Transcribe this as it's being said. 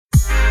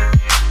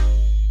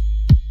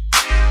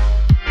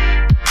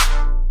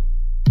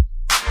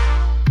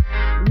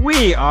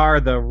We are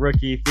the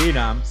Rookie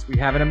Phenoms. We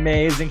have an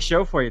amazing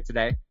show for you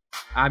today.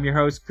 I'm your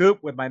host, Coop,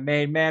 with my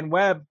main man,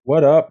 Webb.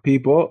 What up,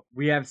 people?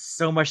 We have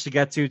so much to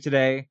get to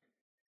today.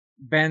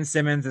 Ben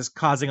Simmons is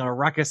causing a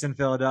ruckus in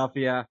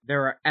Philadelphia.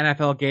 There are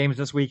NFL games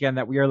this weekend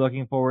that we are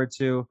looking forward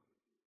to.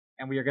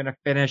 And we are going to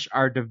finish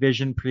our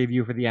division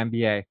preview for the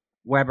NBA.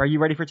 Webb, are you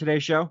ready for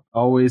today's show?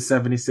 Always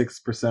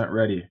 76%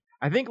 ready.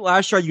 I think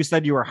last show you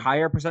said you were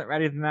higher percent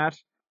ready than that.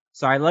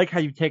 So I like how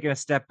you've taken a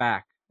step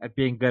back at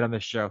being good on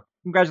this show.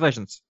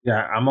 Congratulations.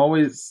 Yeah, I'm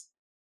always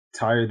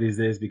tired these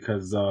days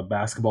because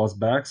basketball's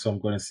back, so I'm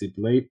going to sleep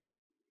late.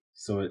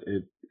 So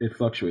it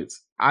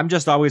fluctuates. I'm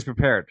just always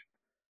prepared.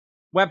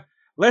 Webb,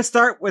 let's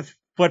start with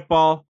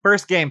football.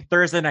 First game,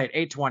 Thursday night,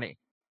 8:20.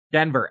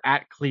 Denver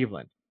at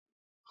Cleveland.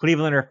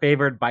 Cleveland are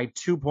favored by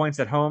 2 points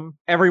at home.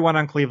 Everyone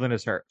on Cleveland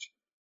is hurt.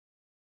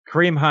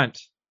 Kareem Hunt,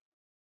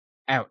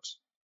 out.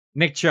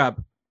 Nick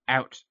Chubb,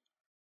 out.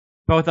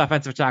 Both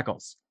offensive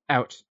tackles,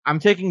 out. I'm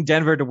taking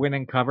Denver to win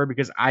and cover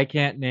because I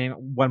can't name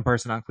one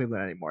person on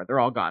Cleveland anymore. They're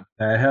all gone.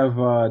 I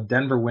have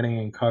Denver winning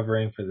and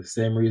covering for the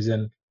same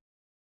reason.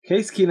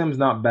 Case Keenum's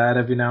not bad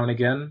every now and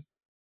again.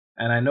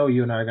 And I know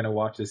you and I are going to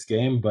watch this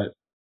game, but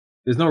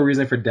there's no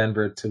reason for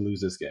Denver to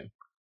lose this game.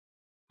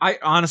 I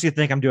honestly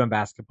think I'm doing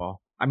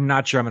basketball. I'm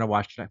not sure I'm going to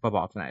watch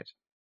football tonight.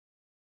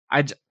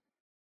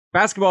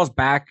 Basketball's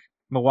back.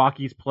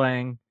 Milwaukee's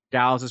playing.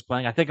 Dallas is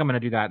playing. I think I'm going to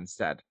do that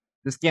instead.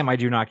 This game I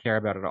do not care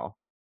about at all.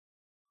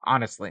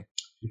 Honestly.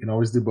 You can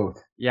always do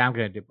both. Yeah, I'm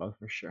going to do both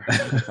for sure.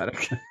 I'm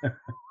pathetic.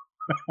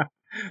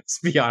 Let's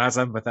be honest,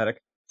 I'm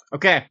pathetic.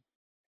 Okay.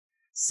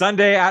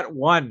 Sunday at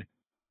 1.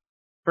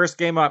 First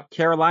game up,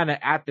 Carolina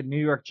at the New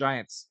York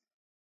Giants.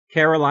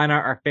 Carolina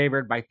are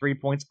favored by 3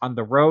 points on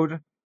the road.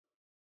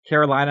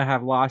 Carolina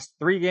have lost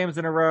 3 games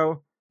in a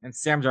row, and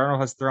Sam Darnold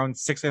has thrown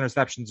 6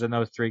 interceptions in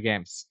those 3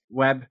 games.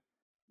 Webb,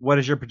 what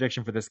is your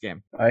prediction for this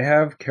game? I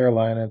have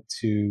Carolina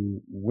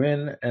to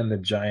win and the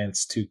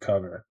Giants to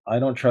cover. I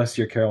don't trust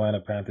your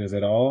Carolina Panthers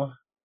at all.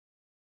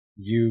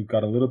 You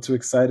got a little too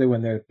excited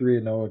when they're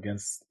 3-0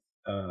 against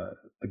the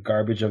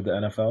garbage of the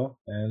NFL,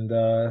 and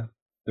the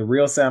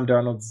real Sam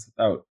Darnold's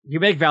out.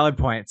 You make valid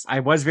points. I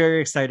was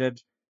very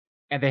excited,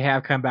 and they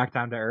have come back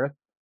down to earth.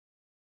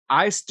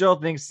 I still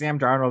think Sam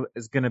Darnold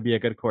is going to be a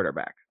good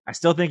quarterback. I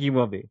still think he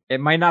will be. It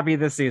might not be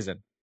this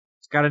season.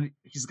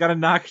 He's got to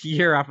knock a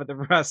year off of the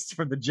rust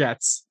from the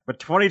Jets. But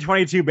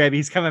 2022, baby,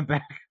 he's coming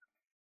back.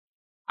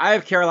 I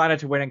have Carolina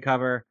to win and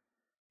cover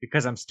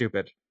because I'm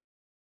stupid.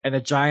 And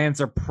the Giants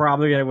are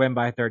probably going to win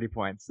by 30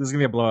 points. This is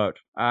going to be a blowout.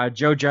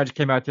 Joe Judge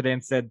came out today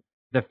and said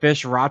the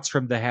fish rots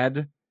from the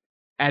head,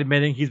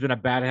 admitting he's been a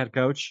bad head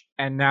coach.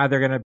 And now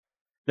they're going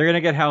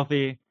to get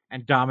healthy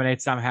and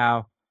dominate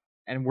somehow.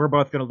 And we're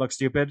both going to look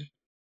stupid.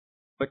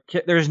 But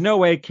there's no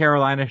way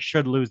Carolina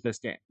should lose this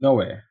game. No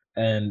way.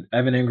 And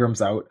Evan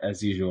Ingram's out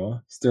as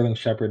usual. Sterling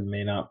Shepard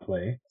may not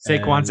play.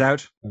 Saquon's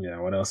out. Yeah,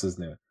 what else is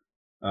new?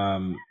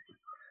 And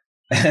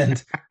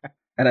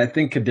I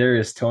think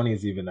Kadarius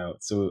Toney's even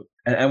out. So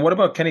and what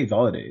about Kenny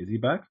Golladay? Is he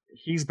back?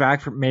 He's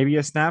back for maybe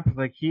a snap.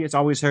 Like he is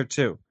always hurt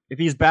too. If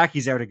he's back,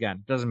 he's out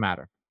again. Doesn't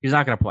matter. He's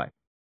not going to play.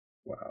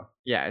 Wow.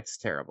 Yeah, it's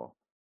terrible.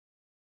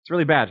 It's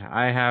really bad.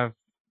 I have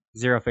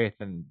zero faith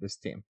in this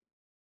team.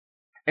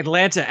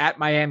 Atlanta at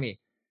Miami.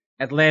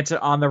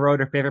 Atlanta on the road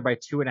are favored by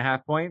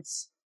 2.5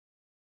 points.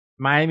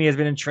 Miami has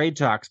been in trade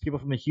talks. People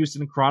from the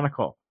Houston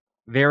Chronicle,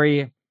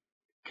 very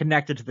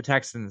connected to the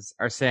Texans,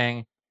 are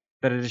saying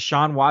that a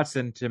Deshaun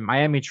Watson to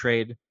Miami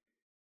trade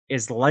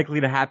is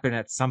likely to happen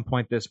at some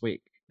point this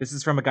week. This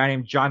is from a guy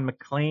named John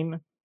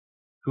McClain,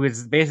 who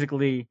is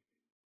basically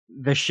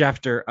the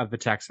Schefter of the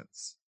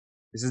Texans.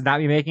 This is not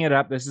me making it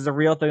up. This is a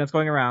real thing that's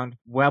going around.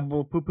 Webb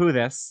will poo-poo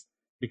this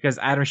because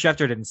Adam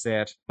Schefter didn't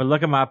say it, but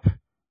look him up.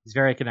 He's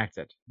very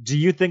connected. Do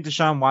you think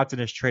Deshaun Watson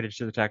is traded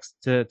to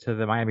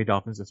the Miami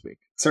Dolphins this week?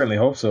 Certainly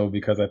hope so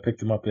because I picked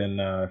him up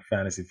in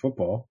fantasy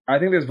football. I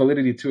think there's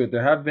validity to it.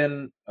 There have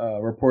been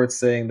reports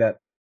saying that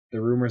the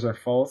rumors are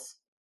false,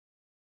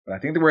 but I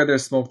think that where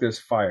there's smoke, there's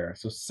fire.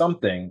 So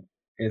something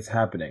is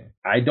happening.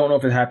 I don't know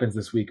if it happens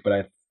this week, but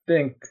I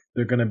think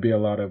there are going to be a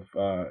lot of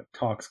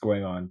talks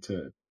going on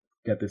to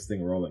get this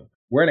thing rolling.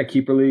 We're in a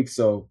keeper league,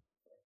 so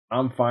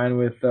I'm fine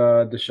with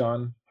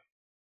Deshaun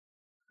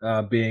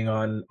being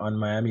on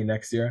Miami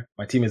next year.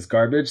 My team is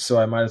garbage, so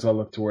I might as well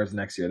look towards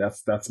next year.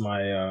 That's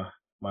my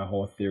my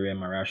whole theory and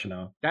my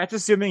rationale. That's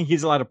assuming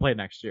he's allowed to play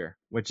next year,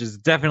 which is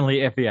definitely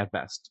iffy at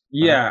best.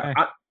 Yeah.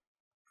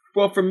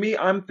 Well, for me,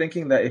 I'm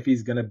thinking that if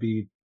he's not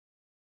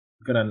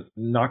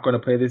going to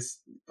play,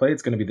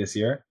 it's going to be this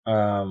year.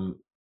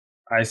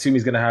 I assume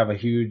he's going to have a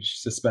huge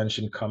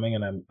suspension coming,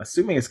 and I'm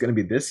assuming it's going to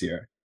be this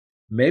year.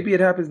 Maybe it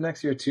happens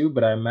next year too,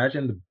 but I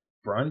imagine the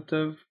brunt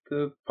of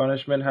the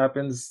punishment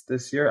happens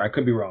this year. I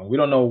could be wrong. We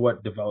don't know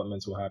what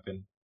developments will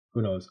happen.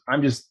 Who knows?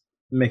 I'm just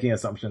making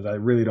assumptions. I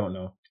really don't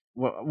know.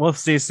 We'll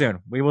see soon.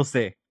 We will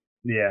see.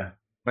 Yeah.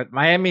 But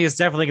Miami is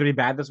definitely going to be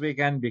bad this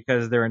weekend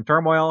because they're in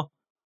turmoil.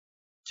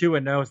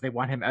 Tua knows they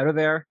want him out of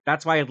there.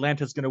 That's why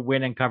Atlanta's going to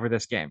win and cover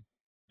this game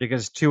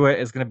because Tua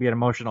is going to be an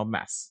emotional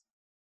mess.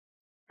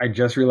 I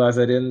just realized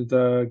I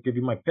didn't give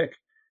you my pick.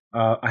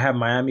 I have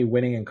Miami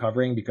winning and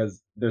covering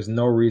because there's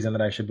no reason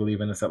that I should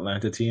believe in this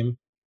Atlanta team.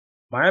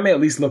 Miami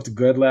at least looked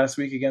good last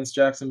week against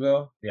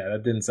Jacksonville. Yeah,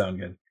 that didn't sound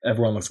good.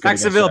 Everyone looks good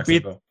against Jacksonville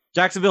beat Jacksonville.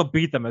 Jacksonville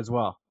beat them as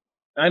well.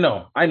 I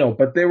know,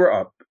 but they were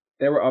up.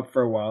 They were up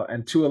for a while,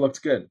 and Tua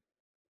looked good.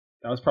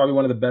 That was probably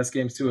one of the best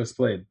games Tua's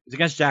played. It's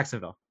against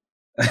Jacksonville.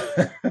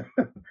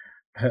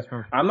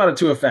 I'm not a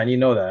Tua fan, you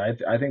know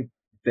that. I think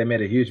they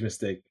made a huge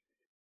mistake.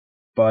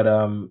 But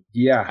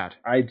yeah,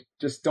 I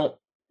just don't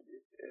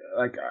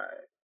like.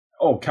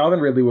 Calvin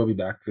Ridley will be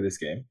back for this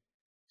game,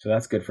 so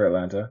that's good for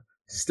Atlanta.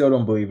 Still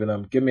don't believe in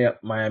them. Give me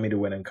Miami to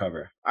win and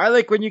cover. I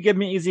like when you give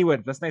me easy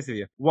wins. That's nice of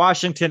you.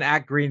 Washington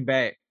at Green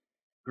Bay.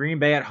 Green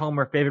Bay at home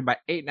are favored by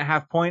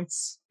 8.5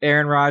 points.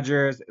 Aaron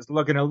Rodgers is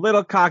looking a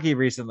little cocky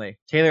recently.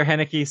 Taylor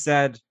Heinicke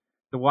said,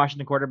 the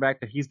Washington quarterback,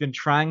 that he's been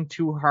trying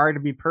too hard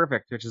to be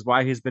perfect, which is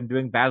why he's been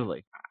doing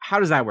badly. How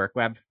does that work,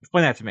 Webb?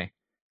 Explain that to me.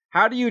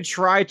 How do you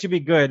try to be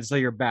good so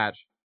you're bad?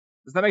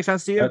 Does that make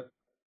sense to you?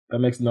 That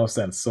makes no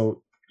sense.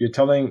 So you've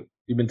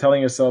been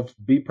telling yourself,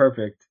 be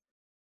perfect,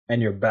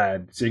 and you're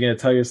bad. So you're going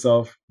to tell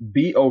yourself,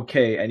 be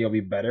okay, and you'll be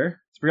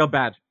better? It's real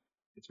bad.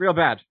 It's real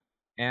bad.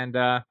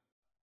 And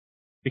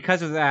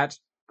because of that,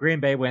 Green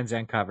Bay wins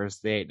and covers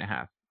the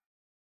 8.5.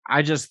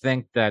 I just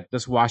think that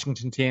this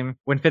Washington team,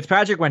 when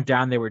Fitzpatrick went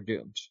down, they were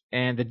doomed.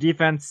 And the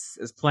defense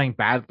is playing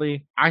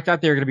badly. I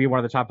thought they were going to be one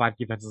of the top 5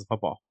 defenses of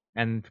football.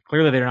 And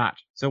clearly they're not.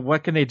 So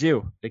what can they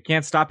do? They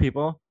can't stop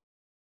people.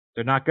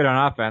 They're not good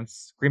on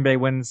offense. Green Bay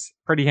wins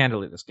pretty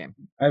handily this game.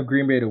 I have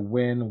Green Bay to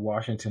win,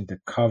 Washington to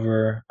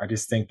cover. I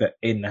just think that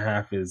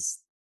 8.5 is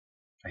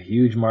a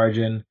huge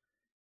margin.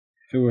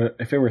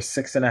 If it were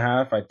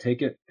 6.5, I'd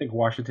take it. I think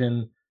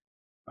Washington,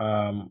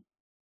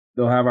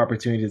 they'll have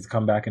opportunities to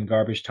come back in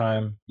garbage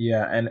time.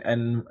 Yeah,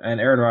 and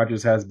Aaron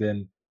Rodgers has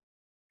been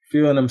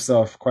feeling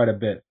himself quite a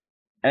bit,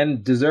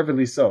 and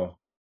deservedly so.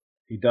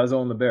 He does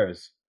own the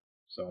Bears.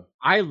 So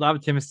I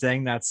loved him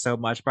saying that so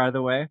much, by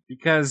the way,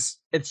 because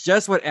it's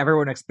just what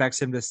everyone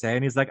expects him to say.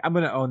 And he's like, I'm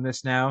going to own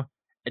this now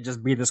and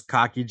just be this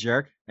cocky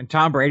jerk. And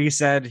Tom Brady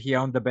said he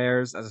owned the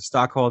Bears as a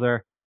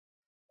stockholder,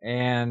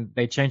 and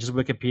they changed his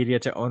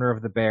Wikipedia to owner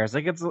of the Bears.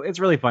 Like it's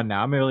really fun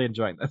now. I'm really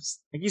enjoying this.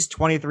 Like he's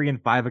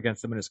 23-5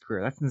 against them in his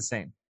career. That's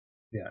insane.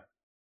 Yeah,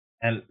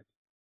 and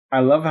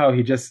I love how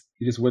he just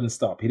wouldn't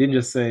stop. He didn't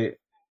just say,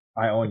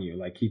 "I own you."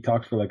 Like he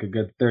talked for like a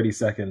good 30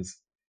 seconds.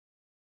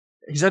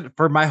 He said,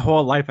 "For my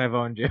whole life, I've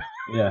owned you."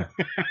 Yeah,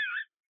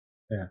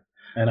 yeah,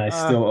 and I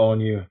still own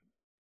you.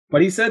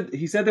 But he said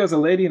there was a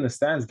lady in the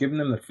stands giving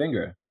him the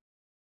finger,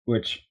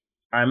 which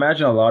I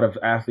imagine a lot of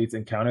athletes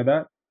encounter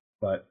that.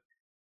 But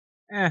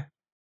yeah,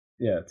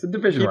 it's a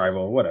division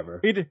rival.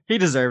 Whatever. He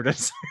deserved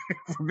it,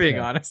 for being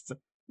honest.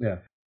 Yeah.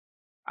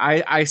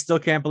 I still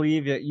can't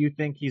believe that you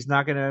think he's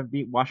not going to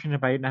beat Washington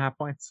by 8.5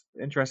 points.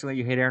 Interestingly,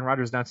 you hate Aaron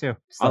Rodgers now too.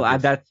 I'll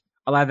add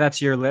that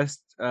to your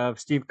list of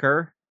Steve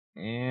Kerr,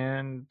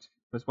 and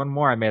there's one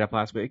more I made up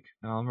last week.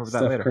 I'll remember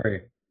that later.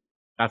 Curry.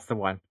 That's the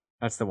one.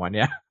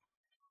 Yeah.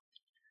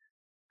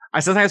 I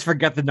sometimes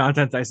forget the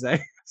nonsense I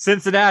say.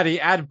 Cincinnati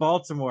at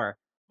Baltimore.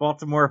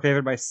 Baltimore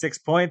favored by 6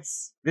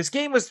 points. This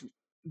game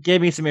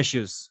gave me some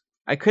issues.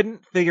 I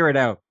couldn't figure it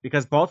out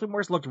because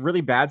Baltimore's looked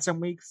really bad some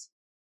weeks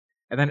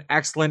and then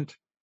excellent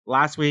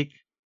last week.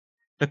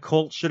 The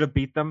Colts should have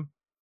beat them.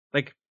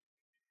 Like,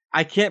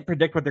 I can't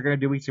predict what they're going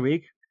to do week to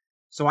week.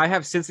 So I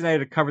have Cincinnati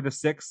to cover the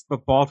 6,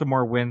 but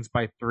Baltimore wins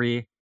by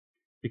 3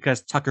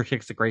 because Tucker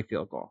kicks a great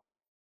field goal.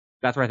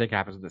 That's what I think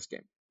happens in this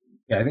game.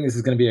 Yeah, I think this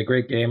is going to be a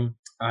great game.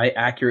 I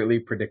accurately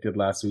predicted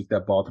last week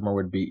that Baltimore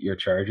would beat your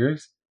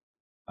Chargers.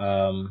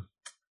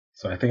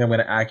 So I think I'm going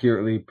to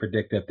accurately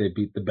predict that they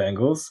beat the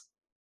Bengals.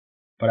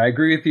 But I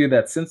agree with you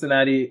that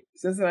Cincinnati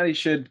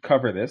should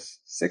cover this.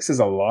 6 is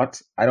a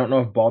lot. I don't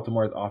know if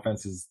Baltimore's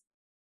offense is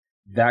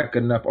that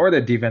good enough, or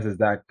their defense is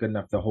that good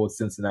enough to hold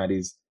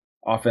Cincinnati's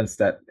offense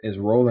that is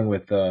rolling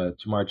with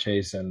Ja'Marr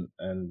Chase and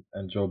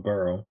Joe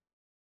Burrow.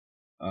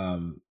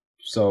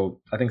 So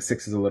I think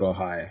 6 is a little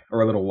high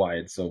or a little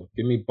wide. So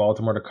give me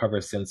Baltimore to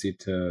cover,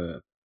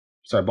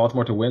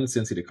 Baltimore to win,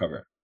 Cincy to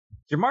cover.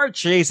 Ja'Marr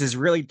Chase is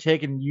really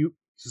taking you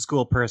to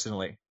school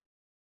personally.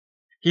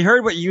 He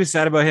heard what you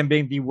said about him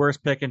being the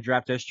worst pick in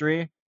draft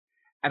history,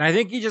 and I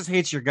think he just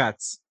hates your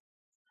guts.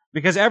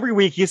 Because every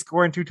week he's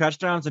scoring 2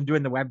 touchdowns and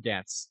doing the web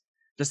dance.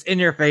 Just in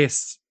your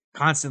face,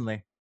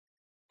 constantly.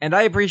 And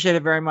I appreciate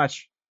it very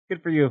much.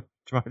 Good for you,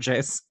 Ja'Marr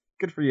Chase.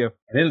 Good for you.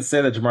 I didn't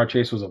say that Ja'Marr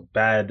Chase was a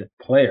bad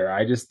player.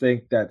 I just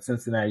think that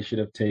Cincinnati should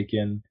have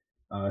taken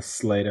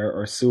Slater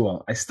or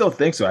Sewell. I still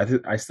think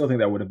so. I still think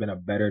that would have been a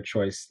better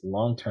choice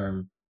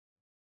long-term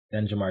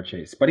than Ja'Marr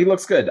Chase. But he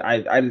looks good.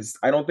 I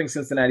don't think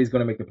Cincinnati's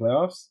going to make the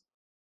playoffs,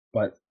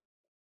 but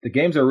the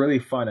games are really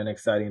fun and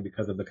exciting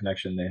because of the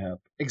connection they have.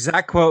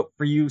 Exact quote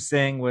for you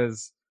saying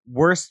was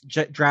worst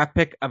draft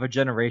pick of a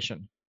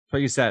generation. That's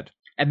what you said.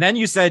 And then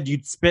you said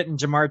you'd spit in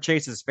Ja'Marr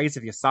Chase's face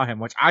if you saw him,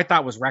 which I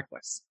thought was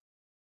reckless.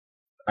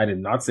 I did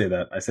not say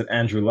that. I said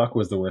Andrew Luck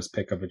was the worst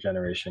pick of a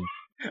generation.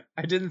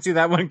 I didn't see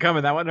that one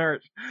coming. That one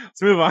hurt.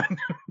 Let's move on.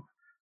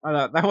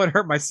 That one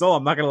hurt my soul.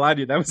 I'm not going to lie to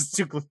you. That was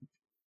too close.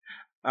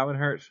 That one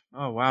hurt.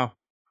 Oh, wow.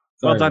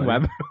 Well Sorry, done,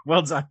 buddy. Webb.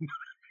 Well done.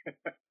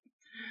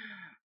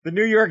 The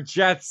New York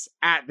Jets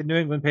at the New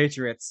England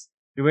Patriots.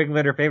 New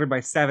England are favored by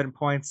 7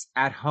 points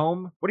at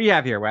home. What do you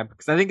have here, Webb?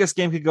 Because I think this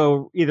game could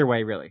go either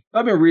way, really.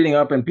 I've been reading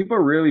up, and people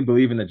really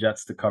believe in the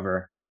Jets to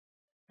cover,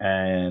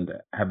 and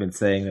have been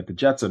saying that the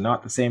Jets are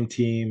not the same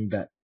team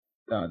that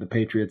the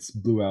Patriots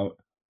blew out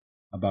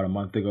about a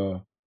month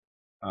ago.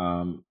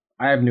 I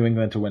have New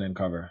England to win and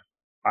cover.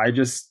 I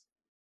just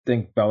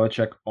think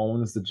Belichick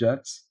owns the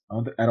Jets.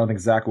 I don't think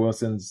Zach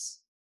Wilson's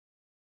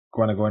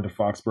going to go into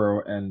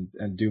Foxborough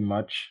and do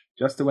much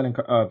just to win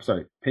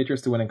and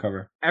Patriots to win and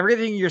cover.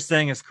 Everything you're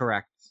saying is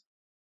correct.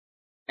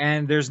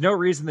 And there's no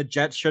reason the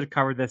Jets should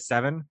cover this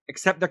 7,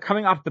 except they're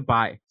coming off the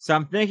bye. So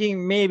I'm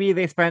thinking maybe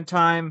they spent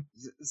time.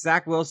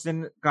 Zach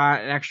Wilson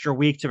got an extra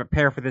week to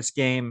prepare for this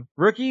game.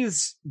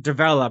 Rookies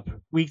develop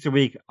week to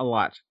week a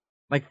lot.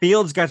 Like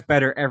Fields gets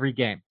better every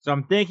game. So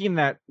I'm thinking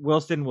that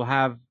Wilson will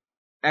have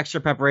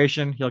extra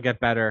preparation. He'll get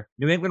better.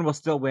 New England will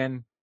still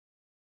win,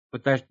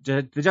 but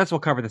the Jets will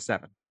cover the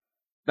 7.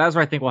 That's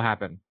what I think will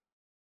happen.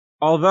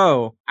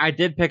 Although I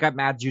did pick up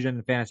Matt Judon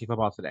in fantasy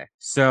football today.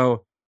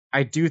 So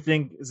I do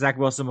think Zach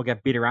Wilson will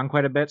get beat around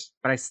quite a bit,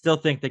 but I still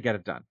think they get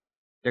it done.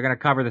 They're going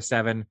to cover the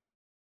 7,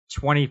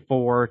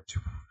 24,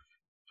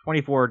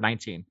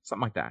 19,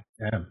 something like that.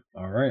 Damn.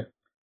 All right.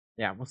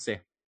 Yeah, we'll see.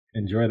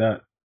 Enjoy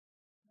that.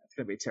 It's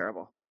going to be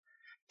terrible.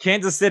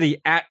 Kansas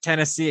City at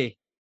Tennessee.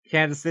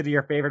 Kansas City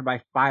are favored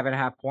by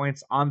 5.5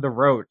 points on the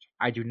road.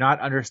 I do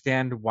not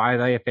understand why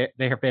they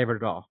are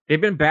favored at all.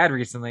 They've been bad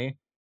recently,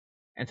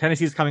 and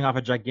Tennessee's coming off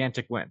a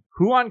gigantic win.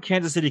 Who on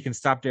Kansas City can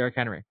stop Derrick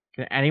Henry?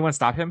 Can anyone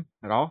stop him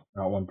at all?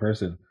 Not one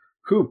person.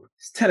 Coop,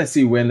 this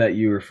Tennessee win that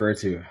you refer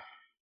to.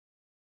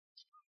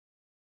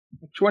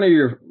 Which one are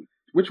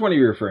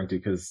you referring to?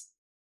 Because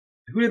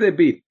who did they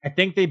beat? I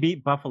think they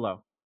beat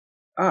Buffalo.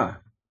 Ah.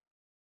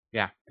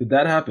 Yeah. Did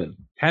that happen?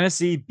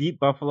 Tennessee beat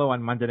Buffalo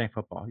on Monday Night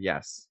Football.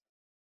 Yes.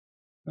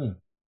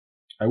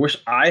 I wish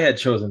I had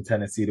chosen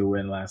Tennessee to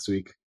win last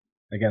week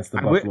against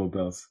the Buffalo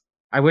Bills.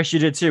 I wish you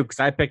did too,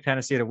 because I picked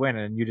Tennessee to win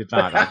and you did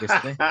not,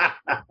 obviously.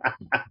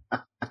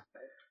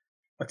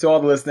 To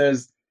all the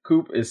listeners,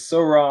 Coop is so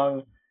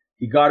wrong.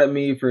 He got at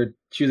me for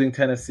choosing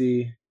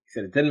Tennessee. He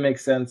said it didn't make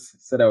sense.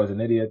 Said I was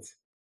an idiot.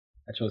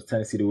 I chose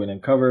Tennessee to win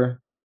and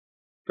cover.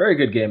 Very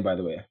good game, by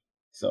the way.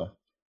 So,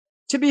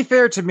 to be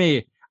fair to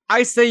me,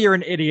 I say you're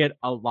an idiot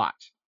a lot.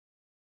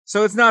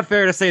 So it's not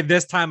fair to say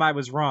this time I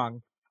was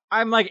wrong.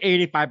 I'm like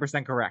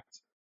 85%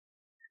 correct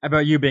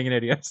about you being an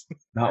idiot.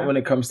 Not when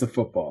it comes to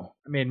football.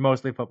 I mean,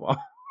 mostly football.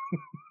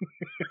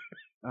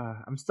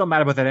 I'm still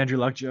mad about that Andrew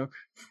Luck joke.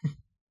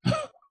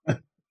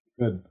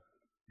 Good.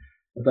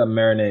 Let that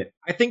marinate.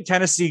 I think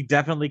Tennessee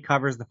definitely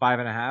covers the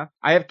 5.5.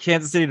 I have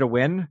Kansas City to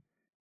win,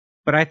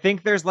 but I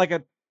think there's like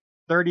a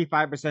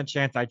 35%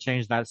 chance I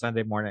change that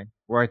Sunday morning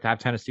where I have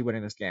Tennessee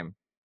winning this game.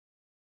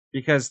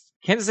 Because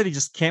Kansas City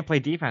just can't play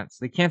defense.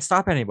 They can't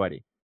stop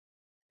anybody.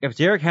 If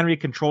Derrick Henry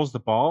controls the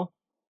ball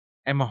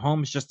and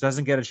Mahomes just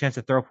doesn't get a chance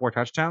to throw 4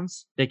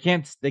 touchdowns, they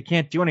can't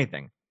do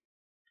anything.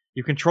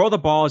 You control the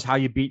ball is how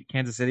you beat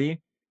Kansas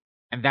City,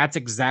 and that's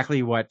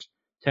exactly what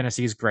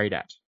Tennessee's great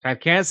at. I have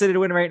Kansas City to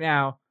win right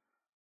now,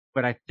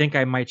 but I think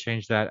I might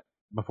change that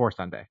before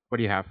Sunday. What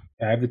do you have?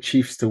 I have the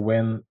Chiefs to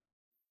win,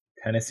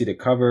 Tennessee to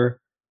cover.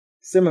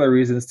 Similar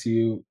reasons to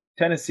you.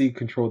 Tennessee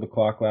controlled the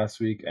clock last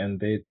week, and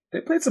they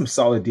played some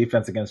solid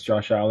defense against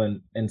Josh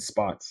Allen in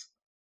spots.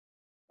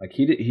 Like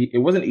it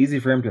wasn't easy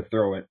for him to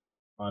throw it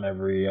on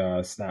every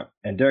snap.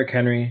 And Derrick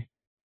Henry,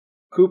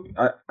 Coop,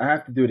 I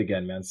have to do it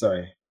again, man.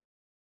 Sorry.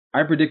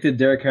 I predicted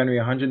Derrick Henry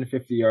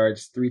 150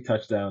 yards, 3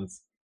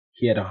 touchdowns.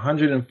 He had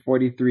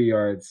 143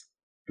 yards,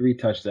 3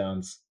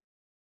 touchdowns.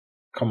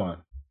 Come on.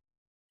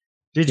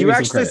 Did you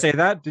actually say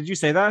that? Did you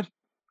say that?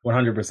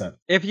 100%.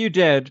 If you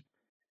did,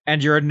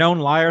 and you're a known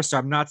liar, so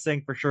I'm not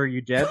saying for sure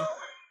you did,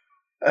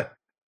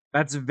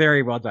 that's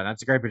very well done.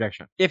 That's a great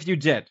prediction. If you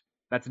did,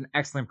 that's an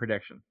excellent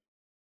prediction.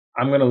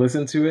 I'm going to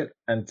listen to it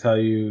and tell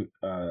you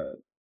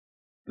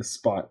the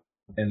spot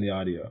in the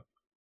audio.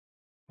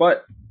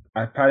 But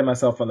I've patted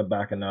myself on the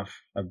back enough.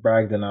 I've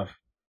bragged enough.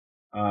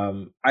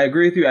 I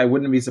agree with you. I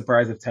wouldn't be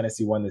surprised if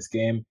Tennessee won this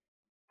game.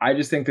 I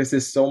just think this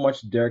is so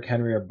much Derrick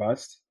Henry or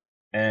bust.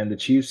 And the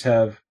Chiefs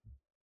have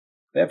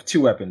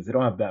 2 weapons. They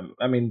don't have that.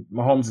 I mean,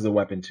 Mahomes is a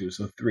weapon too,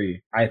 so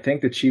 3. I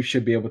think the Chiefs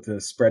should be able to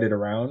spread it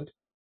around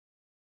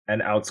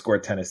and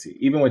outscore Tennessee,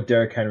 even with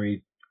Derrick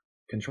Henry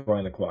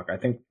controlling the clock.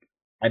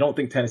 I don't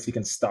think Tennessee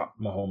can stop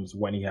Mahomes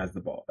when he has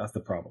the ball. That's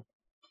the problem.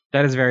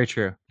 That is very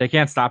true. They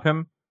can't stop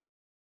him,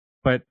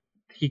 but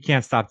he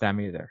can't stop them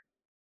either.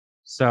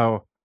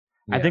 So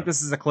yeah. I think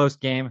this is a close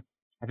game.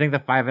 I think the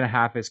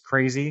 5.5 is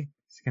crazy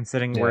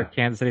considering where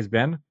Kansas City's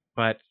been,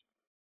 but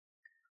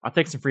I'll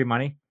take some free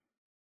money.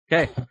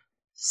 Okay.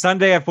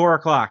 Sunday at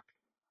 4:00.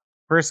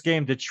 First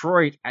game,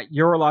 Detroit at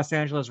your Los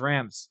Angeles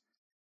Rams.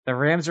 The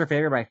Rams are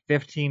favored by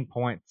 15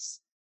 points.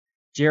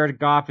 Jared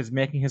Goff is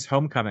making his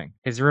homecoming,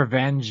 his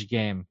revenge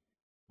game.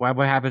 What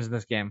happens in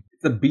this game?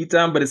 It's a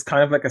beatdown, but it's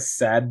kind of like a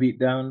sad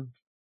beatdown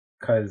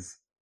because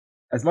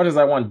as much as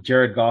I want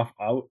Jared Goff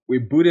out, we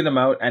booted him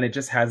out, and it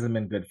just hasn't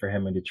been good for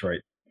him in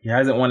Detroit. He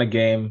hasn't won a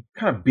game,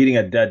 kind of beating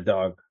a dead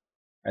dog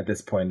at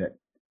this point.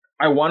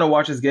 I want to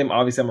watch this game.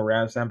 Obviously, I'm a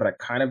Rams fan, but I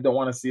kind of don't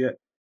want to see it.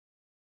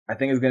 I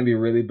think it's going to be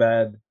really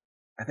bad.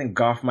 I think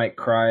Goff might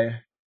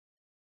cry.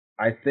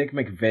 I think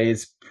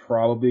McVay's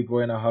probably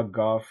going to hug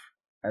Goff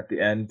at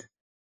the end,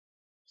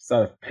 just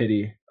out of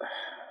pity.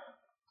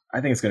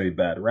 I think it's going to be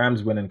bad.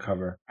 Rams win and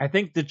cover. I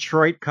think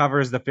Detroit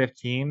covers the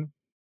 15,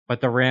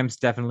 but the Rams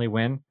definitely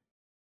win.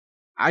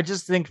 I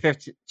just think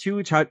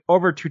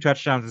over 2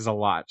 touchdowns is a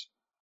lot.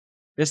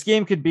 This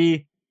game could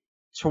be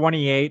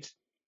 28-17.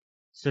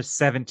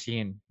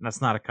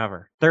 That's not a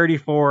cover.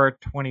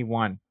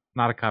 34-21,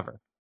 not a cover.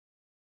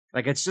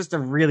 Like, it's just a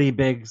really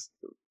big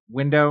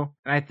window.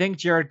 And I think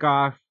Jared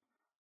Goff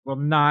will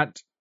not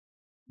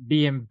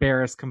be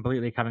embarrassed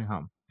completely coming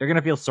home. They're going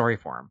to feel sorry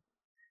for him.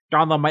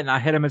 Darnold might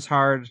not hit him as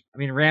hard. I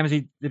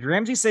mean, did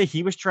Ramsey say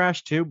he was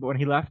trash too, but when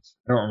he left?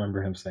 I don't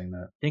remember him saying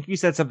that. I think he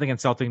said something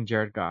insulting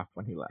Jared Goff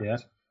when he left. Yeah.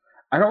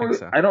 I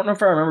don't know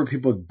if I remember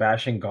people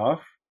bashing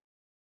Goff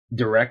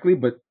directly,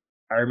 but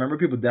I remember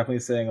people definitely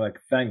saying, like,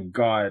 thank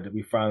God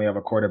we finally have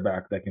a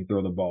quarterback that can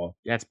throw the ball.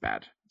 Yeah, it's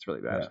bad. It's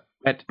really bad.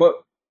 Yeah.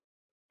 But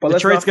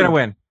Detroit's going to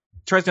win.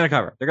 Detroit's going to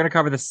cover. They're going to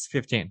cover this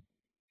 15.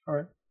 All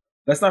right.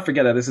 Let's not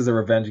forget that this is a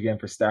revenge game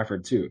for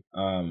Stafford too.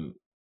 No,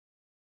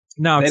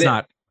 it's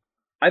not.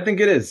 I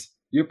think it is.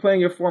 You're playing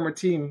your former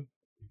team.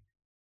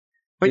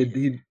 But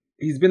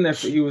he's been there.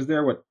 He was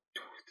there,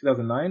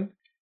 2009?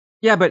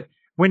 Yeah, but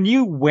when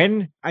you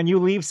win and you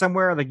leave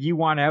somewhere, like, you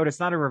want out, it's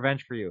not a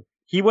revenge for you.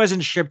 He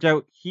wasn't shipped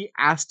out. He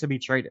asked to be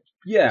traded.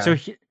 Yeah. So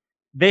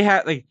they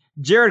had, like,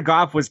 Jared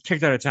Goff was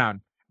kicked out of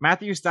town.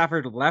 Matthew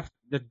Stafford left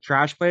the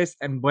trash place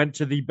and went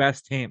to the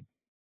best team.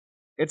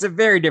 It's a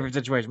very different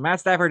situation.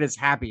 Matt Stafford is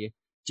happy.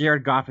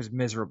 Jared Goff is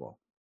miserable.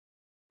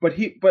 But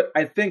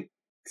I think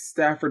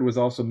Stafford was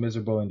also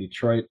miserable in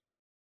Detroit,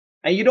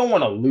 and you don't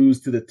want to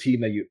lose to the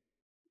team that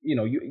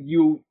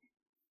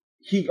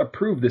he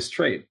approved this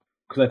trade,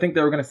 because I think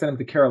they were going to send him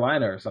to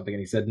Carolina or something,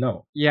 and he said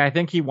no. Yeah, I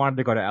think he wanted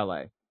to go to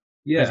LA.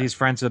 Yeah, because he's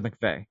friends with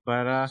McVay.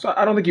 But so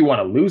I don't think you want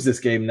to lose this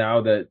game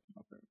now that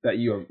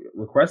you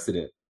requested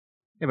it.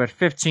 Yeah, but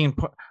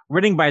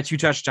winning by 2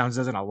 touchdowns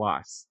isn't a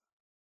loss.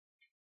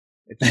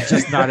 It's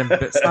just not.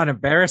 It's not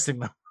embarrassing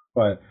though.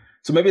 But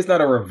so maybe it's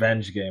not a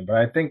revenge game, but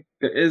I think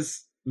there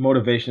is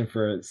motivation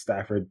for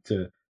Stafford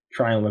to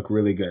try and look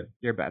really good.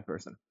 You're a bad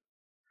person.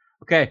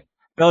 Okay,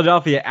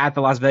 Philadelphia at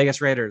the Las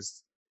Vegas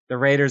Raiders. The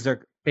Raiders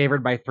are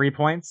favored by 3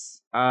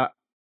 points. How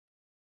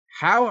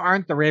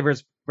aren't the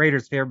Raiders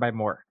favored by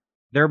more?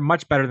 They're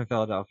much better than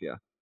Philadelphia.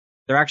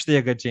 They're actually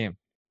a good team.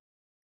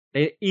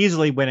 They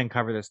easily win and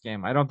cover this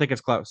game. I don't think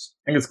it's close.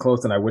 I think it's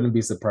close, and I wouldn't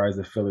be surprised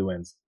if Philly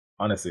wins.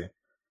 Honestly,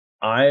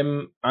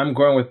 I'm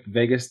going with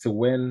Vegas to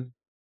win,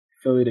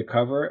 Philly to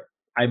cover.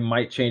 I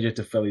might change it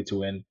to Philly to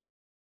win,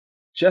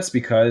 just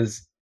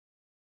because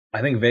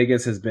I think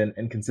Vegas has been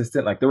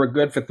inconsistent. Like, they were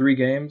good for 3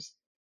 games,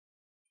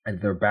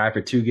 and they're bad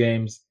for 2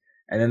 games.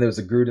 And then there was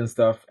the Gruden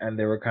stuff, and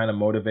they were kind of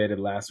motivated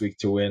last week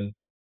to win.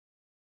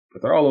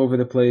 But they're all over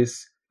the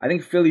place. I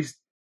think Philly's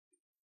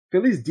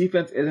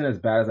defense isn't as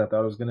bad as I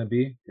thought it was going to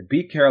be. They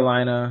beat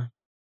Carolina.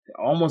 They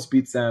almost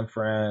beat San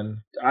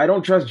Fran. I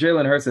don't trust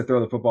Jalen Hurts to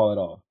throw the football at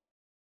all.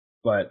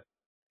 But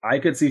I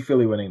could see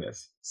Philly winning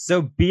this.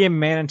 So be a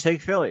man and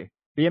take Philly.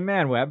 Be a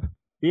man, Webb.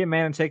 Be a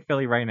man and take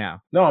Philly right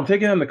now. No, I'm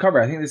taking them to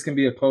cover. I think this can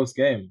be a close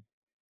game.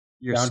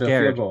 You're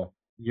scared.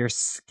 You're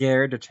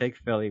scared to take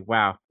Philly.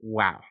 Wow.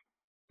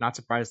 Not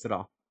surprised at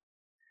all.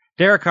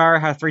 Derek Carr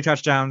has 3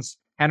 touchdowns.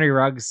 Henry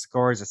Ruggs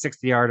scores a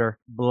 60-yarder.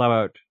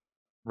 Blowout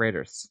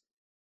Raiders.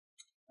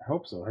 I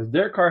hope so. Has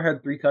Derek Carr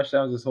had 3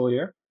 touchdowns this whole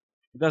year?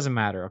 It doesn't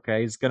matter,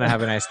 okay? He's going to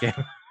have a nice game.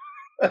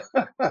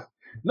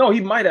 No, he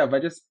might have. I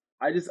just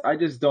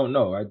don't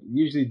know.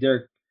 Usually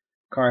Derek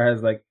Carr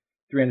has like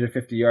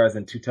 350 yards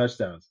and 2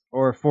 touchdowns.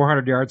 Or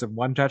 400 yards and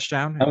 1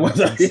 touchdown.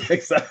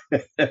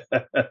 Exactly.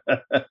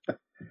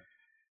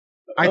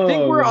 I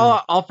think we're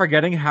all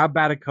forgetting how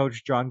bad a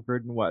coach John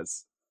Gruden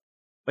was.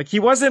 Like, he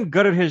wasn't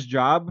good at his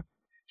job.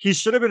 He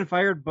should have been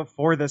fired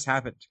before this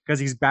happened, because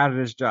he's bad at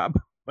his job.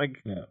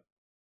 Like, yeah.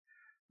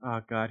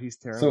 Oh, God, he's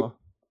terrible.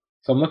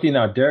 So I'm looking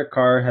now. Derek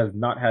Carr has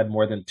not had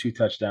more than 2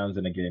 touchdowns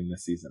in a game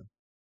this season.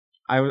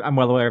 I'm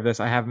well aware of this.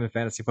 I have him in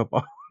fantasy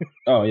football.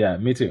 Oh, yeah,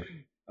 me too.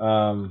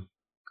 And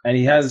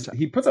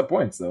he puts up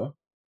points, though.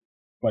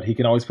 But he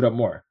can always put up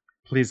more.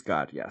 Please,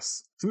 God,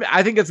 yes.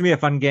 I think it's going to be a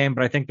fun game,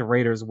 but I think the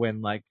Raiders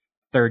win like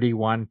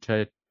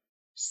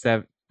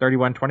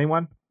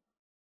 31-21.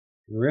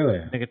 Really?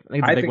 I think it's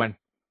a big win.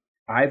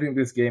 I think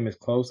this game is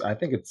close. I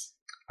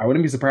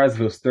wouldn't be surprised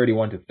if it was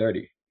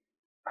 31-30.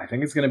 I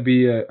think it's going to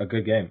be a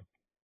good game.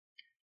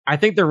 I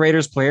think the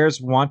Raiders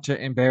players want to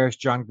embarrass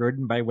John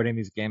Gruden by winning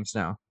these games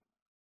now.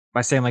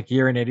 By saying, like,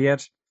 you're an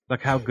idiot.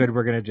 Look how good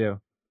we're going to do.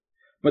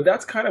 But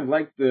that's kind of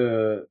like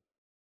the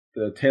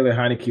Taylor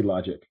Heineke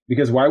logic.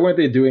 Because why weren't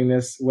they doing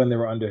this when they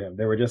were under him?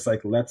 They were just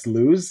like, let's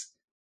lose.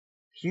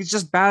 He's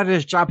just bad at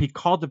his job. He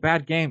called a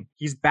bad game.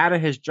 He's bad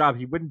at his job.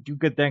 He wouldn't do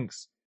good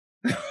things.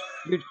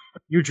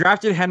 You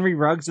drafted Henry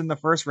Ruggs in the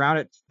first round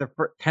at the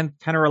 10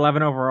 or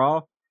 11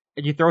 overall,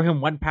 and you throw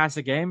him one pass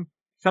a game.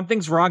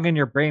 Something's wrong in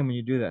your brain when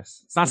you do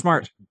this. It's not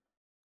smart.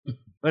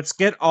 Let's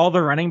get all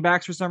the running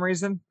backs for some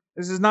reason.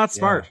 This is not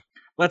smart. Yeah.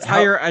 Let's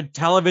hire a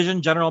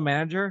television general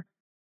manager.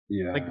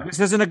 Yeah. Like, this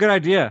isn't a good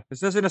idea.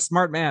 This isn't a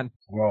smart man.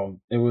 Well,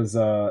 it was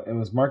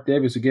Mark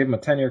Davis who gave him a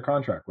 10-year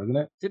contract, wasn't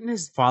it? Didn't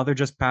his father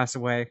just pass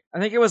away? I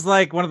think it was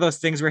like one of those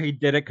things where he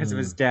did it because of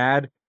his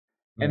dad,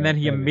 and then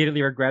he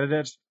immediately regretted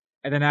it,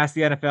 and then asked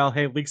the NFL,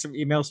 "Hey, leak some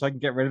emails so I can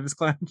get rid of this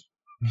clown."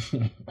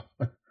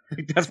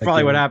 That's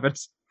probably what happened.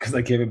 Because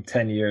I gave him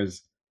 10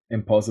 years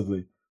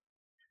impulsively.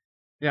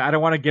 Yeah, I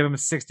don't want to give him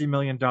 $60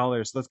 million.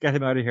 Let's get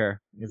him out of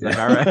here. He's like,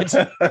 all right.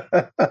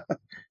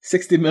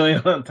 60 million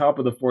on top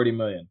of the 40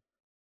 million.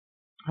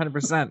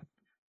 100%.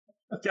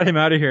 Get him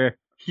out of here.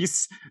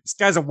 This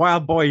guy's a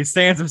wild boy. He's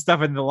saying some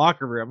stuff in the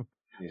locker room.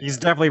 Yeah. He's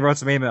definitely wrote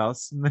some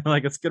emails.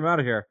 Like, let's get him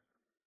out of here.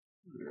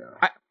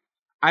 Yeah.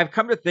 I've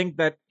come to think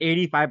that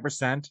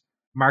 85%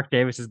 Mark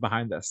Davis is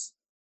behind this.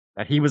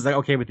 That he was like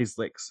okay with these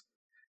leaks.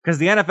 Because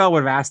the NFL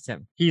would have asked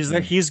him.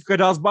 He's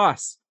Goodell's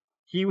boss.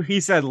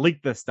 He said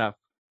leak this stuff.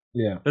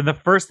 Yeah. Then the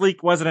first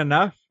leak wasn't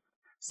enough,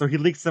 so he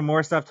leaked some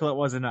more stuff till it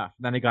was enough.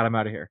 Then he got him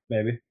out of here.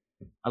 Maybe.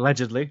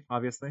 Allegedly,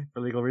 obviously,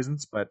 for legal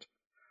reasons. But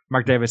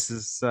Mark Davis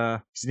is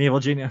he's an evil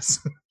genius.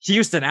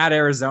 Houston at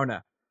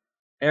Arizona.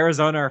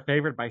 Arizona are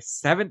favored by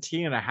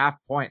 17.5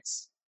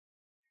 points.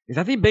 Is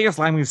that the biggest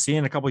line we've seen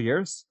in a couple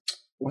years?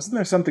 Wasn't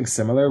there something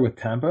similar with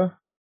Tampa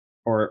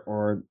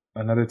or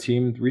another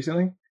team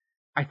recently?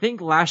 I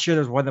think last year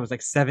there was one that was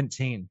like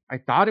 17. I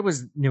thought it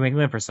was New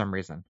England for some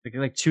reason,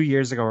 like 2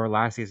 years ago or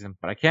last season,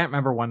 but I can't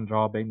remember one at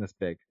all being this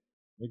big,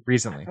 like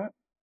recently.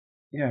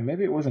 Yeah,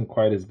 maybe it wasn't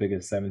quite as big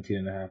as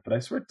 17.5, but I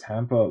swear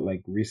Tampa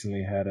like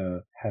recently had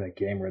a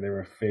game where they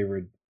were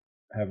favored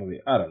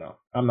heavily. I don't know.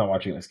 I'm not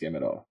watching this game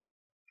at all.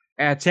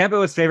 Tampa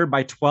was favored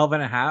by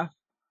 12.5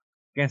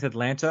 against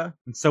Atlanta,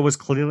 and so was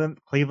Cleveland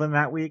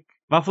that week.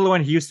 Buffalo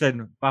and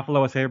Houston.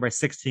 Buffalo was favored by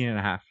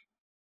 16.5.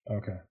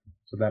 Okay,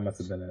 so that must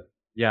have been it.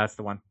 Yeah, that's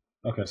the one.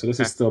 Okay, so this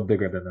is still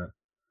bigger than that.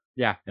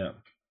 Yeah. Yeah.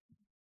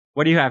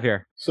 What do you have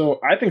here? So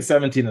I think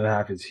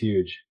 17.5 is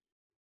huge.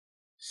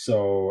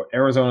 So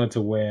Arizona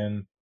to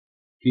win,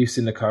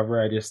 Houston to cover.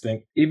 I just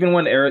think even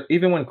when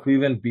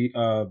Cleveland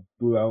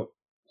blew out,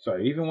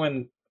 even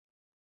when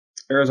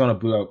Arizona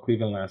blew out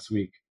Cleveland last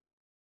week,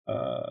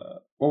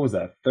 what was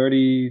that?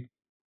 31-17?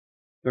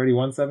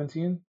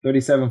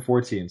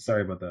 37-14.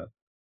 Sorry about that.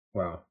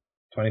 Wow.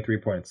 23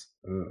 points.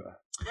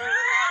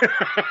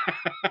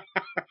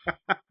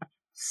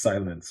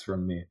 Silence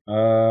from me.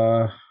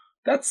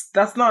 That's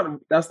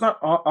not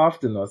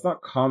often though. It's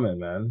not common,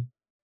 man.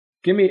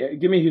 Give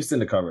me Houston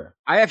to cover.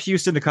 I have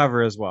Houston to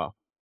cover as well.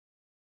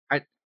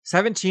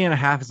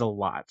 17.5 is a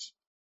lot.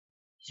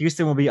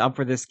 Houston will be up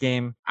for this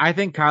game. I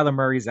think Kyler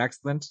Murray's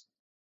excellent,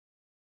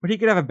 but he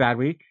could have a bad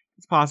week.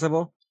 It's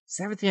possible.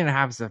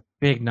 17.5 is a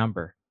big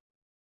number.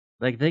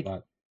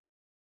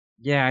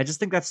 Yeah, I just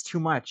think that's too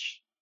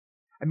much.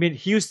 I mean,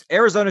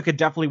 Arizona could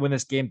definitely win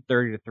this game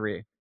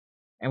 30-3,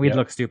 and we'd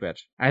look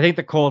stupid. I think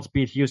the Colts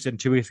beat Houston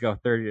 2 weeks ago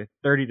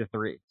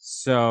 30-3.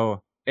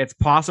 So it's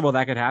possible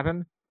that could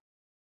happen.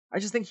 I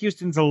just think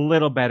Houston's a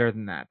little better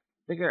than that.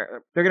 I think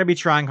they're going to be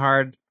trying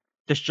hard.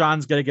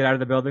 Deshaun's going to get out of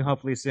the building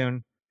hopefully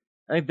soon.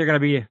 I think they're going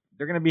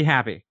to be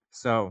happy.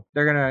 So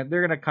they're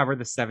going to cover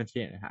the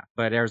 17.5,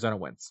 but Arizona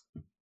wins.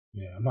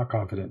 Yeah, I'm not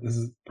confident. This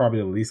is probably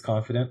the least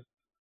confident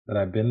that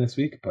I've been this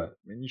week, but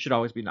you should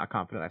always be not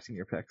confident. I've seen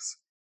your picks.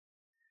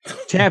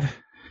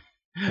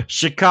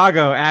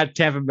 Chicago at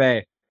Tampa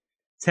Bay.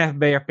 Tampa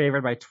Bay are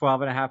favored by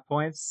 12.5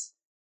 points.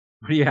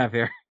 What do you have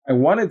here? I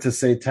wanted to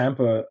say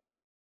Tampa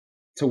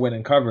to win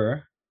and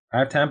cover. I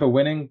have Tampa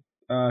winning,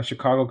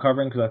 Chicago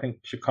covering because I think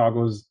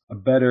Chicago's a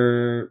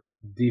better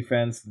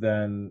defense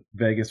than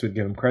Vegas would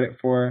give them credit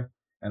for.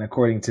 And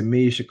according to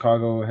me,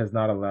 Chicago has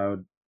not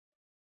allowed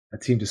a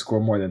team to score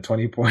more than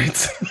 20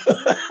 points.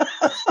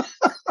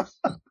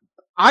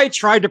 I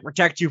tried to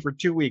protect you for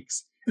 2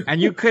 weeks,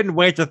 and you couldn't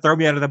wait to throw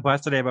me under the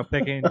bus today about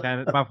picking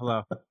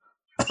Buffalo.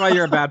 That's why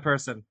you're a bad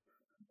person.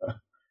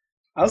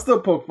 I'll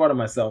still poke fun at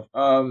myself.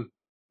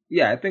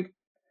 Yeah, I think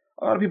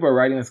a lot of people are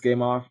writing this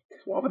game off.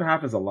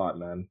 12.5 is a lot,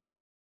 man.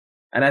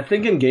 And I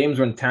think in games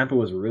when Tampa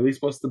was really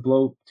supposed to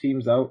blow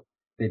teams out,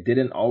 they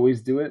didn't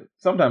always do it.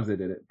 Sometimes they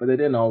did it, but they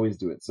didn't always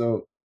do it.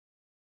 So,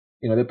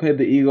 they played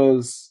the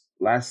Eagles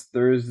last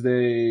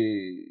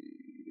Thursday.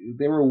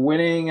 They were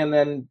winning, and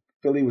then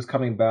Philly was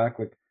coming back.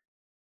 Like,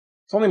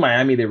 it's only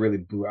Miami they really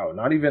blew out.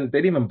 They didn't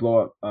even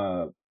blow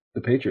up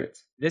the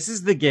Patriots. This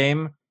is the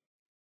game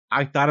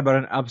I thought about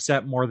an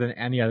upset more than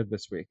any other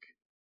this week.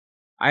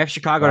 I have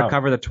Chicago to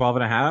cover the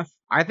 12.5.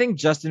 I think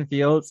Justin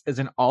Fields is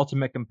an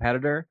ultimate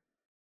competitor.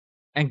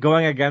 And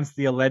going against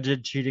the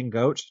alleged cheating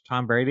goat,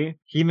 Tom Brady,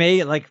 he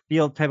may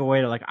feel type of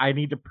way to I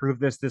need to prove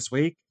this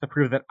week to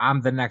prove that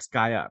I'm the next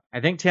guy up.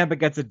 I think Tampa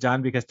gets it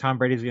done because Tom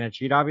Brady's going to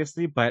cheat,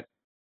 obviously, but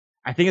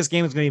I think this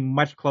game is going to be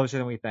much closer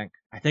than we think.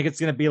 I think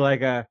it's going to be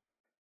like a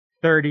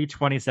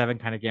 30-27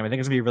 kind of game. I think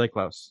it's gonna be really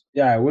close.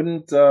 Yeah, I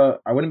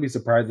wouldn't be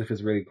surprised if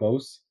it's really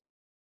close.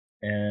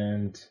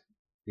 And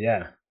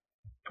yeah,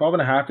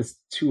 12.5 is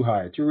too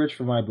high, too rich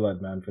for my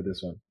blood, man, for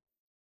this one.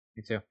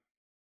 Me too.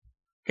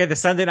 Okay, the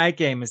Sunday night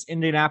game is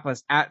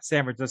Indianapolis at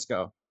San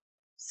Francisco.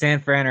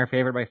 San Fran are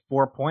favored by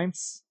 4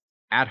 points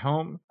at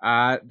home.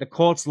 The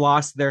Colts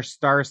lost their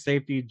star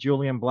safety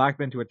Julian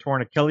Blackmon to a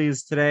torn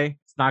Achilles today.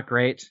 It's not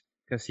great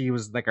because he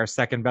was like our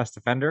second best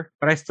defender,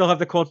 but I still have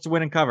the Colts to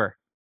win and cover.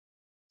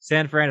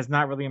 San Fran has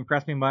not really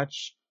impressed me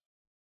much.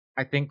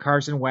 I think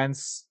Carson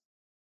Wentz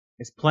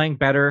is playing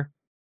better.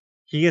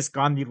 He has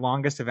gone the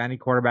longest of any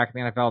quarterback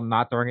in the NFL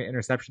not throwing an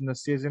interception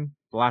this season.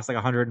 The last like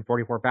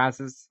 144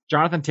 passes.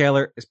 Jonathan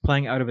Taylor is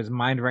playing out of his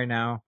mind right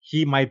now.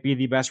 He might be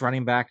the best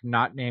running back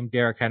not named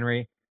Derrick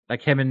Henry.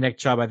 Like him and Nick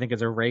Chubb, I think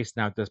is a race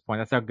now at this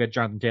point. That's how good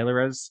Jonathan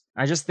Taylor is.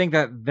 I just think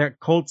that their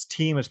Colts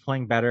team is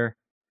playing better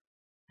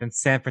than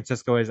San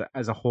Francisco is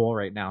as a whole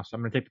right now. So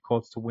I'm going to take the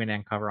Colts to win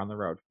and cover on the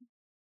road.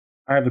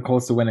 I have the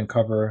Colts to win and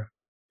cover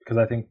because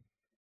I think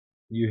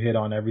you hit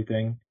on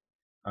everything.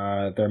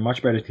 They're a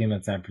much better team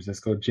than San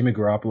Francisco. Jimmy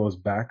Garoppolo is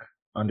back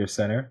under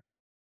center,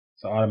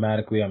 so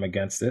automatically I'm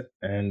against it.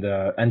 And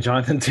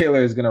Jonathan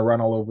Taylor is going to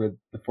run all over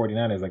the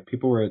 49ers. Like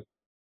people were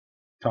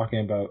talking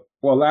about,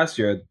 well, last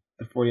year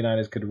the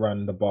 49ers could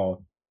run the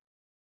ball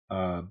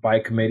by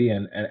committee,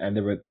 and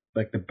they were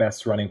like the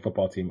best running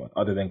football team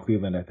other than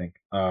Cleveland, I think.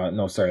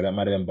 No, sorry, that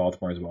might have been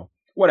Baltimore as well.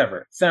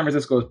 Whatever. San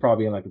Francisco is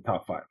probably in like the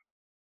top 5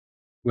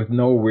 with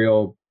no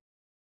real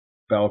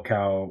bell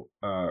cow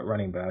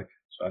running back.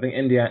 So I think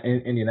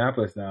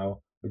Indianapolis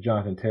now with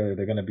Jonathan Taylor,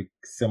 they're going to be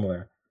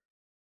similar.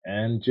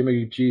 And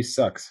Jimmy G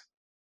sucks.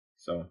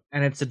 So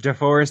And it's a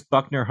DeForest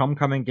Buckner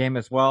homecoming game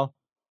as well.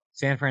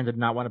 San Fran did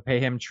not want to pay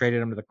him,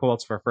 traded him to the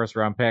Colts for a first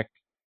round pick.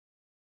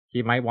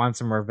 He might want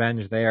some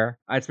revenge there.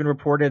 It's been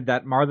reported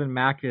that Marlon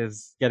Mack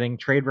is getting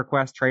trade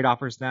requests, trade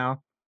offers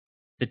now.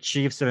 The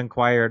Chiefs have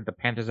inquired, the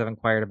Panthers have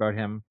inquired about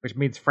him, which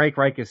means Frank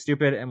Reich is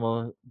stupid and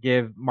will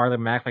give Marlon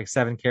Mack like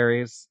 7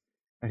 carries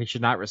that he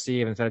should not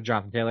receive instead of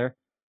Jonathan Taylor.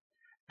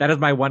 That is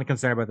my one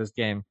concern about this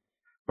game,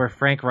 where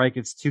Frank Reich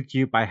is too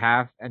cute by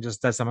half and just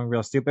does something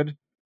real stupid,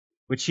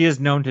 which he is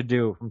known to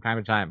do from time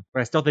to time. But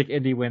I still think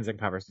Indy wins and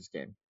covers this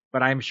game.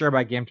 But I'm sure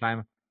by game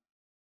time,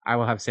 I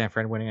will have San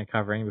Fran winning and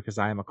covering because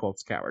I am a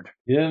Colts coward.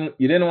 You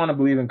didn't want to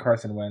believe in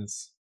Carson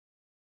Wentz.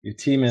 Your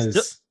team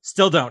is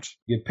still don't.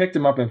 You picked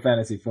him up in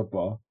fantasy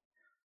football.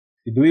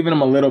 You believe in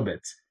him a little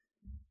bit.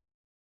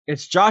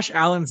 It's Josh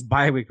Allen's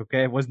bye week,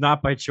 okay? It was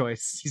not by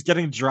choice. He's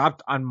getting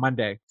dropped on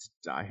Monday.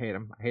 I hate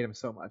him. I hate him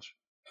so much.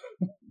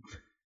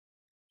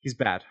 He's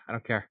bad. I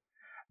don't care.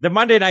 The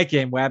Monday night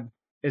game, Webb,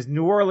 is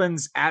New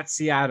Orleans at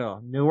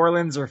Seattle. New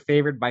Orleans are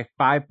favored by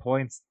 5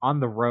 points on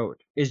the road.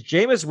 Is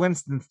Jameis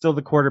Winston still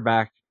the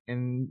quarterback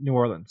in New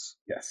Orleans?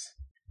 Yes.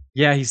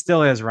 Yeah, he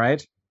still is,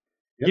 right?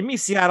 Yep. Give me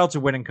Seattle to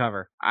win and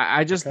cover.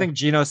 I just think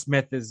Geno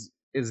Smith is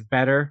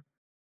better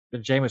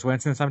than Jameis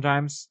Winston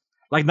sometimes.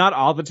 Like, not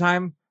all the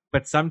time,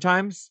 but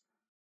sometimes.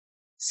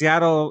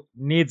 Seattle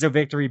needs a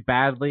victory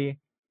badly,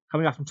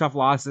 coming off some tough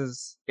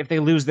losses. If they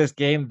lose this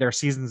game, their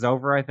season's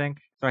over, I think.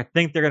 So I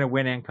think they're going to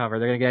win and cover.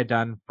 They're going to get it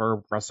done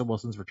for Russell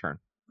Wilson's return.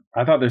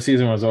 I thought their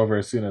season was over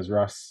as soon as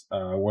Russ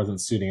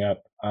wasn't suiting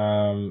up.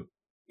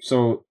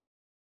 So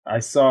I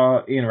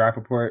saw Ian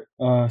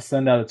Rappaport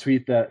send out a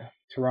tweet that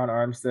Teron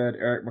Armstead,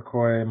 Eric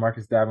McCoy,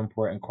 Marcus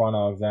Davenport, and Quan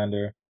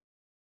Alexander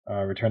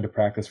returned to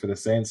practice for the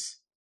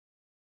Saints.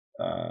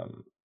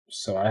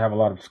 So I have a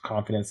lot of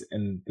confidence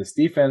in this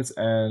defense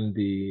and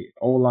the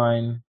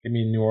O-line. Give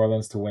me New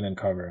Orleans to win and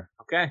cover.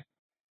 Okay.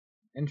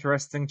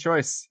 Interesting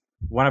choice.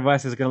 One of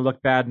us is going to look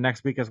bad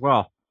next week as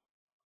well.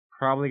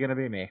 Probably going to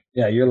be me.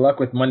 Yeah, your luck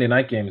with Monday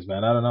night games,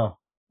 man. I don't know.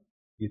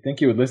 You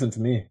think you would listen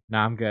to me?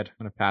 Nah, I'm good.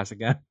 I'm going to pass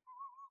again.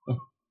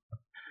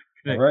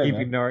 Right,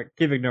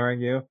 keep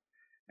ignoring you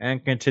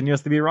and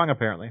continues to be wrong,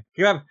 apparently.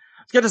 Let's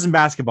get to some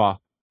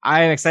basketball.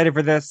 I am excited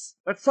for this.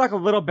 Let's talk a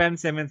little Ben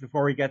Simmons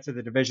before we get to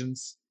the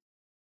divisions.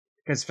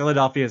 Because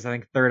Philadelphia is, I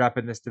think, third up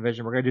in this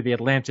division. We're going to do the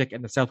Atlantic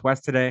and the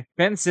Southwest today.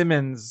 Ben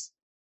Simmons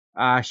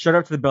showed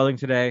up to the building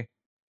today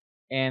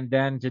and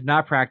then did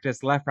not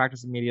practice, left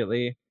practice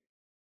immediately,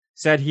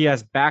 said he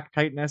has back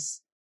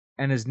tightness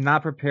and is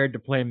not prepared to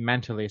play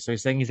mentally. So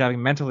he's saying he's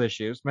having mental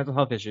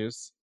health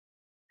issues.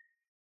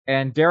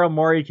 And Daryl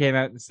Morey came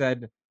out and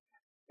said,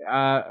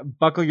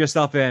 buckle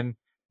yourself in.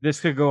 This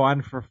could go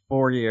on for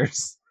 4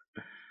 years.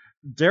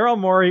 Daryl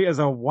Morey is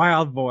a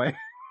wild boy.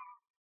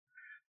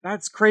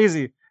 That's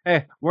crazy.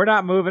 Hey, we're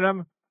not moving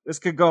him. This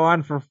could go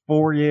on for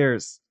 4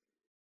 years.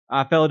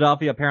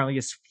 Philadelphia apparently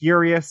is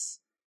furious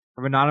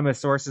from anonymous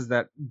sources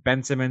that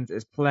Ben Simmons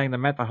is playing the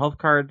mental health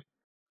card,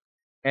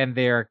 and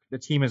the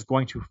team is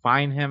going to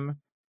fine him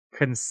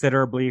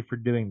considerably for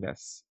doing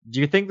this. Do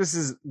you think this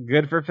is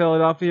good for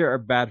Philadelphia or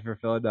bad for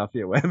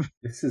Philadelphia, Webb?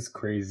 This is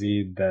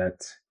crazy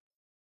that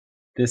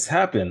this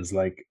happens.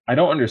 Like, I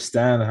don't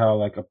understand how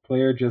like a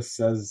player just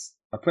says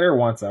a player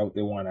wants out,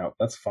 they want out.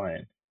 That's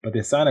fine. But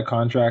they sign a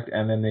contract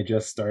and then they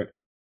just start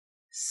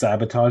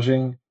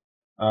sabotaging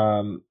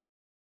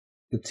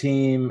the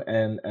team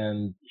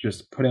and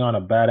just putting on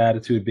a bad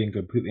attitude, being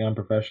completely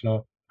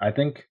unprofessional. I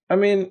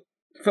mean,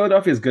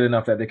 Philadelphia is good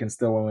enough that they can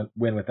still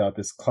win without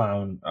this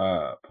clown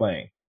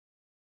playing.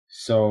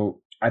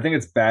 So I think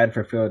it's bad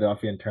for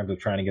Philadelphia in terms of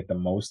trying to get the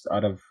most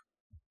out of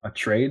a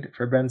trade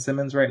for Ben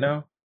Simmons right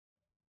now.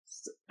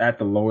 It's at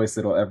the lowest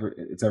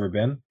it's ever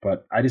been.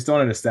 But I just don't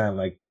understand.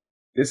 Like,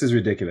 this is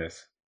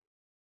ridiculous.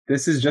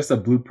 This is just a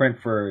blueprint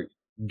for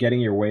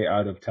getting your way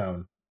out of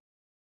town,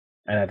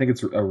 and I think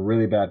it's a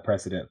really bad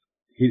precedent.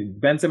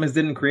 Ben Simmons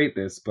didn't create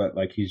this, but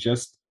like he's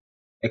just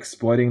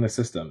exploiting the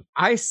system.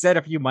 I said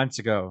a few months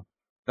ago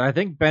that I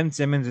think Ben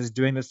Simmons is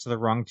doing this to the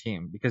wrong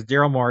team because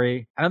Daryl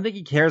Morey, I don't think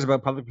he cares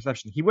about public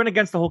perception. He went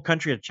against the whole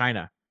country of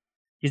China.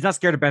 He's not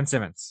scared of Ben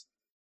Simmons.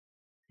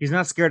 He's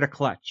not scared of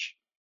Clutch.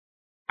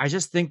 I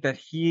just think that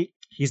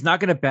he's not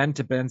going to bend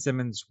to Ben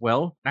Simmons'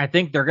 will. I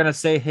think they're going to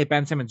say, hey,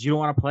 Ben Simmons, you don't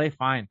want to play?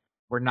 Fine.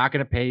 We're not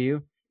going to pay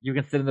you. You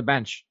can sit on the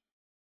bench.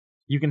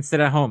 You can sit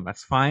at home.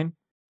 That's fine.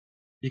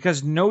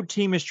 Because no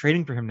team is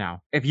trading for him now.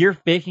 If you're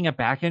faking a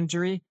back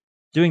injury,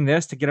 doing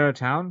this to get out of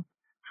town,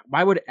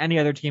 why would any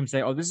other team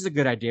say, oh, this is a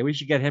good idea. We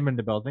should get him in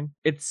the building?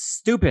 It's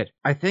stupid.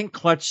 I think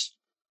Clutch,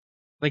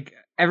 like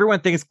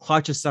everyone thinks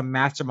Clutch is some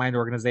mastermind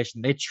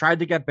organization. They tried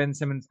to get Ben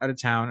Simmons out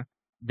of town.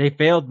 They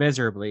failed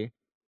miserably.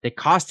 They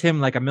cost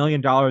him like $1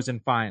 million in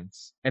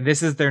fines. And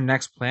this is their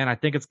next plan. I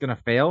think it's going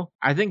to fail.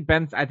 I think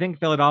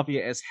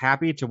Philadelphia is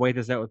happy to wait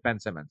this out with Ben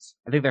Simmons.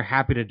 I think they're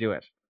happy to do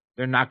it.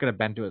 They're not going to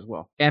bend to his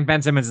will. And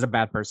Ben Simmons is a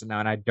bad person now,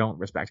 and I don't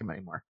respect him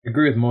anymore. I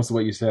agree with most of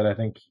what you said. I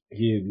think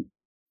he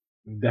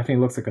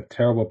definitely looks like a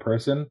terrible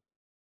person.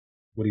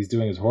 What he's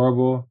doing is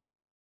horrible.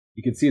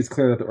 You can see it's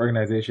clear that the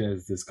organization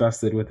is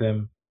disgusted with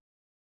him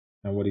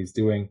and what he's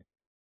doing.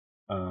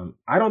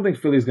 I don't think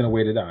Philly's going to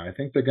wait it out. I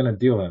think they're going to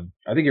deal him.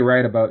 I think you're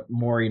right about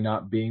Morey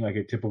not being like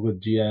a typical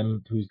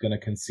GM who's going to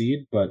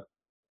concede, but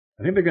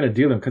I think they're going to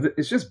deal him because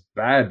it's just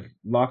bad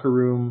locker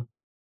room,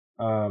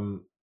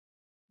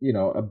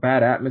 a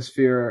bad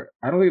atmosphere.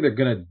 I don't think they're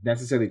going to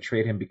necessarily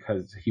trade him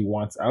because he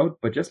wants out,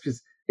 but just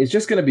because it's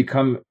just going to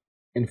become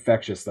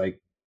infectious.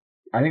 Like,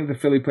 I think the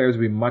Philly players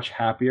would be much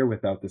happier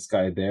without this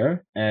guy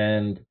there.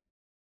 And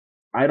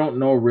I don't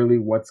know really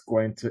what's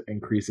going to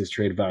increase his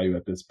trade value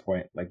at this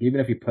point. Like,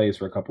 even if he plays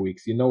for a couple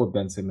weeks, you know what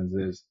Ben Simmons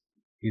is.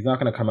 He's not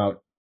going to come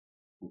out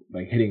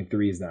like hitting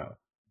threes now.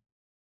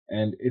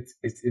 And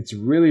it's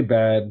really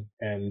bad.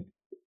 And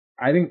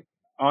I think,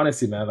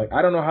 honestly, man, like,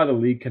 I don't know how the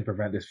league can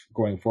prevent this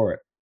going forward.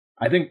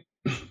 I think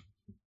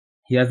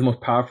he has the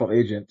most powerful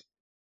agent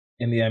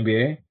in the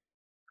NBA.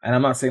 And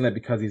I'm not saying that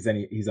because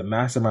he's a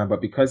mastermind,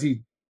 but because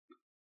he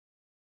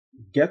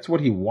gets what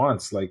he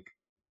wants. Like,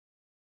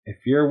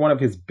 if you're one of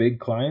his big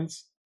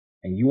clients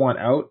and you want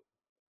out,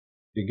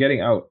 you're getting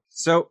out.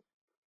 So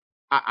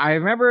I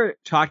remember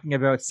talking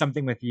about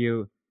something with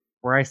you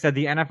where I said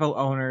the NFL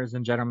owners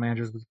and general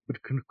managers would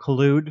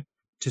collude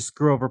to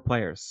screw over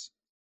players.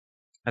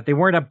 That they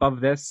weren't above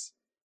this,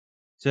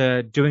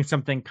 to doing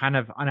something kind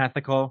of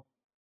unethical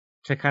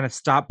to kind of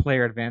stop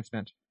player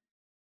advancement.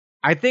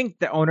 I think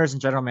the owners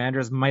and general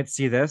managers might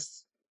see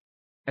this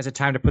as a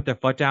time to put their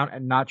foot down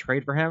and not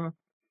trade for him,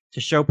 to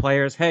show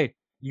players, hey,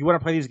 you want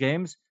to play these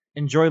games?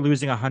 Enjoy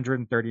losing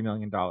 $130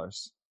 million.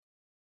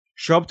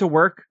 Show up to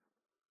work.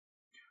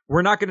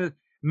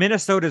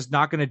 Minnesota's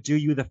not going to do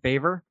you the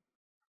favor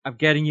of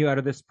getting you out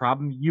of this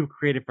problem you've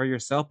created for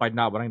yourself by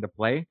not wanting to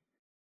play.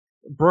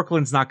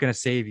 Brooklyn's not going to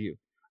save you.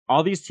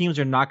 All these teams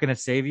are not going to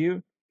save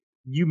you.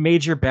 You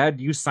made your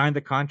bed. You signed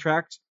the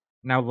contract.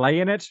 Now lay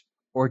in it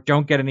or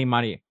don't get any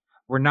money.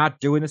 We're not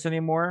doing this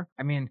anymore.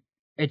 I mean,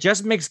 it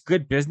just makes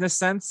good business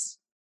sense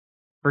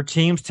for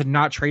teams to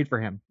not trade for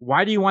him.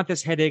 Why do you want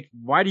this headache?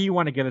 Why do you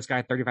want to give this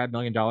guy $35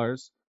 million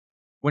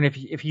when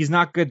if he's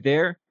not good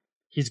there,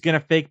 he's going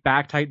to fake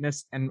back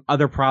tightness and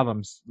other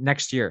problems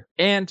next year?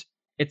 And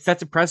it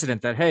sets a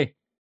precedent that, hey,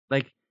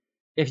 like,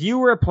 if you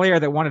were a player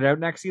that wanted out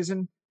next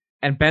season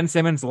and Ben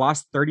Simmons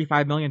lost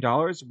 $35 million,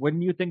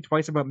 wouldn't you think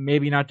twice about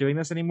maybe not doing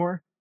this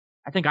anymore?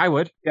 I think I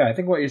would. Yeah, I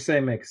think what you're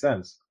saying makes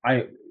sense.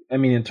 I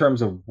mean, in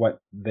terms of what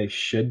they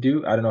should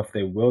do, I don't know if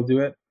they will do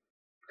it,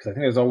 because I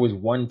think there's always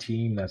one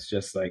team that's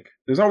just like,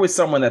 there's always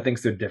someone that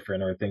thinks they're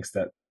different or thinks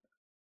that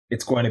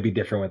it's going to be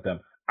different with them.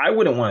 I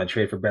wouldn't want to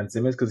trade for Ben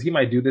Simmons because he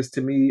might do this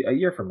to me a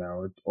year from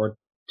now or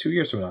 2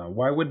 years from now.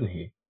 Why wouldn't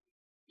he?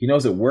 He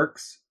knows it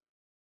works,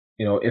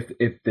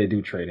 if they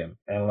do trade him.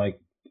 And like,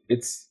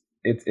 it's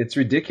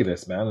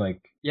ridiculous, man. Like,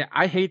 yeah,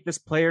 I hate this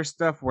player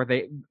stuff where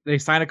they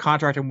sign a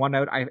contract and want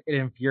out. It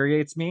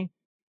infuriates me.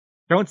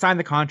 Don't sign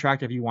the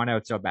contract if you want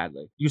out so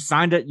badly. You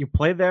signed it, you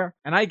play there,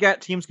 and I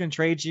get teams can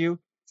trade you.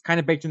 It's kind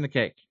of baked in the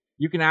cake.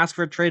 You can ask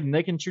for a trade and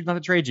they can choose not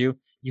to trade you.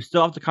 You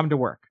still have to come to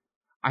work.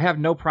 I have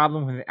no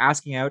problem with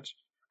asking out.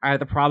 I have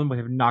the problem with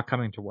him not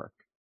coming to work.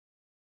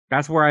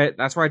 That's where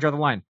I draw the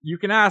line. You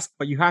can ask,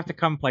 but you have to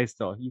come play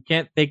still. You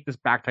can't fake this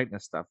back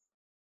tightness stuff.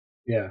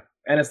 Yeah.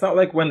 And it's not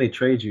like when they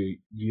trade you,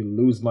 you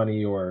lose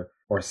money or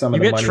some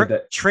of the money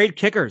that trade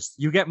kickers.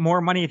 You get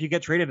more money if you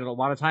get traded a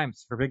lot of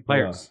times for big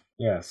players.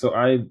 Yeah. So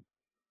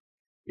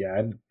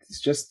it's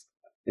just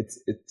it's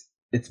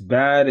It's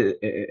bad.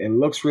 It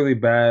looks really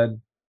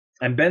bad.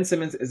 And Ben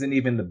Simmons isn't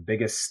even the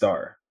biggest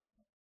star.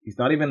 He's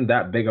not even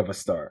that big of a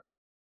star.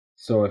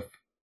 So if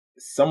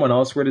someone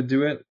else were to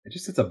do it, it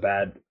just it's a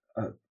bad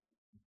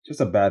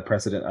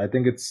precedent. I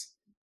think it's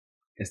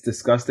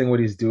disgusting what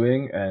he's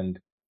doing, and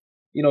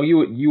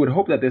you would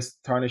hope that this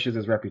tarnishes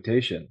his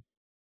reputation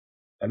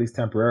at least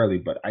temporarily.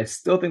 But I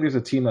still think there's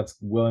a team that's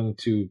willing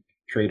to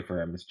trade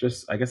for him. It's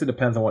just I guess it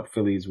depends on what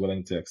Philly is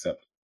willing to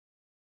accept.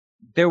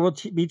 There will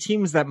be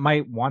teams that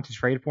might want to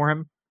trade for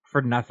him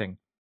for nothing.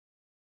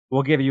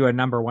 We'll give you a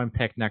number one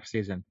pick next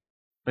season.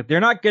 But they're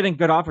not getting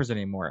good offers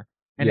anymore.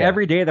 And Yeah,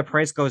 every day the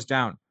price goes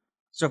down.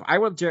 So if I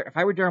were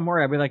Daryl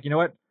Morey, I'd be like, you know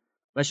what?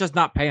 Let's just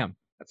not pay him.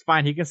 That's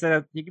fine. He can sit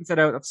out. He can sit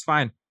out. That's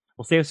fine.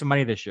 We'll save some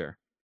money this year.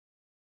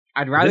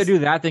 I'd rather this do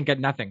that than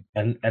get nothing.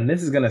 and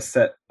this is gonna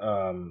set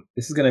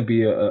this is gonna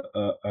be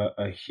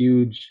a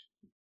huge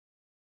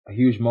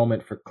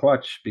moment for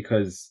Clutch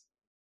because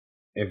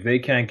if they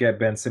can't get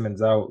Ben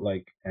Simmons out,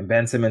 like, and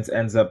Ben Simmons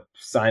ends up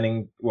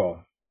signing,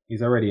 well,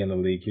 he's already in the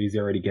league. He's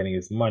already getting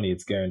his money.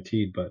 It's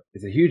guaranteed, but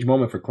it's a huge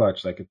moment for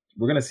Clutch. Like,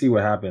 we're going to see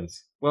what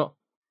happens. Well,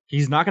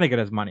 he's not going to get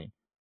his money.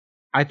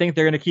 I think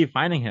they're going to keep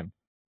finding him.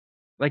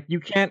 Like you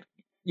can't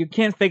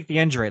fake the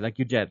injury like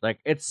you did. Like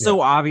it's Yeah.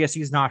 so obvious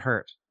he's not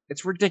hurt.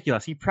 It's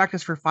ridiculous. He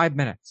practiced for 5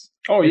 minutes.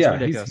 Oh, It's yeah.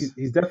 ridiculous.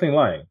 He's definitely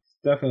lying.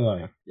 Definitely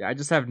lying. Yeah, I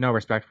just have no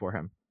respect for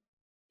him.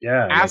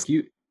 Yeah. Ask Like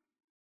you,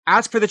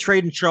 ask for the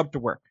trade and show up to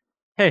work.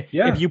 Hey,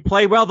 yeah. if you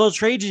play well, they'll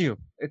trade you.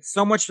 It's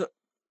so much.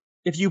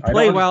 If you I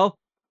play don't, well,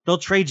 they'll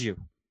trade you.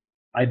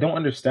 I don't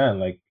understand.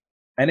 Like,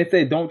 and if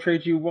they don't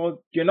trade you,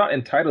 well, you're not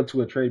entitled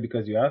to a trade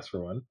because you asked for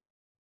one.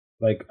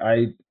 Like,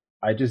 I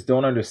just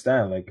don't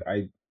understand. Like,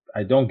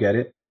 I don't get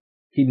it.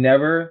 He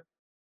never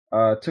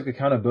took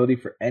accountability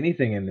for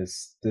anything in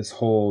this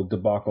whole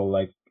debacle.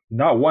 Like,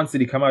 not once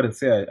did he come out and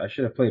say I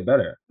should have played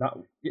better.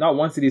 Not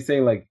once did he say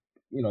like,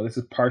 this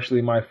is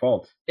partially my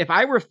fault. If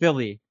I were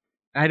Philly,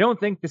 and I don't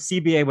think the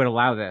CBA would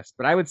allow this,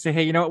 but I would say,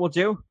 hey, you know what we'll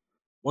do?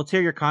 We'll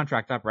tear your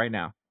contract up right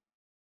now.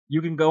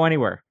 You can go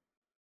anywhere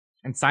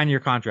and sign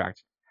your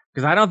contract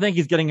because I don't think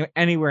he's getting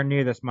anywhere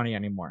near this money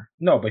anymore.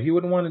 No, but he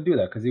wouldn't want to do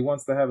that because he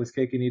wants to have his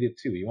cake and eat it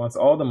too. He wants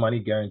all the money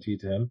guaranteed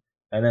to him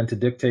and then to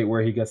dictate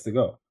where he gets to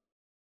go.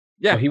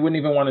 So Yeah. he wouldn't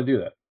even want to do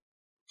that.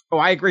 Oh,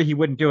 I agree he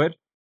wouldn't do it.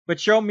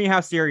 But show me how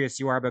serious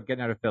you are about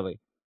getting out of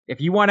Philly.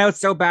 If you want out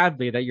so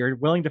badly that you're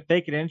willing to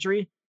fake an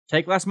injury,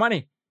 take less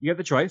money. You have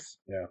the choice.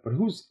 Yeah, but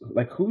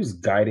who's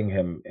guiding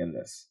him in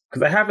this?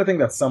 Because I have to think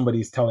that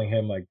somebody's telling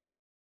him like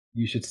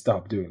you should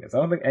stop doing this. I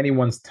don't think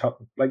anyone's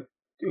like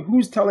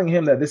who's telling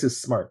him that this is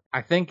smart.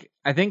 I think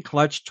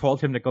Clutch told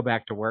him to go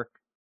back to work.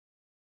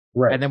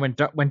 Right. And then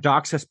when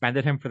Doc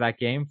suspended him for that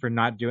game for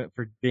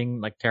being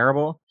like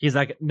terrible, he's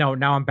like, no,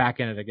 now I'm back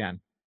in it again.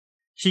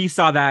 He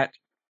saw that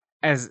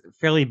as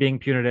Philly being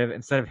punitive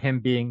instead of him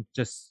being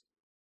just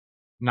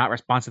not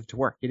responsive to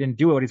work. He didn't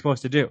do what he's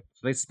supposed to do,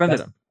 so they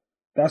suspended him.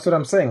 That's what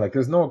I'm saying. Like,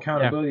 there's no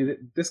accountability. Yeah.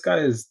 This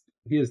guy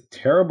he has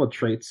terrible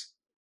traits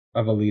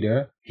of a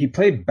leader. He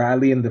played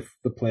badly in the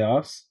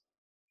playoffs.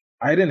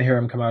 I didn't hear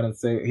him come out and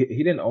say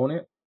he didn't own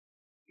it.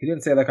 He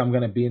didn't say like I'm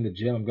gonna be in the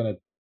gym. I'm gonna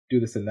do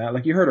this and that.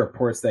 Like you heard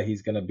reports that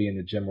he's gonna be in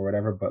the gym or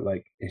whatever, but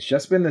like it's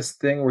just been this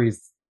thing where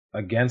he's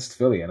against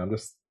Philly, and I'm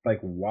just like,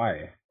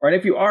 why? Or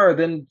if you are,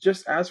 then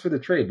just ask for the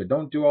trade, but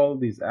don't do all of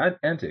these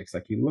antics.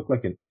 Like you look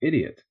like an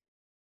idiot.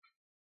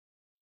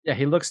 Yeah,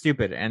 he looks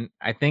stupid, and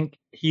I think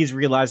he's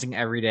realizing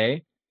every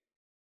day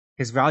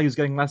his value is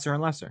getting lesser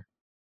and lesser.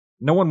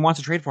 No one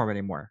wants to trade for him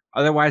anymore.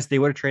 Otherwise, they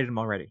would have traded him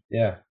already.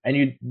 Yeah, and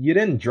you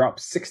didn't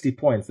drop 60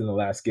 points in the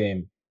last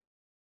game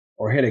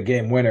or hit a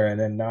game winner, and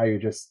then now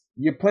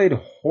you played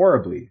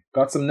horribly.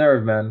 Got some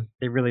nerve, man.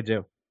 They really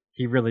do.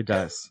 He really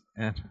does.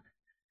 And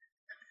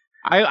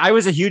I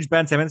was a huge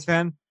Ben Simmons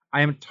fan.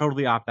 I am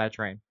totally off that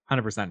train.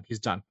 100%. He's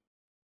done.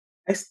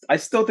 I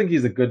still think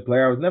he's a good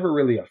player. I was never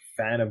really a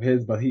fan of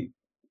his, but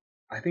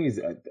I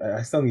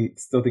still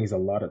think he's a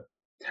lot of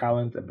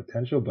talent and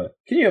potential. But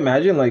can you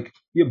imagine, like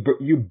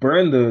you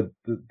burn the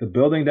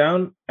building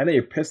down and then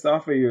you're pissed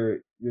off at your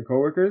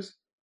coworkers?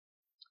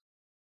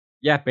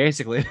 Yeah,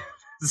 basically,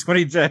 this is what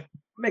he did.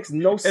 Makes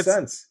no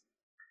sense.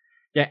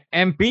 Yeah,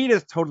 Embiid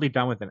is totally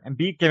done with him.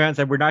 Embiid came out and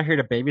said, "We're not here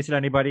to babysit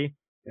anybody."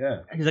 Yeah,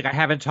 he's like, "I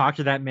haven't talked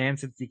to that man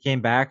since he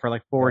came back for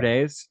like 4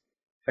 days."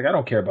 Like I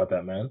don't care about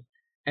that man.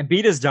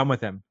 Embiid is done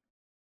with him,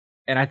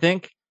 and I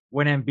think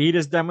when Embiid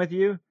is done with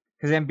you.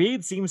 Because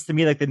Embiid seems to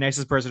me like the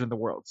nicest person in the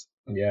world.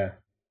 Yeah.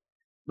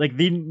 Like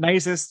the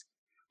nicest.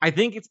 I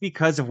think it's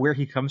because of where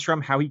he comes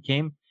from, how he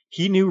came.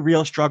 He knew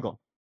real struggle.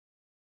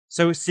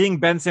 So seeing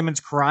Ben Simmons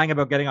crying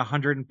about getting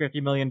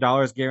 $150 million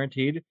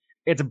guaranteed,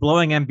 it's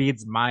blowing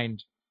Embiid's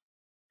mind.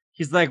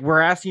 He's like,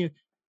 we're asking you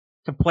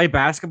to play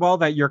basketball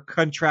that you're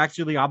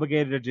contractually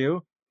obligated to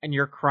do, and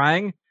you're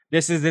crying.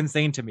 This is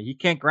insane to me. He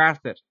can't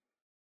grasp it.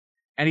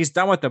 And he's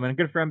done with them, and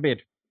good for Embiid.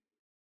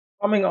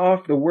 Coming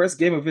off the worst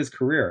game of his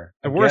career.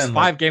 The worst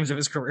 5 games of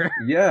his career.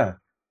 Yeah.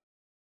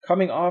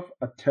 Coming off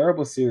a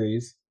terrible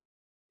series.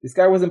 This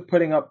guy wasn't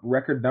putting up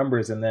record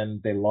numbers and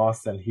then they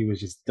lost and he was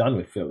just done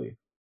with Philly.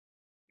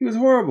 He was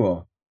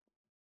horrible.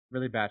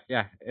 Really bad.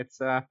 Yeah,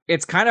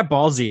 it's kind of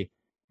ballsy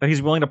that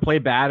he's willing to play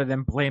bad and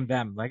then blame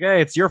them. Like,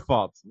 hey, it's your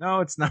fault. No,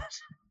 it's not.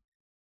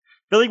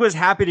 Philly was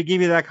happy to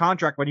give you that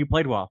contract when you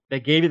played well. They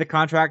gave you the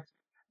contract.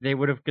 They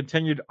would have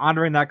continued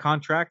honoring that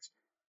contract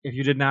if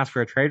you didn't ask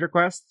for a trade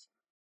request.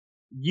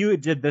 You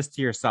did this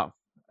to yourself,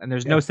 and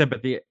there's no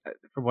sympathy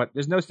for what.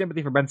 There's no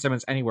sympathy for Ben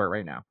Simmons anywhere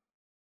right now.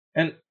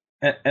 And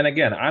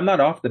again, I'm not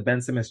off the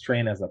Ben Simmons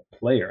train as a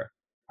player.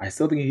 I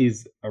still think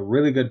he's a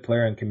really good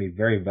player and can be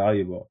very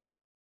valuable.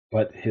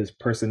 But his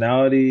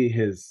personality,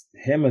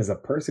 him as a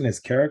person,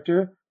 his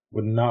character,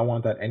 would not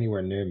want that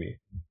anywhere near me.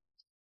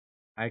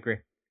 I agree.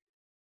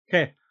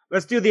 Okay,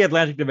 let's do the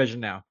Atlantic Division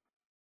now.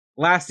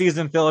 Last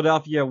season,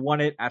 Philadelphia won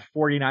it at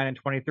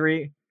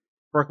 49-23.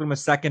 Brooklyn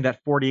was second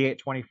at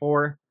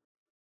 48-24.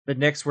 The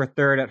Knicks were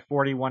third at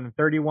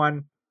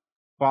 41-31.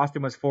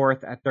 Boston was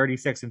fourth at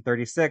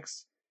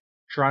 36-36.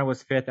 Toronto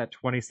was fifth at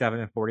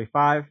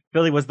 27-45.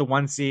 Philly was the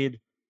 1 seed.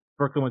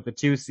 Brooklyn was the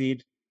 2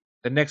 seed.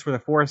 The Knicks were the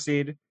 4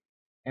 seed.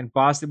 And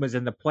Boston was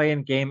in the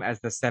play-in game as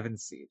the 7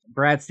 seed.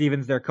 Brad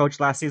Stevens, their coach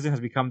last season,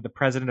 has become the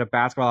president of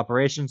basketball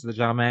operations, the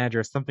general manager,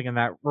 or something in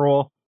that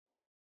role.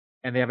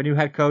 And they have a new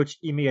head coach,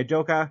 Ime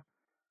Udoka,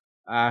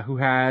 who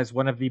has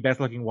one of the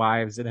best-looking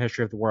wives in the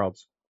history of the world.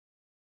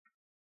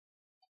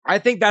 I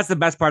think that's the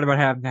best part about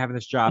having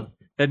this job,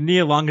 that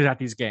Nia Long is at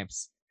these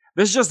games.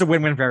 This is just a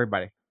win-win for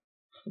everybody.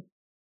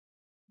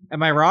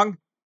 Am I wrong?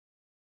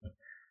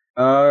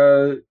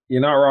 You're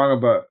not wrong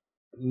about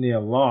Nia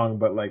Long,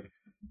 but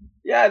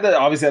yeah,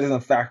 obviously that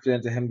doesn't factor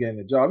into him getting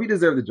the job. He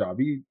deserved the job.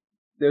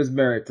 There's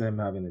merit to him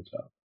having the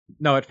job.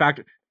 No, it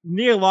factors.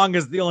 Nia Long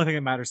is the only thing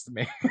that matters to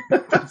me.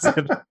 That's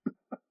it.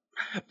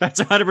 That's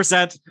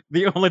 100%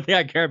 the only thing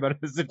I care about in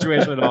this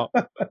situation at all.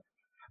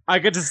 I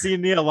get to see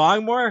Nia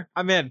Long more.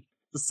 I'm in.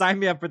 Just sign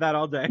me up for that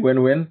all day.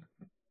 Win-win.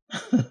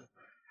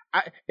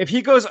 If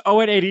he goes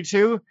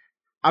 0-82,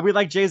 I'll be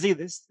like, Jay-Z,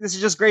 this is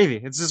just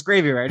gravy. It's just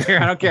gravy right here.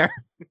 I don't care.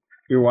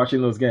 You're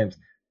watching those games.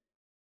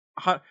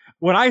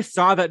 When I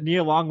saw that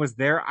Nia Long was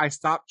there, I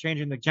stopped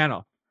changing the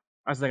channel.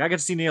 I was like, I get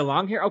to see Nia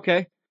Long here?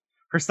 Okay.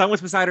 Her son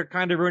was beside her,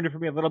 kind of ruined it for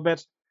me a little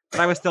bit, but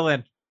I was still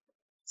in.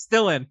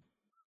 Still in.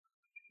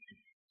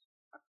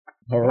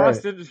 All right.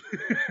 Boston.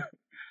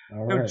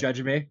 Don't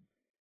judge me.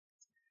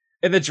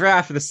 In the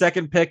draft, for the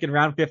second pick in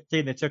round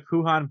 15, they took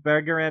Juhan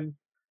Bergeron,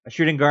 a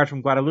shooting guard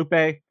from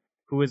Guadalupe,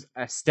 who was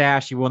a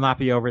stash. He will not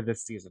be over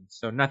this season.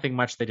 So nothing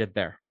much they did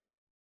there.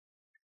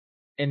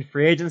 In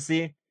free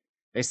agency,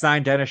 they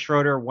signed Dennis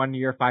Schroeder, 1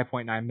 year,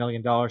 $5.9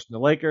 million from the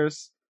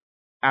Lakers,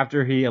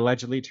 after he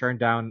allegedly turned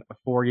down a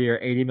 4-year,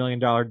 $80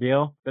 million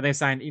deal. Then they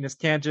signed Enes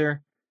Kanter.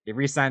 They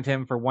re-signed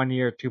him for 1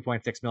 year,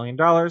 $2.6 million.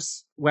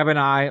 Webb and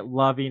I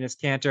love Enes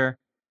Kanter.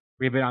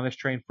 We've been on this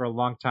train for a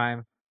long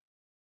time.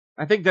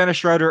 I think Dennis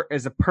Schroeder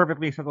is a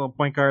perfectly acceptable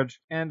point guard,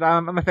 and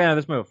I'm a fan of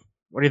this move.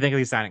 What do you think of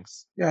these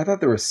signings? Yeah, I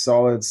thought they were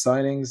solid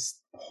signings.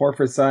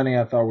 Horford signing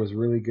I thought was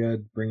really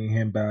good, bringing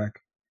him back.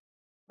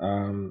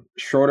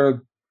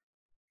 Schroeder,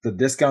 the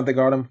discount they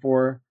got him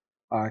for.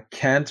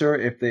 Kanter,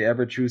 if they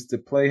ever choose to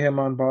play him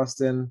on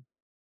Boston.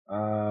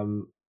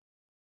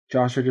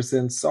 Josh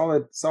Richardson,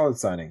 solid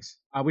signings.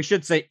 We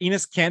should say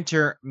Enes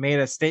Kanter made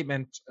a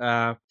statement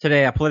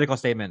today, a political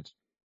statement,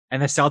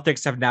 and the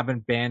Celtics have now been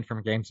banned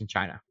from games in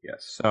China.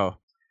 Yes. So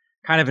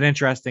kind of an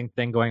interesting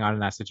thing going on in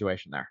that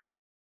situation there.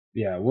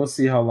 Yeah, we'll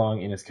see how long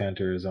Enes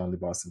Kanter is on the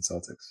Boston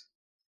Celtics.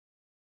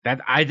 That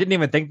I didn't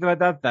even think about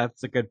that.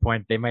 That's a good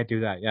point. They might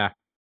do that, yeah.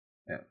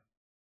 Yeah.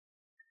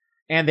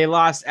 And they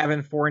lost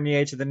Evan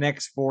Fournier to the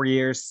Knicks, 4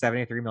 years,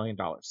 $73 million.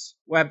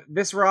 Well,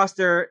 this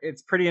roster,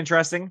 it's pretty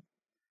interesting.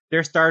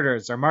 Their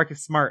starters are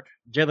Marcus Smart,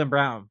 Jaylen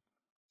Brown,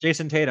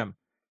 Jason Tatum,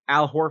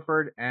 Al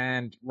Horford,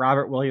 and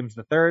Robert Williams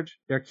III.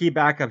 Their key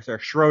backups are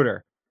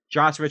Schroeder,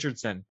 Josh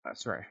Richardson,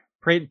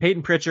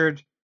 Peyton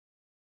Pritchard,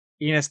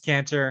 Enes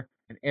Kanter,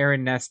 and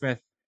Aaron Nesmith,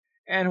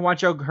 and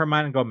Juancho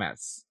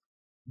Hernangomez.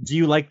 Do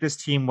you like this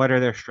team? What are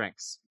their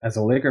strengths? As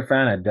a Laker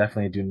fan, I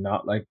definitely do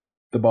not like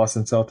the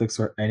Boston Celtics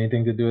or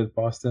anything to do with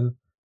Boston,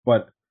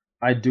 but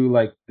I do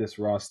like this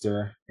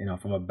roster.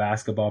 From a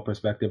basketball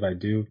perspective, I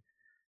do.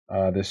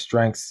 The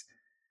strengths,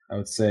 I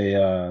would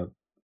say,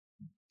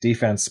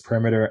 defense,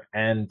 perimeter,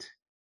 and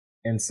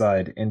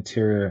inside,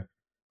 interior,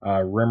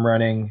 rim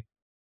running,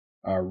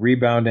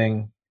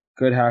 rebounding,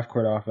 good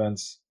half-court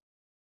offense,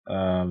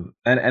 and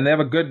they have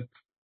a good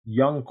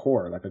young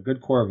core, a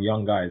good core of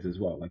young guys as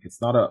well.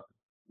 It's not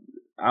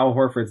Al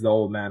Horford's the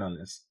old man on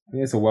this. I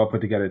think it's a well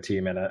put together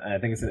team, and I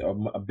think it's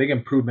a big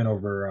improvement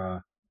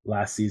over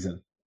last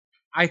season.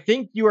 I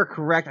think you are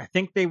correct. I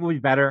think they will be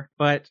better,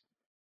 but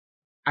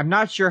I'm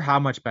not sure how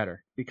much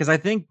better, because I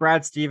think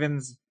Brad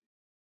Stevens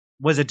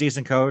was a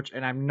decent coach,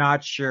 and I'm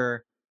not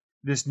sure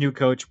this new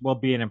coach will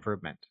be an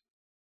improvement.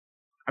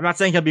 I'm not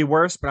saying he'll be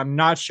worse, but I'm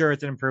not sure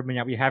it's an improvement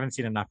yet. We haven't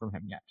seen enough from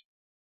him yet.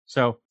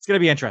 So it's going to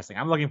be interesting.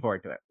 I'm looking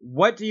forward to it.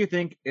 What do you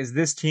think is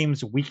this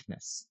team's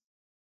weakness?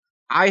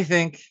 I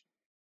think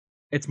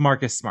it's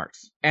Marcus Smart.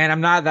 And I'm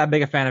not that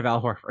big a fan of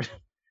Al Horford.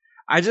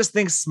 I just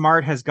think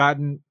Smart has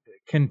gotten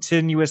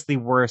continuously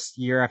worse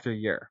year after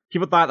year.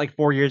 People thought like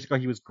 4 years ago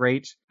he was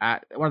great,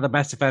 at one of the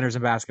best defenders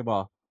in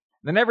basketball.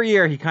 Then every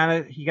year he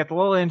gets a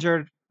little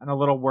injured and a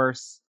little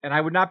worse. And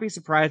I would not be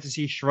surprised to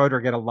see Schroeder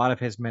get a lot of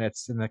his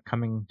minutes in the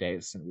coming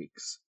days and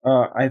weeks.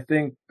 I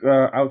think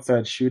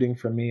outside shooting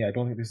for me, I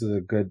don't think this is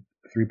a good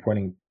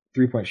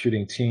 3-point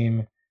shooting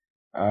team.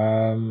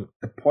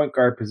 The point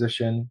guard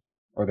position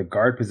or the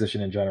guard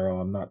position in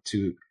general, I'm not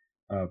too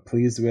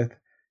pleased with.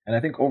 And I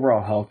think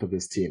overall health of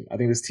this team. I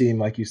think this team,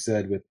 like you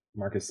said, with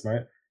Marcus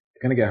Smart,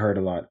 they're going to get hurt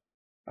a lot.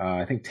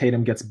 I think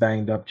Tatum gets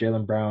banged up.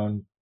 Jaylen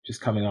Brown just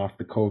coming off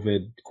the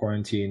COVID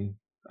quarantine.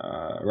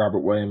 Robert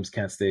Williams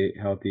can't stay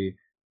healthy.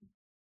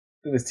 I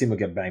think this team will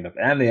get banged up.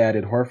 And they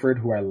added Horford,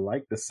 who I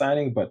like the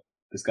signing, but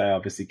this guy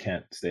obviously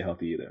can't stay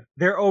healthy either.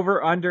 Their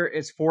over under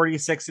is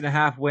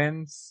 46.5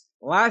 wins.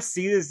 Last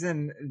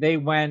season, they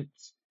went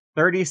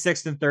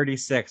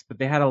 36-36, but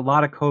they had a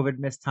lot of COVID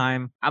missed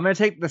time. I'm going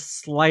to take the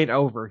slight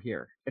over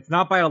here. It's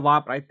not by a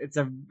lot, but it's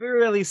a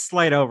really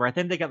slight over. I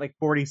think they get like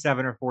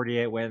 47 or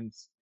 48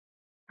 wins.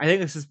 I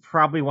think this is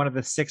probably one of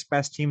the 6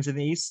 best teams in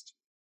the East.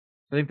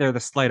 I think they're the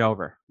slight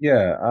over.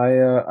 Yeah,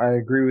 I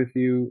agree with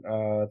you.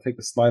 Take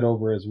the slide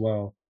over as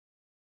well.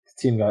 This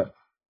team got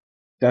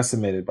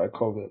decimated by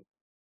COVID.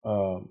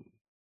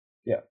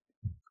 Yeah.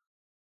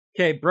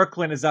 Okay,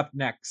 Brooklyn is up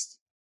next.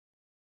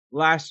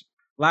 Last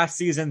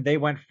season they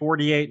went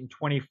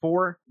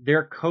 48-24.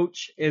 Their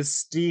coach is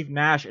Steve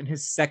Nash in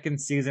his second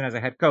season as a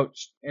head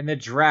coach. In the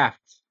draft,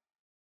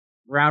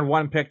 round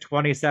 1 pick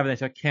 27, they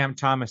took Cam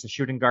Thomas, a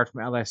shooting guard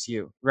from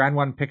LSU. Round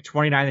 1 pick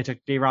 29, they took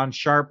Day'Ron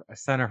Sharpe, a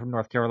center from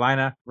North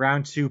Carolina.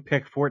 Round 2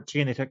 pick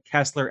 14, they took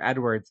Kessler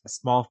Edwards, a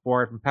small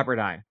forward from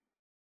Pepperdine.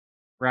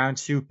 Round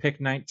 2 pick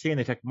 19,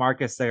 they took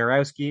Marcus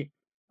Zagorowski,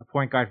 a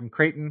point guard from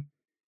Creighton.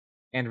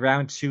 And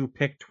round 2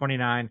 pick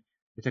 29,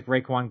 they took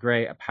Raquan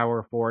Gray, a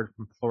power forward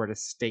from Florida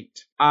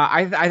State.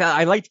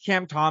 I liked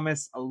Cam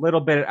Thomas a little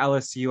bit at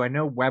LSU. I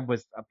know Webb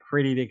was a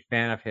pretty big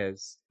fan of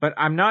his, but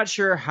I'm not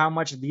sure how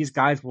much these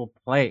guys will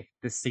play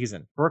this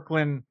season.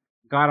 Brooklyn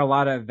got a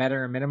lot of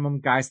veteran minimum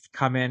guys to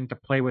come in to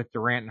play with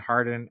Durant and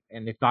Harden,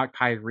 and they've got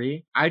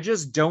Kyrie. I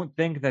just don't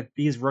think that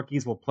these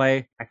rookies will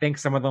play. I think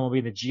some of them will be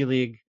in the G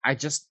League. I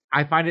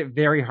find it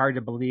very hard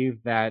to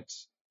believe that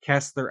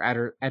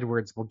Kessler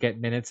Edwards will get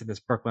minutes in this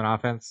Brooklyn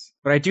offense.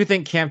 But I do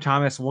think Cam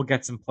Thomas will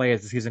get some play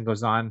as the season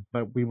goes on,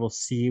 but we will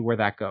see where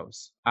that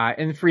goes.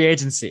 In free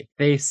agency,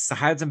 they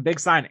had some big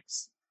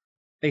signings.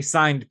 They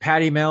signed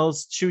Patty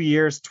Mills, 2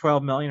 years,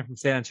 $12 million from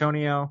San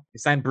Antonio. They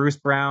signed Bruce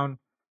Brown.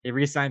 They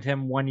re-signed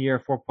him 1 year,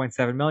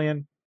 $4.7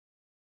 million.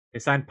 They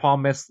signed Paul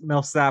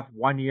Millsap,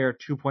 1 year,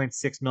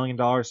 $2.6 million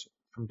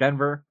from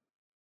Denver.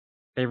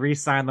 They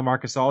re-signed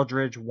LaMarcus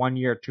Aldridge, 1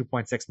 year,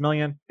 $2.6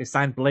 million. They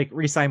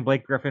re-signed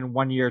Blake Griffin,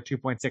 1 year,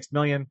 $2.6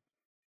 million.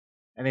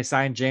 And they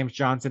signed James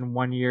Johnson,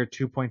 1 year,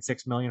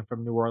 $2.6 million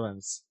from New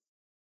Orleans.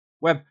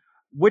 Webb,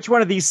 which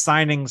one of these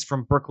signings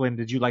from Brooklyn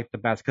did you like the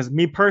best? Because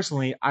me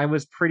personally, I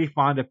was pretty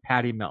fond of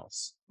Patty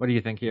Mills. What do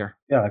you think here?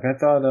 Yeah, like I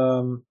thought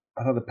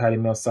the Patty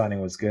Mills signing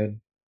was good.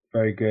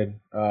 Very good.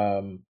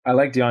 I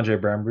like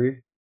DeAndre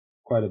Bembry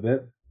quite a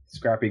bit.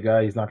 Scrappy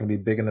guy. He's not going to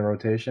be big in the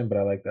rotation, but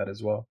I like that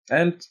as well.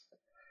 And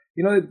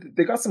you know,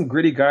 they got some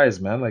gritty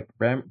guys, man, like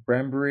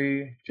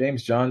Bembry,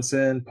 James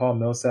Johnson, Paul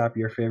Millsap,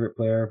 your favorite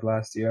player of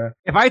last year.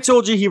 If I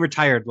told you he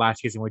retired last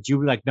season, would you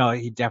be like, no,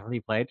 he definitely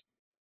played?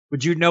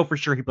 Would you know for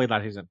sure he played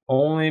last season?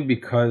 Only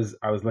because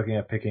I was looking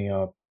at picking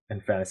up in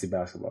fantasy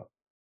basketball.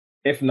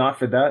 If not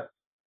for that,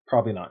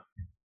 probably not.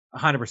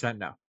 100%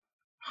 no.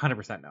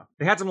 100% no.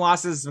 They had some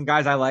losses, some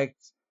guys I liked.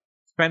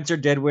 Spencer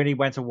Dinwiddie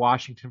went to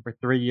Washington for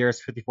 3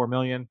 years, $54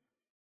 million.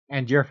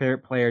 And your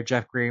favorite player,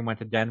 Jeff Green, went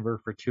to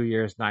Denver for 2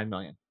 years, $9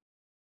 million.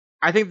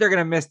 I think they're going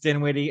to miss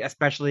Dinwiddie,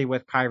 especially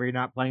with Kyrie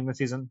not playing this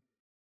season.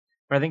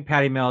 But I think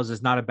Patty Mills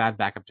is not a bad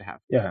backup to have.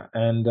 Yeah,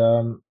 and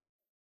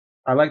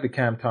I like the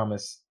Cam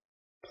Thomas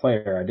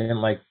player. I didn't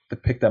like the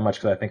pick that much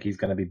because I think he's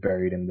going to be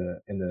buried in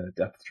the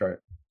depth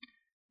chart.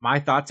 My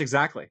thoughts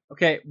exactly.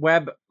 Okay,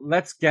 Webb,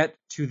 let's get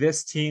to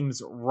this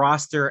team's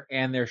roster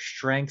and their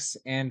strengths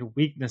and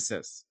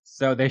weaknesses.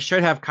 So they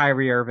should have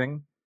Kyrie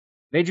Irving.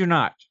 They do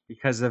not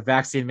because of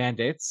vaccine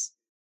mandates.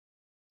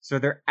 So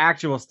they're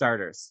actual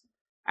starters.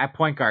 At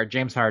point guard,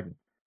 James Harden.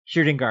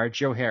 Shooting guard,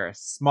 Joe Harris.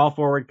 Small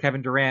forward,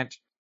 Kevin Durant.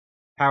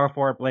 Power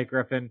forward, Blake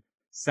Griffin.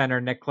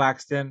 Center, Nick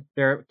Claxton.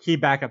 Their key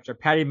backups are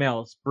Patty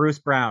Mills, Bruce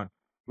Brown,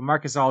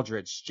 LaMarcus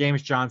Aldridge,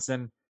 James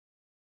Johnson.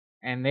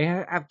 And they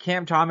have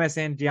Cam Thomas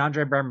and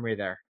DeAndre Bembry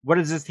there. What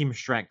is this team's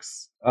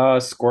strengths?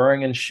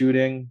 Scoring and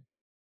shooting,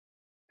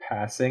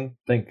 passing.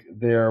 I think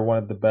they're one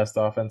of the best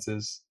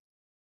offenses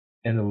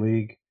in the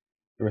league.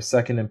 They were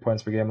second in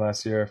points per game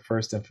last year,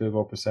 first in field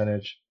goal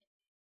percentage.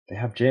 They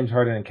have James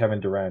Harden and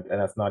Kevin Durant,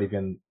 and that's not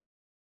even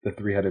the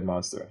three-headed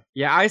monster.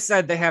 Yeah, I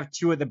said they have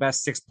 2 of the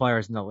best 6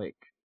 players in the league.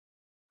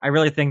 I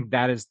really think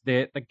that is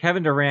the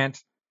Kevin Durant.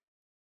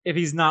 If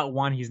he's not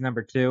 1, he's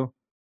number 2.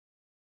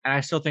 And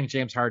I still think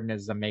James Harden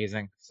is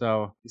amazing.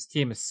 So this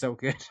team is so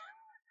good.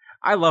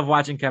 I love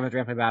watching Kevin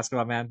Durant play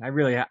basketball, man. I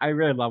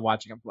really love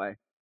watching him play.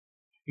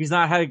 He's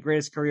not had a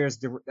greatest career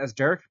as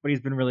Dirk, but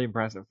he's been really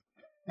impressive.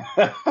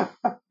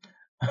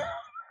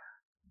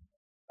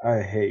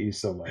 I hate you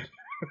so much.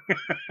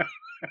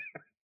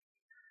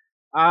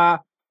 Uh,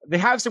 they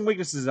have some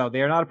weaknesses though.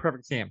 They are not a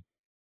perfect team.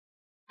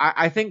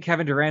 I think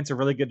Kevin Durant's a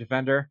really good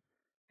defender,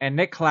 and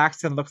Nick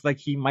Claxton looks like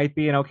he might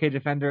be an okay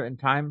defender in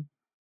time.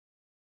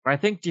 But I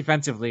think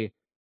defensively,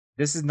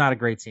 this is not a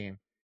great team.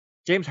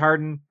 James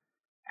Harden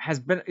has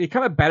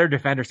become a better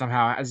defender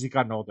somehow as he's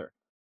gotten older.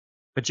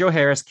 But Joe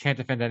Harris can't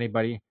defend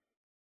anybody.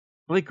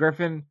 Blake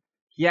Griffin,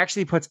 he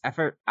actually puts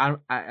effort on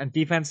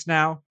defense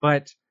now,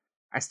 but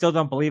I still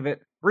don't believe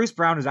it. Bruce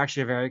Brown is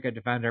actually a very good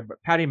defender,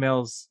 but Patty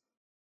Mills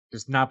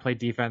does not play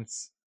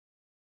defense.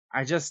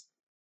 I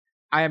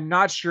am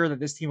not sure that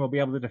this team will be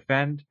able to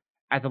defend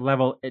at the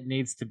level it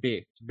needs to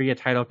be a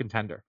title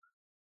contender.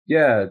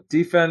 Yeah,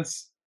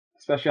 defense,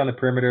 especially on the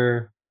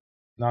perimeter,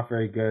 not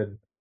very good.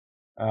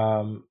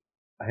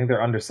 I think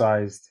they're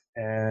undersized,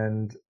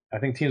 and I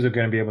think teams are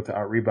going to be able to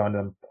out rebound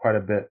them quite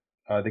a bit.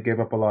 They gave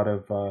up a lot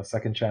of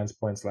second chance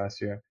points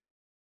last year,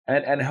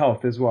 and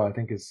health as well. I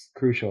think is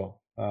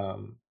crucial.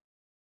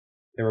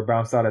 They were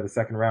bounced out of the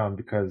second round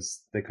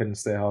because they couldn't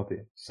stay healthy.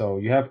 So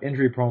you have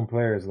injury prone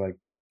players like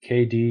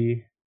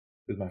KD,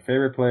 who's my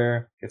favorite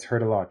player, gets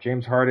hurt a lot.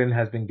 James Harden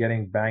has been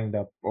getting banged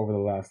up over the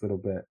last little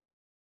bit.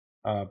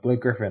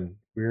 Blake Griffin,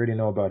 we already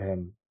know about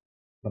him.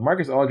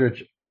 LaMarcus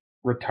Aldridge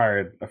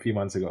retired a few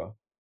months ago,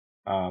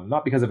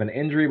 not because of an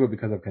injury, but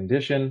because of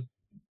condition.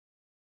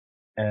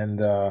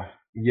 And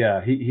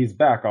yeah, he's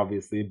back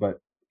obviously, but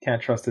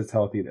can't trust his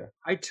health either.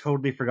 I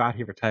totally forgot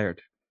he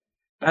retired.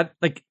 That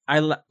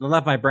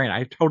left my brain.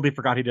 I totally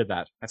forgot he did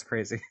that. That's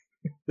crazy.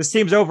 This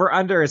team's over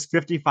under is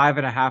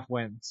 55.5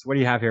 wins. What do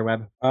you have here,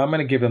 Webb? I'm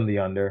going to give him the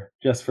under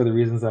just for the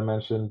reasons I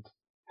mentioned.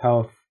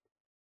 Health,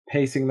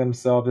 pacing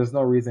themselves. There's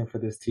no reason for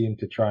this team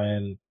to try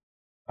and,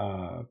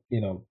 go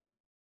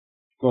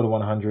to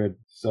 100.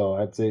 So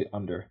I'd say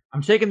under.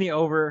 I'm taking the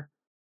over,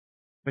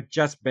 but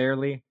just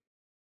barely.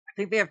 I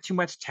think they have too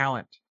much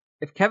talent.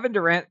 If Kevin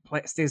Durant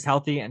stays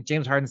healthy and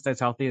James Harden stays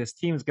healthy, this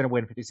team is going to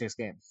win 56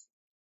 games.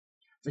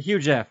 It's a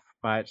huge if,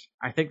 but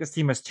I think this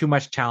team has too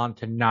much talent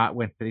to not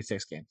win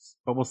 56 games.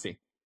 But we'll see.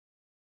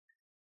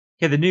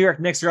 Okay, the New York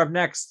Knicks are up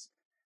next.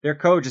 Their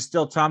coach is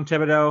still Tom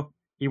Thibodeau.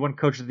 He won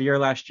Coach of the Year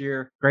last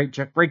year.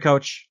 Great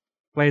coach.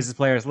 Plays his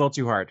players a little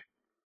too hard.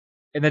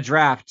 In the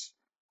draft,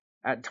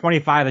 at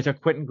 25, they took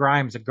Quentin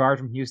Grimes, a guard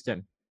from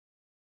Houston.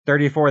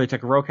 34, they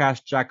took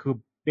Rokas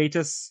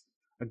Jakubatis,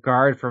 a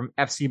guard from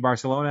FC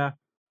Barcelona.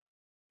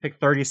 Pick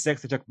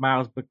 36, they took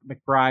Miles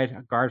McBride,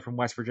 a guard from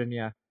West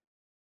Virginia.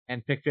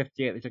 And pick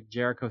 58, they took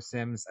Jericho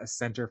Sims, a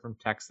center from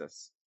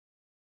Texas.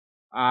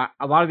 A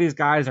lot of these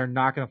guys are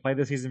not going to play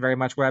this season very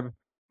much, Webb.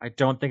 I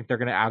don't think they're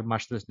going to add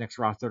much to this Knicks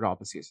roster at all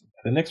this season.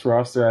 The Knicks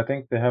roster, I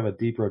think they have a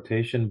deep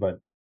rotation, but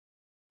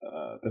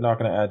they're not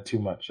going to add too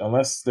much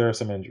unless there are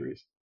some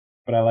injuries.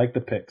 But I like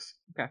the picks.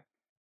 Okay.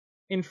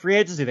 In free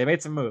agency, they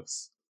made some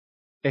moves.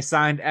 They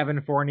signed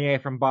Evan Fournier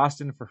from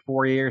Boston for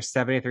 4 years,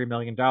 $73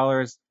 million.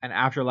 And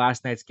after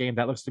last night's game,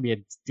 that looks to be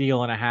a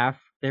deal and a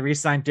half. They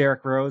re-signed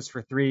Derrick Rose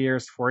for 3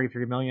 years,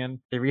 $43 million.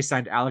 They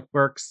re-signed Alec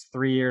Burks,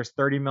 3 years,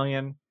 $30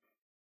 million.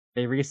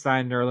 They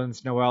re-signed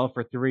Nerlens Noel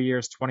for 3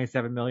 years,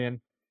 $27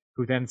 million,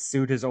 who then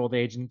sued his old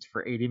agent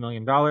for $80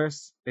 million.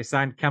 They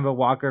signed Kemba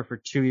Walker for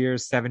 2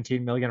 years,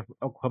 $17 million from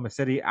Oklahoma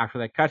City after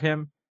they cut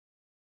him.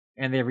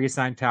 And they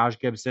re-signed Taj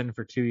Gibson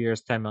for 2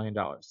 years, $10 million.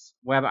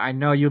 Webb, I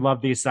know you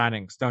love these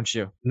signings, don't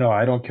you? No,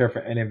 I don't care for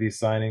any of these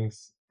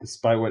signings,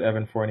 despite what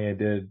Evan Fournier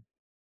did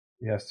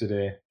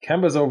yesterday.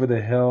 Kemba's over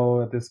the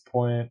hill at this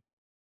point.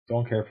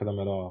 Don't care for them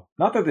at all.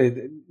 Not that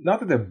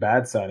they're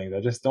bad signings.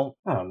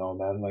 I don't know,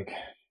 man. Like,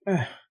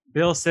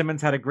 Bill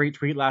Simmons had a great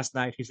tweet last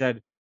night. He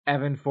said,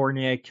 Evan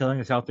Fournier killing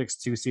the Celtics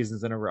 2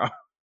 seasons in a row,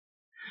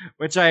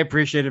 which I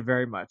appreciated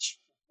very much.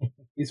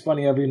 He's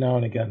funny every now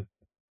and again.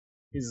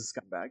 He's a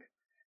scumbag.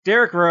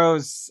 Derrick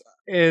Rose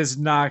is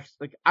not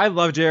like I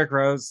love Derrick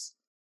Rose,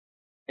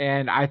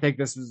 and I think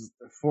this is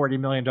 $40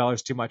 million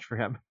too much for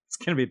him. It's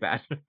gonna be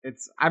bad.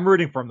 I'm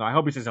rooting for him though. I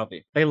hope he stays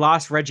healthy. They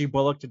lost Reggie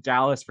Bullock to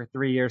Dallas for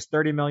 3 years,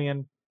 $30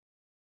 million.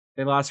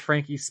 They lost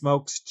Frankie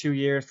Smokes 2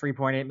 years,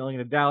 $3.8 million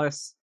to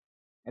Dallas.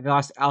 And they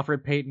lost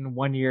Alfred Payton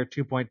 1 year,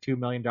 $2.2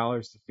 million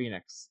to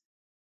Phoenix.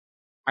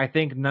 I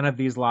think none of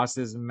these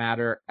losses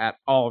matter at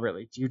all,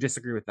 really. Do you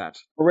disagree with that?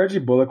 Well, Reggie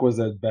Bullock was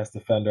the best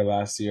defender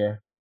last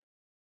year.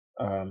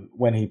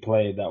 When he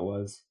played, that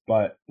was.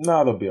 But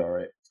no, they'll be all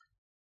right.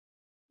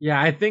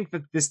 Yeah, I think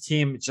that this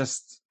team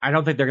I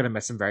don't think they're going to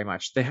miss him very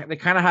much. They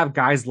kind of have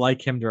guys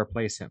like him to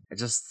replace him.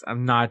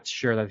 I'm not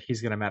sure that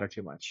he's going to matter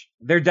too much.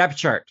 Their depth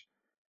chart.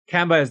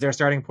 Kemba is their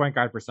starting point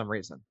guard for some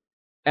reason.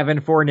 Evan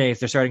Fournier is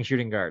their starting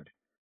shooting guard.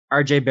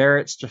 RJ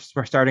Barrett's just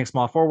starting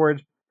small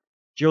forward.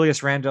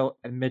 Julius Randle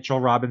and Mitchell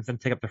Robinson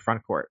take up the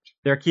front court.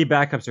 Their key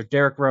backups are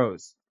Derrick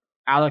Rose,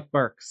 Alec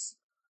Burks,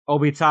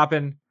 Obi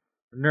Toppin,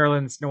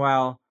 Nerlens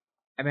Noel,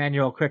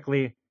 Emmanuel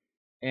Quickley,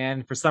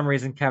 and for some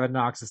reason Kevin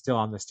Knox is still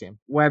on this team.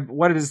 Webb,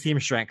 what are this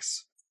team's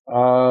strengths?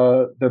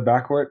 Their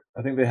backcourt.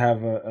 I think they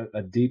have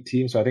a deep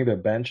team, so I think their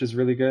bench is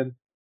really good.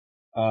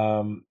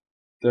 Um,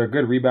 they're a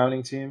good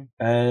rebounding team,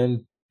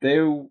 and they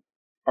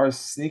are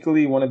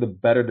sneakily one of the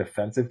better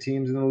defensive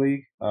teams in the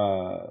league.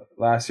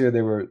 Last year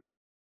they were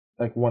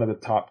like one of the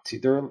top. They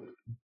were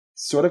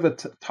sort of a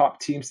top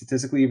team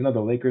statistically, even though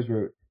the Lakers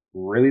were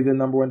really the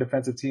number one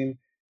defensive team.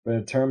 But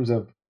in terms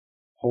of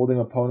holding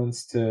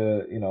opponents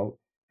to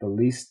the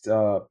least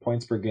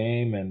points per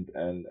game and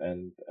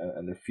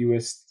the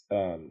fewest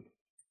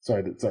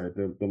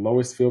the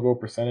lowest field goal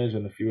percentage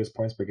and the fewest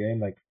points per game,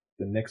 like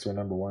the Knicks were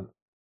number one.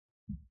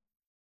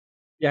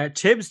 Yeah,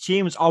 Tibbs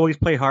teams always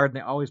play hard and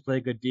they always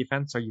play good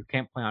defense, or you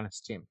can't play on his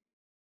team.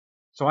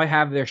 So I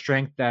have their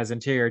strength as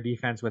interior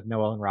defense with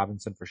Noel and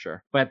Robinson for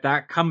sure. But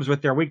that comes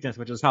with their weakness,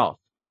 which is health.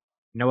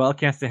 Noel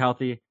can't stay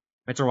healthy.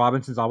 Mitchell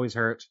Robinson's always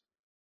hurt.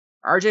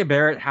 RJ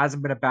Barrett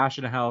hasn't been a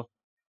bastion of health.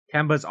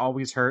 Kemba's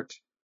always hurt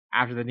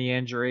after the knee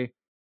injury.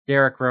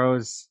 Derrick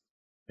Rose,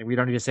 we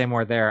don't need to say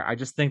more there. I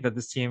just think that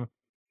this team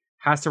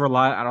has to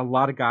rely on a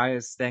lot of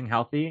guys staying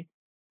healthy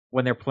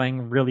when they're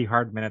playing really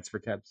hard minutes for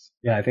Tibbs.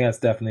 Yeah, I think that's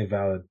definitely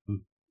valid.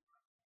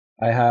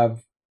 I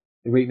have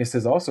the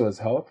weaknesses also as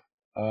health.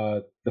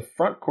 The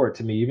front court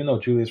to me, even though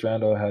Julius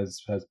Randle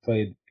has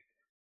played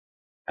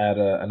at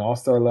an All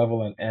Star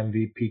level, an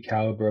MVP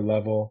caliber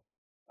level,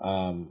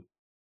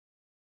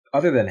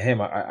 other than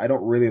him, I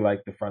don't really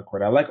like the front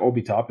court. I like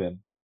Obi Toppin,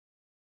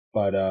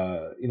 but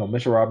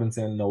Mitchell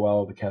Robinson,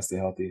 Noel, they can't stay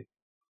healthy.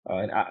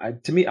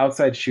 And to me,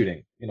 outside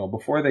shooting,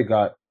 before they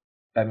got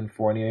Evan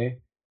Fournier,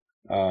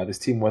 this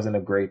team wasn't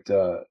a great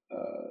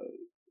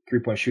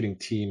 3-point shooting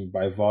team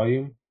by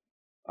volume.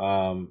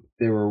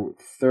 They were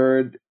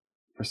third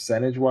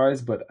percentage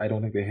wise, but I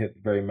don't think they hit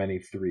very many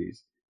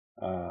threes.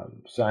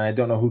 So I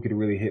don't know who could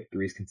really hit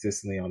threes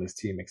consistently on this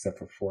team except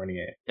for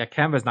Fournier. Yeah,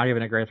 Kemba's not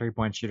even a great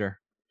 3-point shooter.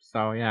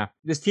 So yeah,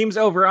 this team's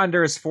over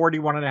under is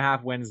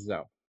 41.5 wins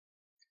though.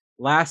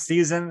 Last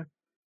season,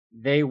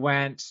 they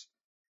went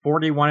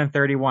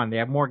 41-31. They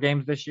have more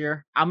games this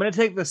year. I'm going to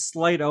take the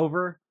slight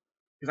over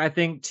because I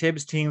think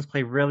Tibbs teams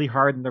play really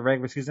hard in the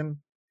regular season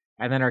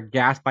and then are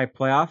gassed by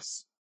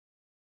playoffs.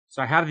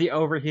 So I have the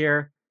over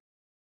here.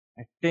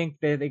 I think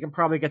they can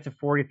probably get to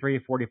 43,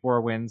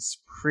 44 wins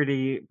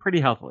pretty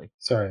healthily.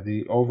 Sorry,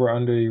 the over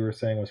under you were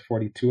saying was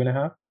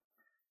 42.5?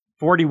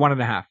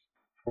 41.5.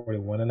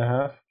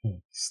 41.5?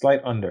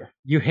 Slight under.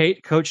 You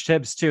hate Coach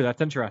Tibbs too.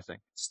 That's interesting.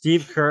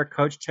 Steve Kerr,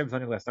 Coach Tibbs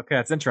on your list. Okay,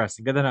 that's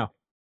interesting. Good to know.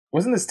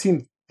 Wasn't this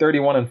team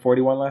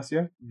 31-41 last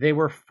year? They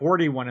were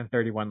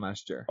 41-31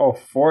 last year. Oh,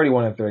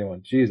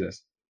 41-31.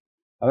 Jesus.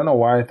 I don't know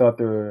why I thought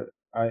they were.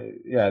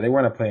 They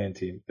weren't a play-in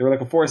team. They were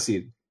like a 4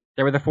 seed.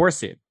 They were the 4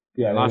 seed.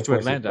 Yeah, they lost to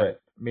Atlanta right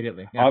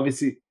immediately. Yeah.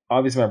 Obviously,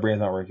 my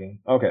brain's not working.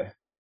 Okay,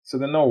 so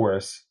then no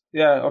worse.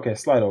 Yeah, okay,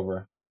 slide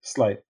over.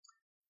 Slight.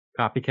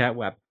 Copycat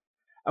Web.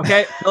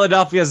 Okay,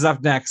 Philadelphia's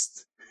up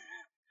next.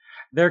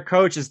 Their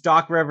coach is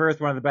Doc Rivers,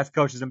 one of the best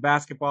coaches in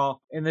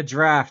basketball. In the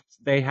draft,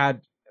 they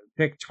had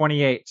pick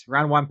 28.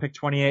 Round 1, pick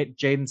 28,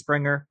 Jaden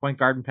Springer, point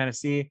guard in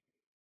Tennessee.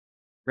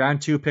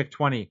 Round 2, pick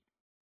 20,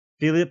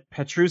 Filip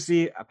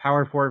Petrucci, a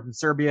power forward from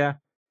Serbia.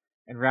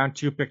 And round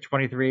 2, pick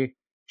 23,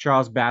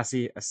 Charles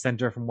Bassey, a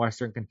center from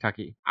Western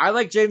Kentucky. I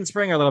like Jaden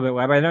Springer a little bit,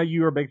 Webb. I know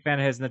you were a big fan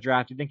of his in the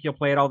draft. Do you think he'll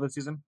play it all this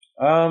season?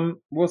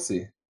 We'll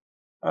see.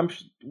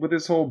 With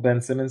this whole Ben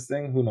Simmons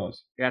thing, who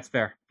knows? Yeah, that's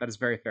fair. That is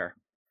very fair.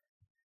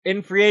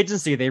 In free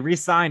agency, they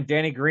re-signed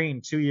Danny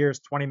Green, 2 years,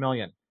 $20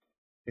 million.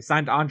 They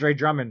signed Andre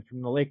Drummond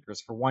from the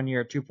Lakers for 1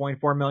 year,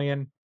 $2.4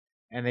 million.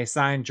 And they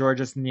signed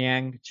Georges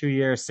Niang, 2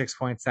 years,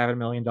 $6.7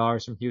 million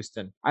from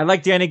Houston. I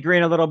like Danny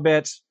Green a little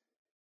bit.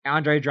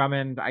 Andre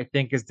Drummond, I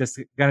think, is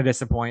going to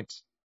disappoint.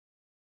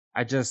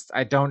 I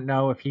don't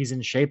know if he's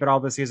in shape at all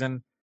this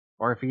season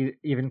or if he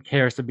even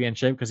cares to be in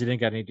shape because he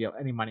didn't get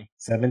any money.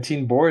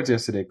 17 boards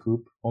yesterday,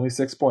 Coop. Only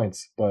 6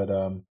 points. But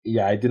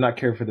I did not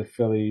care for the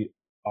Philly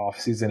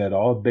offseason at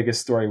all. The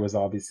biggest story was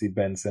obviously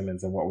Ben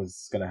Simmons and what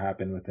was going to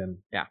happen with him.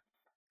 Yeah.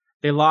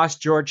 They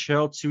lost George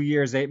Hill, 2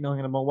 years, $8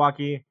 million to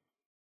Milwaukee.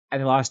 And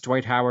they lost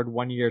Dwight Howard,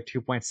 1 year,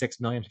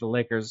 $2.6 million to the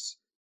Lakers.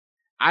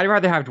 I'd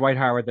rather have Dwight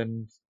Howard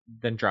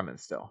than Drummond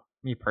still,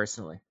 me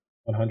personally.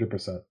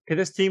 100%. Okay,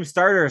 this team's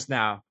starters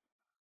now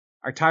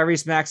are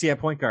Tyrese Maxey at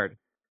point guard,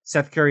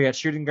 Seth Curry at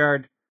shooting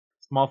guard,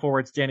 small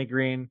forwards Danny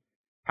Green,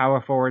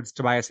 power forwards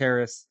Tobias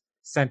Harris,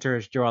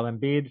 centers Joel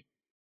Embiid.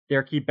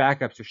 Their key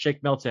backups are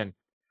Shake Milton,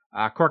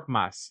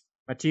 Korkmaz,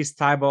 Matisse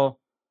Thybulle,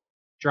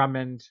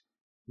 Drummond,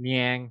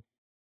 Niang,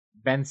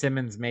 Ben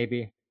Simmons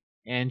maybe,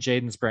 and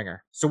Jaden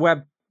Springer. So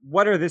Webb,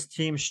 what are this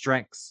team's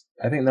strengths?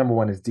 I think number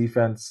one is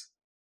defense.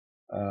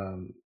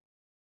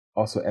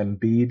 Also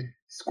Embiid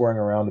scoring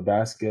around the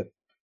basket.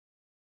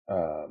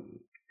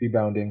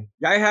 Rebounding.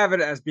 Yeah, I have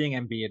it as being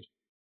Embiid.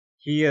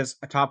 He is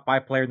a top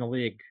 5 player in the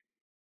league.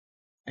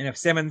 And if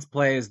Simmons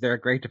plays, they're a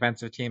great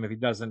defensive team. If he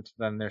doesn't,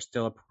 then they're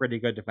still a pretty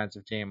good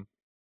defensive team.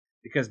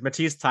 Because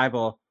Matisse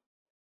Thybulle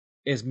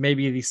is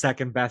maybe the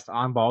second best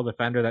on-ball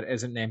defender that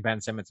isn't named Ben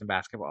Simmons in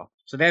basketball.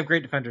 So they have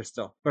great defenders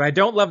still. But I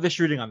don't love the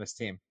shooting on this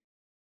team.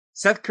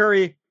 Seth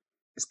Curry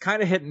is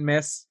kind of hit and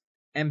miss.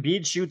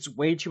 Embiid shoots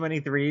way too many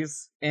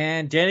threes.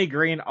 And Danny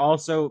Green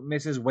also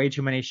misses way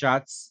too many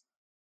shots.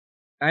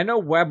 I know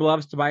Webb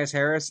loves Tobias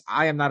Harris.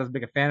 I am not as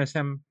big a fan as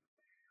him.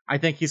 I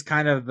think he's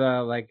kind of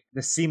the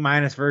C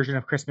minus version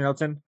of Chris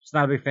Middleton. Just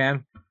not a big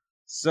fan.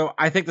 So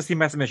I think this team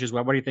has some issues.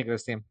 Webb, what do you think of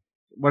this team?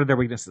 What are their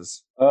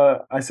weaknesses?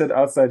 I said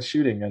outside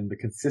shooting and the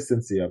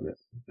consistency of it.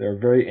 They're a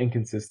very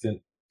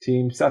inconsistent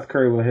team. Seth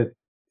Curry will hit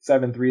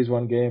 7 threes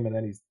one game and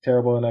then he's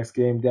terrible the next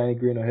game. Danny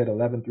Green will hit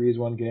 11 threes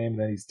one game,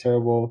 then he's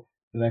terrible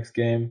the next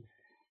game.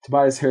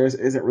 Tobias Harris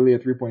isn't really a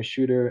 3-point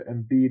shooter.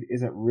 Embiid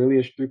isn't really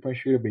a 3-point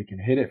shooter, but he can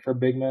hit it for a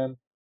big man.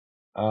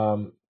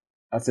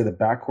 I'd say the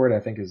backcourt I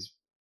think is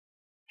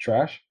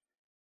trash.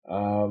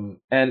 And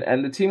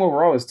the team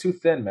overall is too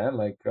thin, man.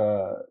 Like,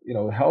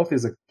 health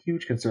is a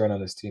huge concern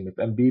on this team. If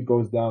Embiid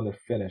goes down, they're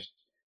finished.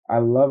 I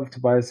love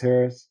Tobias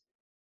Harris.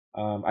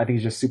 I think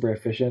he's just super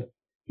efficient.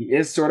 He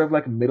is sort of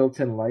like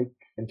Middleton-like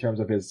in terms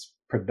of his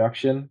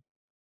production.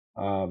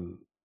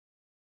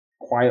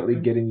 Quietly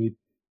getting you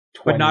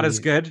 20.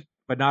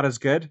 But not as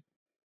good.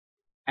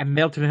 And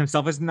Middleton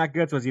himself isn't that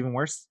good, so it's even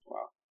worse.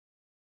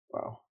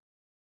 Wow.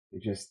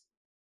 You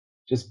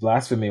just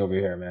blasphemy over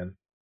here, man.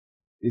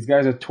 These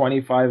guys are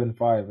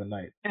 25-5 a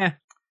night.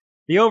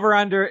 The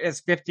over-under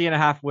is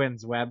 50.5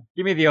 wins, Webb.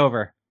 Give me the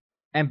over.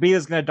 Embiid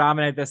is going to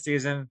dominate this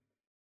season.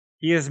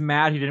 He is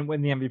mad he didn't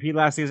win the MVP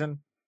last season.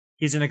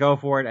 He's going to go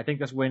for it. I think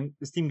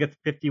this team gets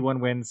 51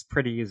 wins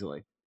pretty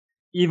easily,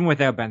 even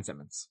without Ben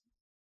Simmons.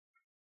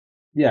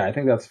 Yeah, I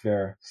think that's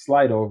fair.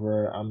 Slide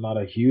over. I'm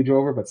not a huge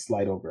over, but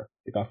slide over.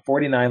 They got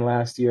 49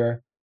 last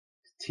year.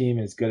 The team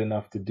is good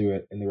enough to do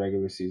it in the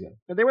regular season.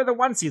 They were the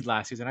 1 seed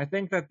last season. I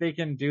think that they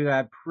can do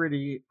that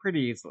pretty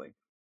easily.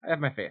 I have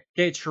my faith.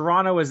 Okay,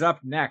 Toronto is up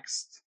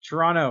next.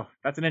 Toronto,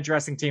 that's an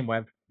interesting team,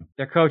 Webb.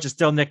 Their coach is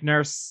still Nick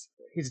Nurse.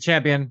 He's a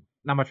champion.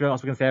 Not much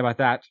else we can say about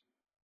that.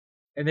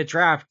 In the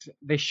draft,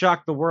 they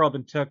shocked the world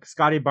and took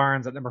Scotty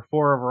Barnes at number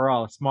 4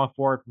 overall, a small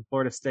forward from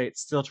Florida State.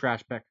 Still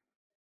trash pick.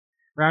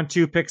 Round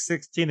 2, pick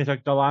 16, they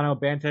took Delano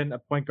Banton, a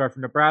point guard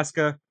from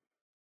Nebraska.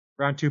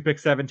 Round 2, pick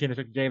 17, they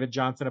took David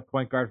Johnson, a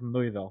point guard from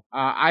Louisville.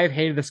 I've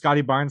hated the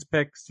Scotty Barnes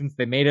pick since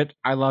they made it.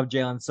 I love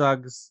Jalen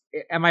Suggs.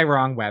 Am I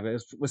wrong, Webb?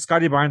 Was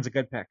Scotty Barnes a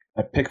good pick?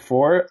 At pick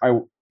 4, I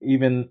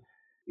even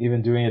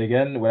doing it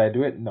again, would I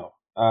do it? No.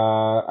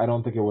 I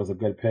don't think it was a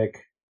good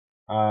pick.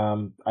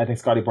 I think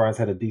Scotty Barnes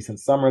had a decent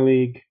summer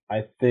league.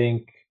 I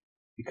think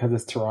because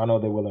it's Toronto,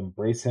 they will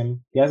embrace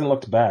him. He hasn't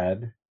looked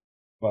bad,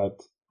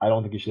 but I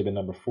don't think he should have been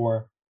number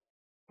 4.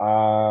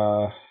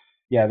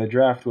 Yeah, the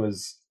draft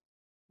was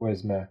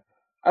meh.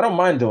 I don't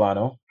mind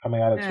Delano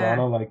coming out of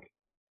Toronto. Like,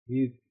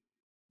 you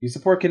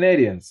support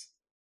Canadians.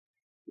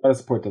 You gotta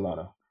support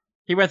Delano.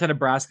 He went to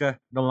Nebraska,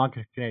 no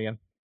longer Canadian.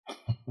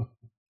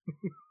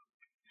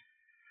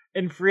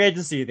 In free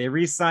agency, they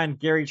re-signed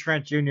Gary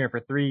Trent Jr. for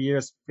 3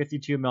 years,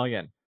 $52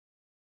 million.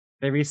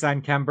 They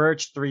re-signed Khem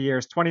Birch, 3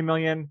 years, $20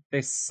 million.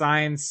 They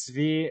signed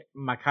Svi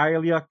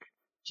Mykhailiuk,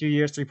 2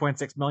 years,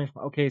 $3.6 million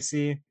from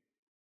OKC.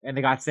 And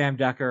they got Sam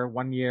Decker,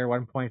 1 year,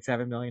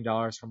 $1.7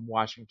 million from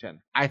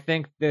Washington. I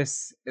think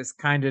this is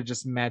kind of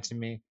just mad to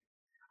me.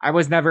 I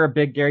was never a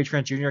big Gary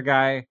Trent Jr.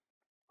 guy,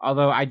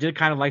 although I did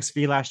kind of like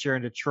Svi last year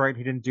in Detroit.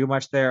 He didn't do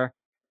much there,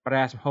 but I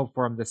have some hope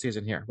for him this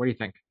season here. What do you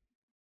think?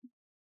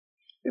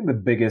 I think the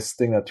biggest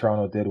thing that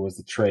Toronto did was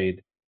the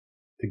trade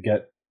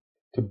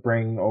to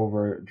bring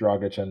over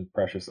Dragic and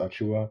Precious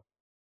Achiuwa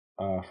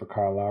for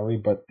Kyle Lowry,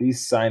 but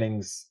these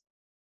signings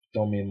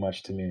don't mean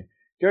much to me.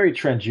 Gary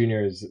Trent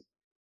Jr.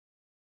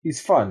 He's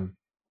fun,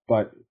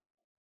 but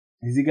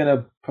is he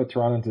gonna put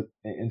Toronto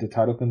into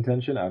title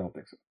contention? I don't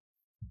think so.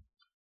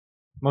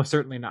 Most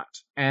certainly not.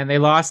 And they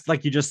lost,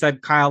 like you just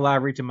said, Kyle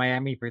Lowry to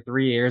Miami for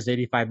 3 years,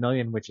 $85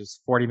 million, which is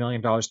 $40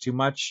 million too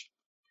much.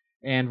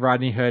 And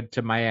Rodney Hood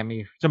to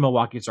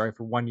Milwaukee, for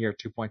 1 year,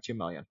 $2.2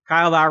 million.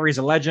 Kyle Lowry's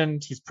a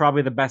legend. He's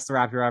probably the best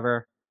Raptor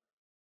ever.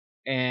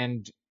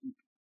 And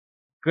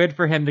good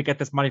for him to get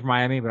this money from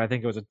Miami, but I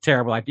think it was a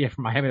terrible idea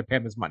for Miami to pay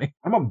him this money.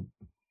 I'm a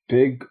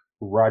big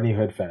Rodney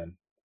Hood fan,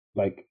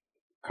 like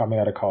coming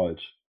out of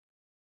college.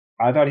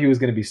 I thought he was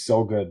going to be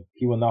so good.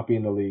 He will not be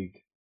in the league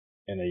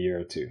in a year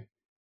or two.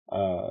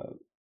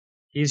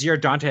 He's your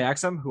Dante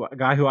Exum, a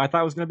guy who I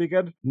thought was going to be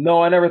good?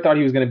 No, I never thought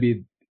he was going to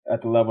be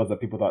at the levels that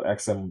people thought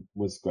Exum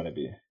was going to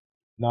be.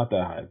 Not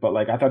that high, but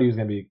like I thought he would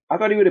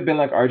have been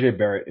like RJ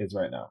Barrett is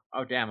right now.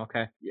 Oh, damn.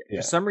 Okay. Yeah.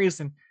 For some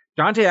reason,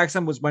 Dante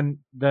Exum was when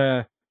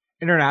the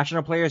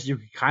international players, you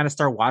could kind of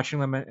start watching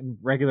them in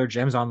regular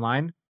gyms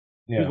online.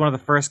 Yeah. He was one of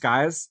the first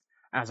guys.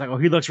 And I was like, oh,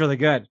 he looks really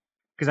good.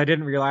 Because I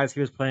didn't realize he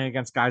was playing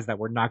against guys that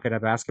were not good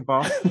at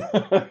basketball.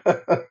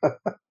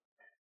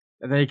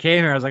 And then he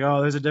came here. I was like, oh,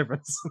 there's a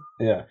difference.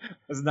 Yeah.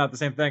 This is not the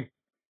same thing.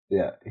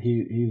 Yeah,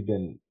 he's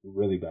been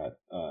really bad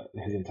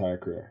his entire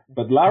career.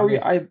 But Lowry,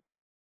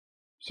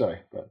 sorry,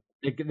 but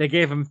they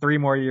gave him 3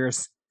 more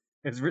years.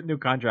 His new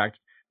contract.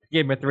 They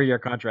gave him a 3-year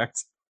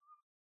contract.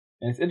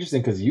 And it's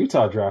interesting because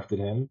Utah drafted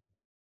him,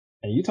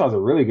 and Utah's a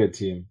really good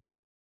team.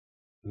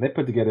 And they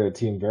put together a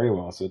team very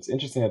well. So it's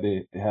interesting that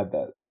they had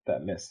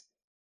that miss.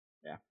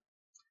 Yeah.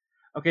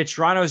 Okay,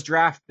 Toronto's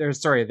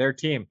their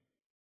team.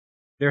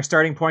 Their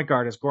starting point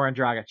guard is Goran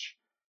Dragic.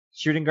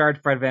 Shooting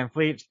guard, Fred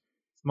VanVleet.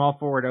 Small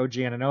forward, OG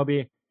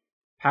Anunoby.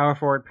 Power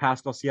forward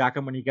Pascal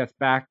Siakam when he gets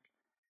back,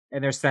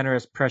 and their center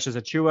is Precious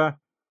Achua.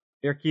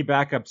 Their key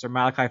backups are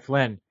Malachi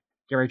Flynn,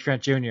 Gary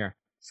Trent Jr.,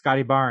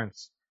 Scotty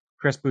Barnes,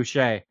 Chris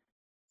Boucher,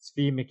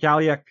 Svi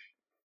Mikhailiuk,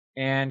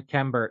 and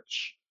Kem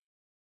Birch.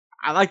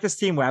 I like this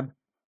team, Webb.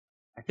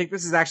 I think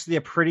this is actually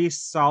a pretty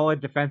solid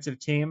defensive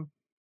team.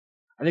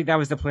 I think that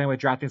was the plan with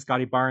drafting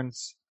Scotty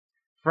Barnes.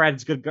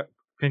 Fred's good,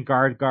 can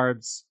guard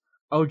guards.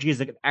 OG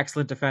is an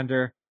excellent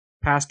defender.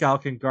 Pascal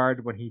can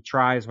guard when he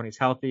tries, when he's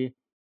healthy.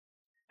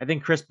 I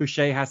think Chris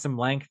Boucher has some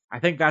length. I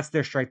think that's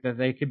their strength, that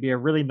they could be a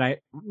really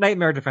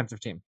nightmare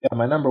defensive team. Yeah,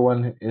 my number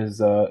one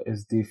is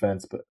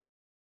defense, but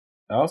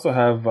I also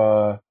have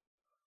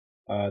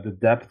the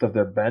depth of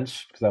their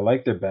bench because I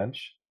like their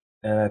bench,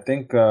 and I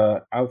think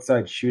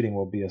outside shooting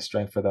will be a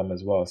strength for them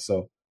as well.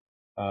 So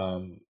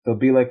they'll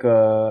be like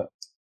a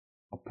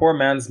poor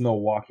man's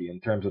Milwaukee in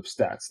terms of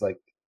stats. Like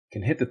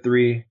can hit the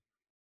three,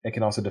 and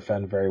can also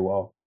defend very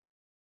well.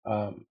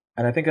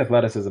 And I think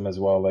athleticism as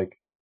well, like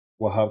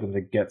will help them to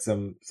get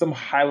some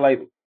highlight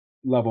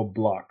level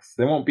blocks.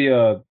 They won't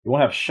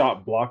have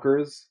shot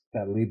blockers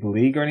that lead the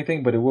league or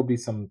anything, but it will be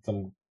some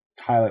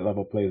highlight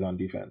level plays on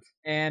defense.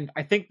 And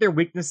I think their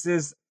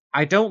weaknesses,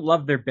 I don't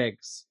love their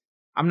bigs.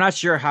 I'm not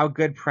sure how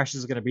good Precious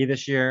is going to be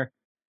this year.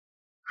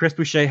 Chris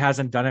Boucher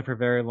hasn't done it for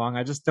very long.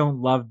 I just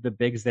don't love the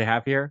bigs they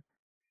have here.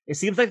 It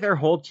seems like their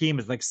whole team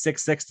is like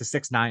 6'6" to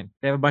 6'9".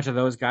 They have a bunch of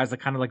those guys that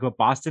kind of like what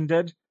Boston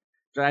did.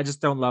 But I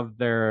just don't love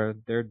their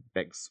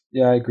bigs.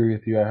 Yeah, I agree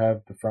with you. I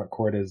have the front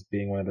court as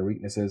being one of their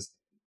weaknesses.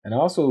 And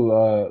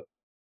also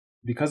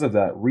because of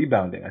that,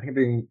 rebounding. I think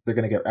they're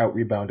going to get out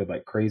rebounded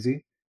like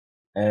crazy.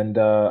 And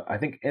I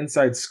think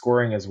inside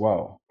scoring as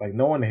well. Like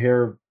no one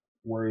here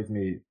worries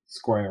me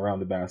scoring around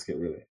the basket,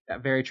 really. Yeah,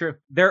 very true.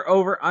 Their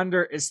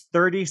over-under is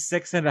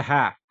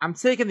 36.5. I'm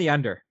taking the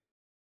under.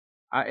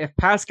 If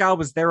Pascal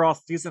was there all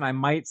season, I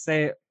might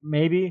say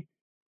maybe.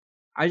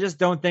 I just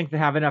don't think they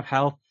have enough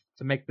health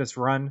to make this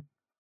run.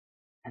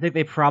 I think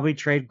they probably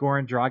trade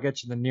Goran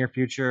Dragic in the near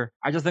future.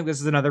 I just think this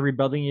is another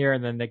rebuilding year,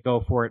 and then they go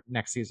for it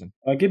next season.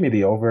 Give me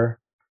the over.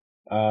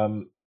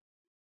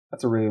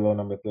 That's a really low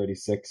number,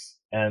 36.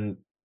 And,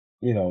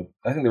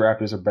 I think the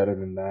Raptors are better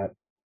than that.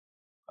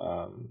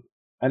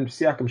 And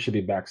Siakam should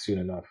be back soon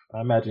enough.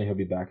 I imagine he'll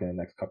be back in the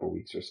next couple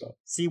weeks or so.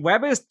 See,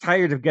 Webb is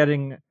tired of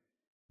getting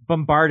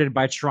bombarded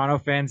by Toronto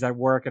fans at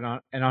work and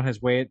on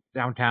his way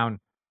downtown,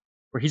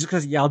 where he's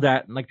just yelled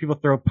at and like people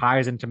throw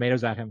pies and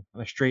tomatoes at him on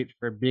the street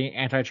for being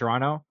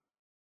anti-Toronto.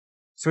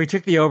 So he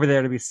took the over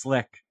there to be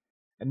slick.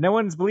 And no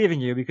one's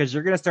believing you because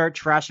you're going to start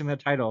trashing the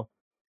title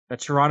that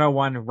Toronto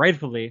won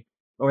rightfully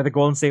over the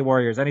Golden State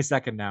Warriors any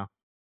second now.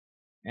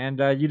 And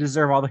you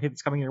deserve all the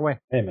hits coming your way.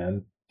 Hey,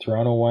 man.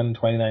 Toronto won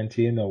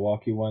 2019.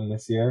 Milwaukee won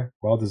this year.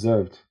 Well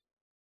deserved.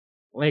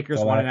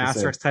 Lakers won an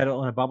asterisk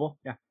title in a bubble.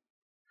 Yeah.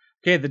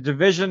 Okay, the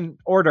division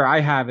order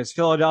I have is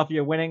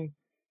Philadelphia winning,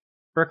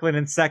 Brooklyn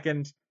in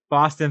second,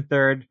 Boston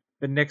third,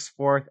 the Knicks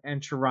fourth,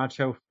 and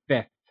Toronto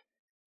fifth.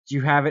 Do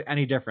you have it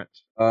any different?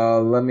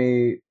 Let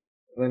me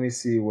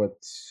see what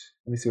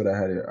I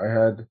had here. I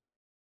had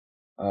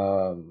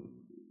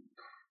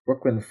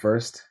Brooklyn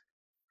first,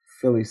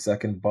 Philly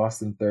second,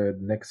 Boston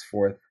third, Knicks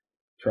fourth,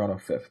 Toronto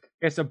fifth.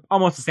 Okay, so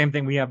almost the same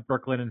thing. We have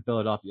Brooklyn and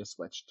Philadelphia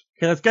switched.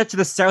 Okay, let's get to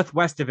the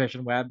Southwest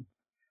Division, Webb.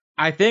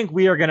 I think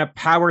we are going to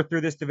power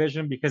through this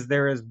division because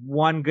there is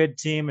one good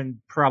team and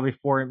probably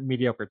four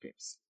mediocre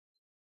teams.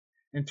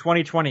 In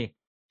 2020,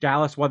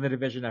 Dallas won the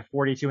division at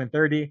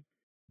 42-30.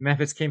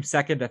 Memphis came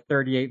second at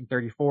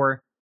 38-34.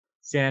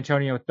 San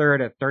Antonio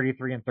third at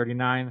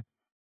 33-39.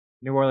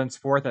 New Orleans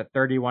fourth at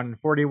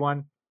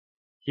 31-41.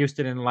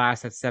 Houston in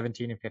last at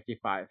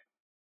 17-55.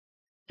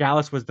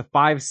 Dallas was the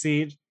 5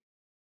 seed.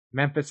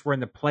 Memphis were in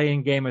the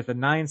play-in game as the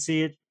 9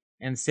 seed.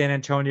 And San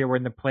Antonio were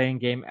in the play-in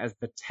game as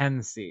the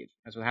 10 seed.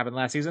 That's what happened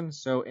last season.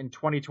 So in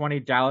 2020,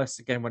 Dallas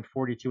again went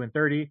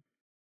 42-30.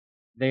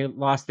 They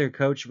lost their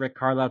coach, Rick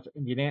Carlisle,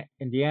 to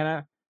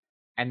Indiana.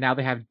 And now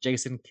they have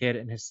Jason Kidd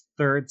in his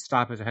 3rd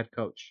stop as a head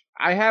coach.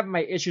 I have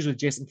my issues with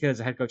Jason Kidd as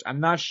a head coach. I'm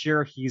not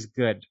sure he's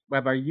good.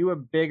 Webb, are you a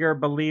bigger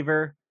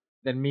believer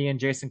than me and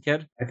Jason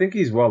Kidd? I think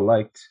he's well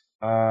liked.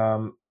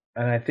 And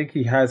I think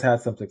he has had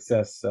some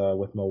success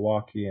with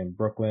Milwaukee and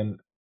Brooklyn.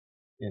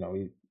 He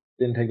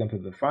didn't take them to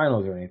the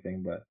finals or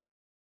anything, but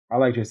I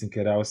like Jason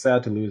Kidd. I was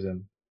sad to lose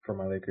him for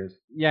my Lakers.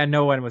 Yeah,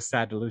 no one was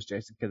sad to lose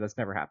Jason Kidd. That's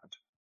never happened.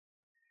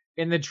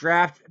 In the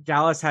draft,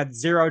 Dallas had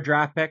 0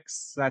 draft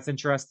picks. So that's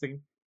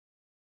interesting.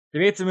 They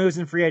made some moves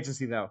in free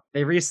agency, though.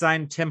 They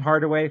re-signed Tim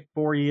Hardaway,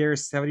 4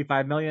 years,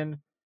 $75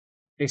 million.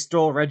 They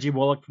stole Reggie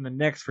Bullock from the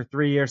Knicks for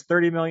 3 years,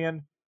 $30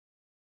 million.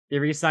 They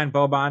re-signed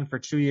Boban for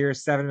 2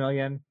 years, $7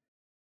 million.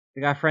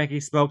 They got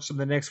Frankie Smokes from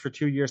the Knicks for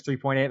 2 years,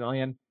 $3.8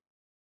 million.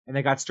 And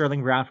they got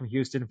Sterling Brown from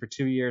Houston for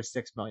 2 years,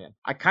 $6 million.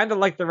 I kind of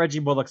like the Reggie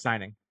Bullock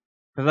signing.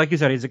 Because like you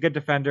said, he's a good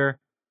defender.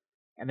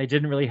 And they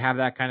didn't really have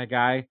that kind of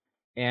guy.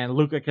 And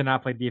Luka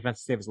cannot play defense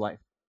to save his life.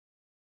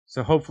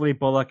 So hopefully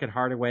Bullock and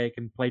Hardaway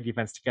can play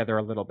defense together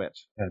a little bit.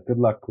 Yeah, good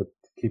luck with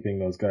keeping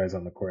those guys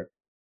on the court.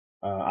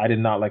 I did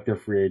not like their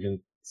free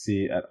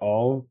agency at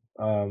all,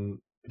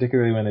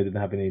 particularly when they didn't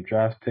have any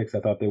draft picks. I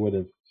thought they would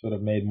have sort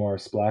of made more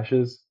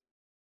splashes.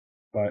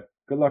 But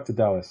good luck to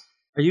Dallas.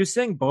 Are you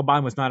saying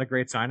Boban was not a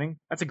great signing?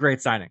 That's a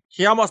great signing.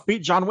 He almost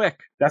beat John Wick.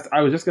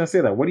 I was just gonna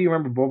say that. What do you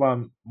remember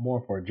Boban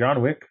more for,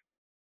 John Wick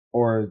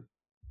or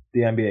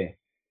the NBA?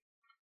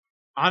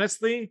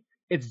 Honestly,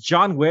 it's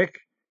John Wick.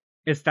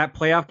 It's that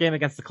playoff game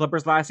against the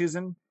Clippers last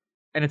season,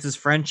 and it's his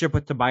friendship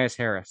with Tobias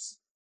Harris.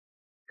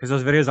 Because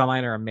those videos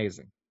online are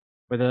amazing.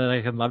 Where they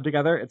like in love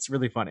together, it's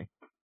really funny.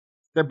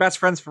 They're best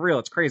friends for real.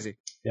 It's crazy.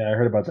 Yeah, I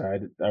heard about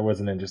that. I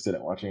wasn't interested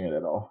in watching it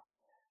at all.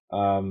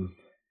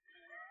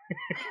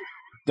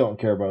 Don't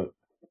care about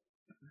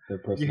their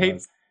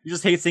personalities. You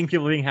just hate seeing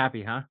people being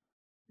happy, huh?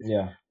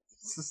 Yeah,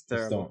 this is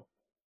terrible.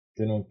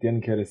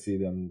 Didn't care to see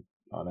them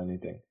on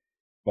anything.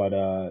 But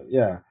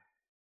yeah.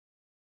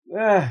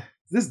 Does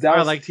this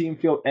Dallas team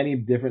feel any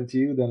different to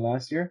you than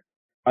last year,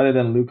 other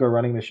than Luka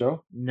running the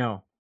show?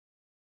 No.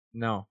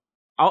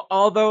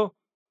 Although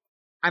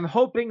I'm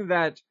hoping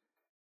that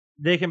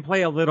they can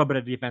play a little bit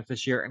of defense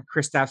this year, and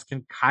Kristaps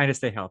can kind of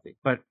stay healthy.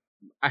 But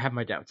I have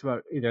my doubts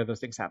about either of those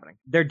things happening.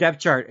 Their depth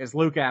chart is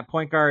Luka at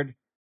point guard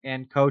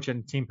and coach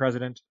and team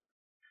president.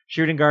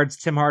 Shooting guards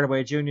Tim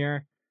Hardaway Jr.,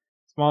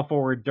 small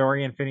forward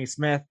Dorian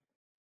Finney-Smith,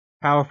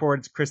 power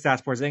forwards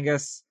Kristaps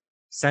Porzingis,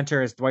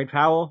 center is Dwight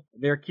Powell.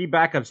 Their key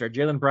backups are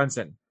Jalen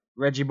Brunson,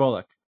 Reggie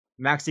Bullock,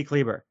 Maxi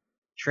Kleber,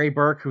 Trey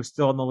Burke, who's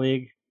still in the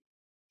league,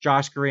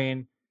 Josh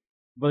Green,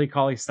 Willie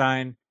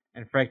Cauley-Stein,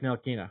 and Frank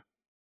Ntilikina.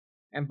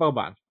 And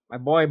Boban, my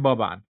boy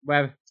Boban.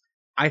 Well,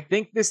 I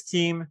think this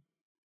team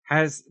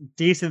has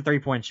decent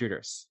three-point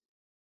shooters.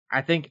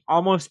 I think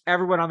almost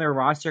everyone on their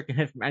roster can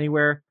hit from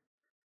anywhere.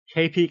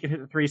 KP can hit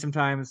the three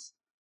sometimes.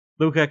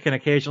 Luka can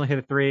occasionally hit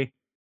a three.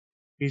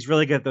 He's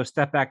really good at those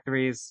step-back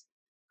threes.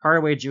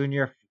 Hardaway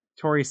Jr.,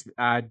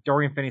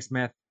 Dorian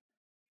Finney-Smith.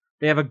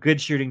 They have a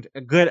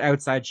good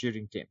outside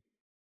shooting team.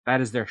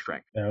 That is their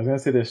strength. Yeah, I was gonna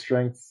say their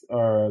strengths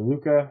are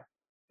Luka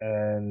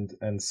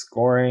and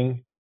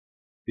scoring.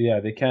 But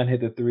yeah, they can't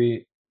hit the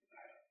three.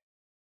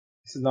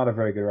 This is not a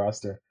very good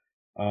roster.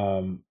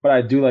 But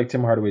I do like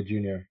Tim Hardaway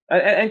Jr.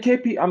 and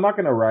KP. I'm not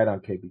gonna ride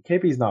on KP.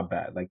 KP's not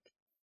bad. Like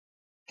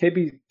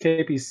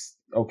KP's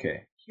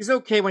okay. He's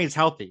okay when he's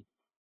healthy.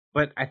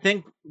 But I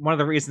think one of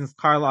the reasons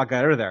Carlisle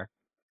got out of there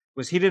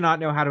was he did not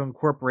know how to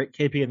incorporate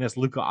KP in this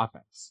Luka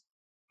offense.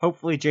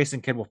 Hopefully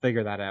Jason Kidd will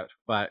figure that out,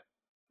 but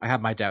I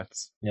have my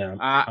doubts. Yeah,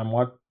 I'm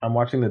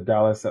watching the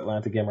Dallas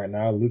Atlanta game right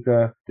now.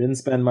 Luka didn't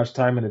spend much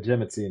time in the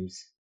gym, it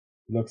seems.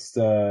 Looks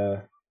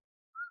Little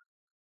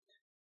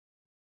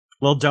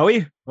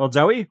doughy.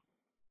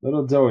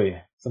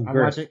 Some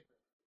girth.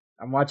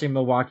 I'm watching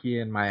Milwaukee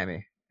and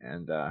Miami,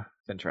 and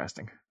it's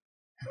interesting.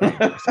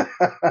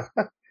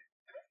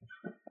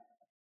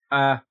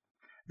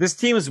 This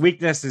team's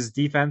weakness is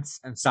defense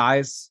and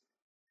size.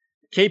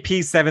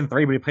 KP's 7'3",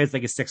 but he plays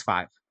like he's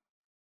 6'5".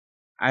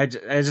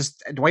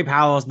 Dwight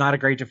Powell is not a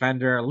great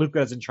defender. Luka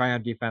doesn't try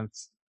on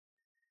defense.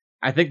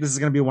 I think this is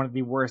going to be one of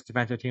the worst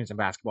defensive teams in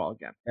basketball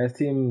again. This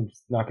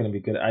team's not going to be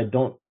good. I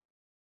don't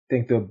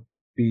think they'll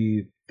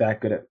be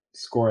that good at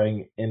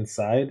scoring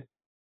inside,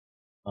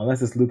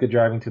 unless it's Luka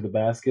driving to the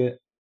basket,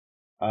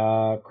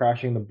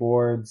 crashing the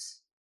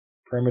boards,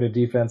 perimeter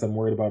defense. I'm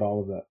worried about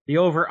all of that. The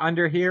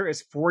over-under here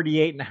is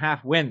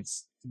 48.5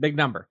 wins. It's a big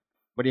number.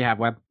 What do you have,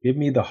 Webb? Give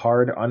me the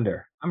hard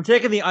under. I'm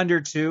taking the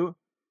under too.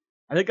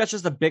 I think that's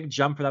just a big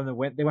jump for them to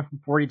win. They went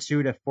from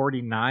 42 to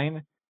 49.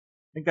 I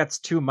think that's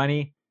too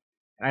money.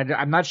 And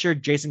I'm not sure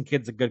Jason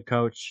Kidd's a good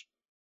coach.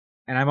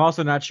 And I'm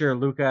also not sure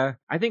Luka.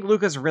 I think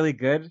Luka's really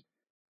good,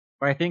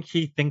 but I think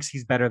he thinks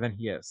he's better than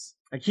he is.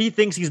 Like, he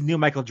thinks he's new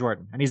Michael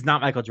Jordan, and he's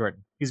not Michael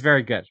Jordan. He's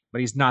very good,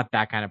 but he's not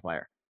that kind of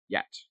player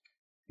yet.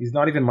 He's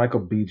not even Michael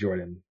B.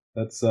 Jordan.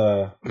 Let's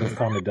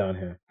calm it down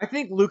here. I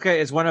think Luka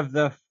is one of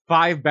the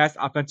 5 best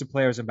offensive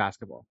players in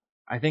basketball.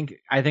 I think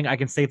I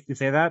can safely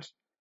say that.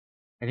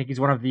 I think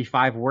he's one of the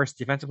 5 worst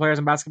defensive players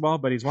in basketball,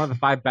 but he's one of the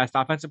 5 best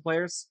offensive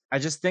players. I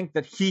just think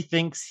that he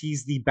thinks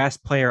he's the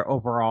best player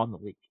overall in the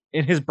league.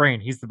 In his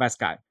brain, he's the best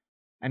guy,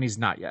 and he's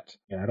not yet.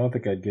 Yeah, I don't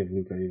think I'd give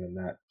Luka even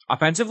that.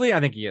 Offensively, I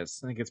think he is.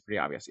 I think it's pretty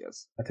obvious he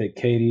is. I take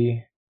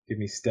KD, give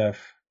me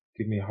Steph,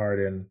 give me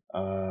Harden,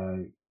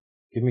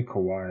 give me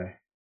Kawhi.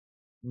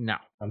 No.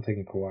 I'm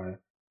taking Kawhi.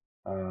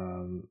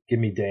 Give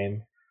me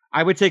Dame.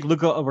 I would take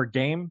Luka over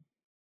Dame.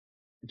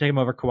 I'd take him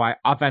over Kawhi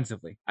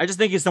offensively. I just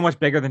think he's so much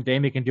bigger than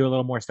Dame. He can do a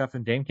little more stuff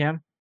than Dame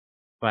can.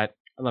 But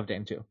I love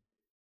Dame too.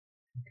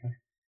 Okay.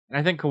 And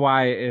I think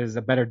Kawhi is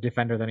a better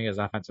defender than he is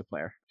offensive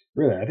player.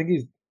 Really? I think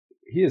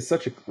he is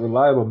such a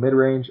reliable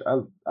mid-range.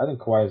 I think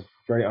Kawhi is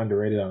very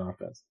underrated on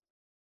offense.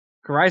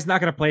 Kawhi's not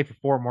going to play for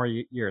 4 more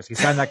years. He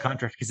signed that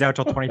contract. He's out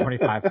till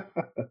 2025.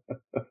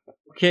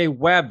 Okay,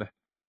 Webb.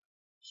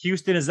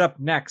 Houston is up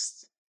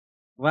next.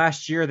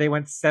 Last year, they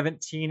went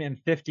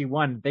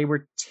 17-51. They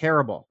were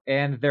terrible.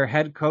 And their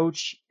head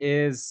coach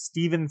is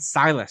Stephen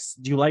Silas.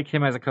 Do you like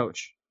him as a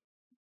coach?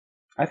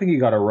 I think he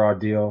got a raw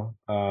deal.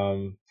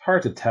 It's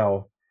hard to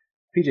tell.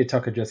 PJ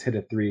Tucker just hit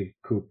a 3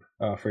 coup,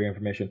 for your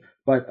information.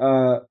 But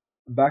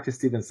back to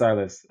Stephen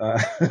Silas.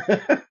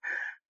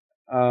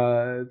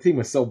 The team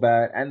was so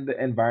bad, and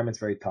the environment's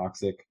very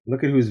toxic.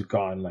 Look at who's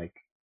gone. Like,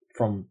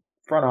 from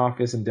front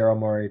office and Daryl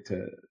Morey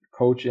to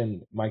coach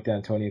and Mike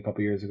D'Antoni a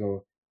couple years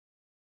ago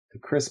to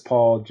Chris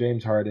Paul,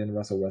 James Harden,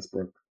 Russell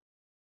Westbrook,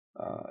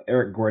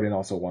 Eric Gordon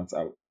also wants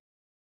out.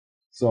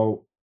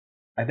 So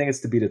I think it's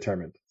to be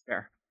determined.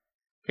 Fair.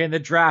 Okay, in the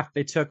draft,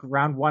 they took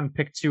round 1,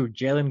 pick 2,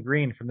 Jalen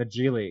Green from the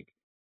G League.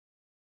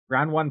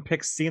 Round 1,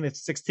 pick 16, they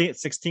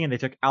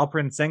took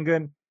Alperen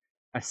Sengun,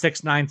 a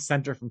 6'9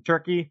 center from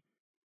Turkey.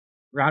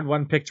 Round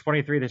 1, pick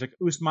 23, they took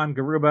Usman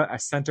Garuba, a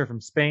center from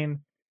Spain.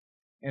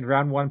 And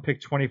round 1,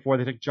 pick 24,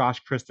 they took Josh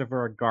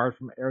Christopher, a guard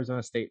from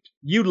Arizona State.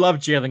 You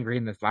loved Jalen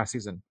Green this last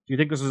season. Do you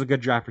think this was a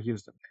good draft for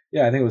Houston?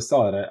 Yeah, I think it was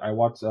solid. I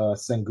watched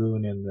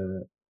Sengun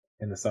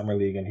in the summer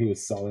league, and he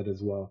was solid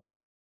as well.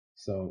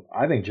 So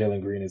I think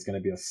Jalen Green is going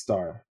to be a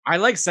star. I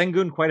like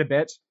Sengun quite a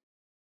bit.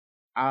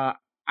 I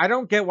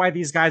don't get why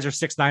these guys are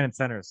 6'9 and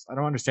centers. I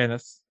don't understand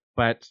this,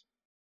 but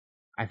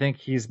I think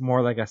he's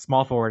more like a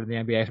small forward in the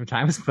NBA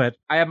sometimes. But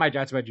I have my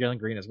doubts about Jalen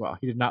Green as well.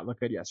 He did not look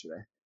good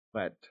yesterday,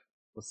 but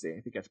we'll see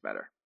if he gets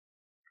better.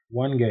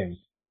 One game.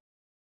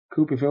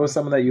 Coop, if it was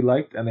someone that you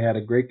liked and they had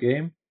a great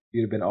game,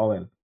 you'd have been all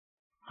in.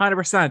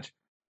 100%.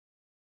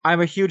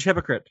 I'm a huge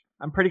hypocrite.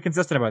 I'm pretty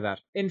consistent about that.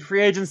 In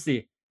free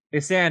agency, they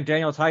signed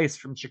Daniel Theis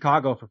from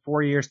Chicago for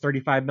 4 years,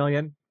 $35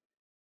 million.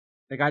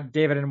 They got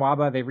David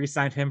Nwaba. They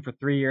re-signed him for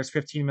 3 years,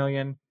 $15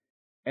 million.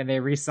 And they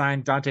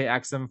re-signed Dante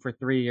Exum for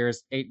 3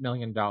 years, $8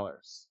 million.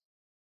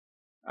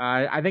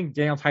 I think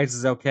Daniel Theis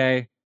is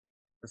okay.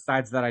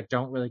 Besides that, I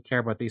don't really care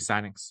about these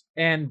signings.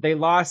 And they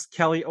lost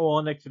Kelly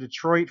Olynyk to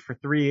Detroit for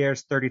 3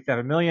 years,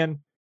 $37 million.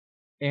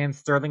 And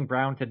Sterling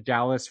Brown to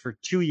Dallas for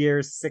 2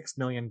 years, $6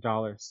 million.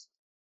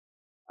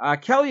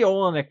 Kelly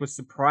Olynyk was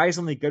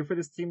surprisingly good for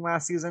this team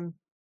last season.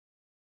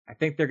 I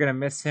think they're going to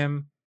miss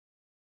him,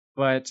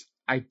 but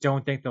I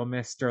don't think they'll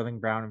miss Sterling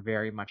Brown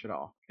very much at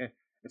all. Okay.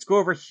 Let's go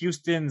over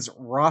Houston's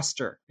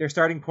roster. Their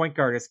starting point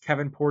guard is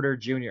Kevin Porter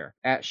Jr.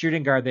 At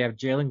shooting guard, they have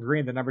Jalen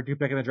Green, the number 2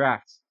 pick in the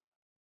draft.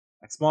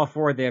 At small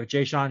forward, they have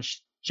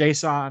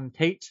Jason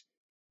Tate.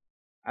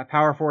 At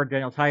power forward,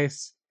 Daniel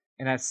Theis.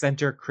 And at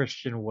center,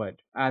 Christian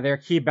Wood. Their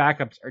key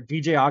backups are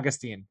DJ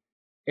Augustine,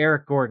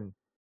 Eric Gordon,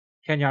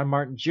 Kenyon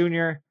Martin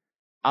Jr.,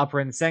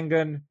 Alperen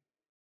Sengun,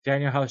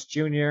 Daniel House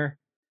Jr.,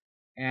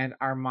 and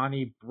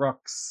Armani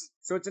Brooks.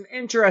 So it's an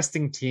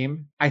interesting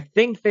team. I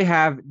think they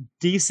have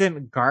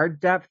decent guard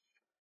depth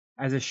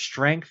as a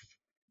strength.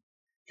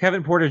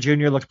 Kevin Porter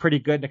Jr. looked pretty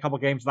good in a couple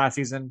games last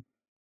season.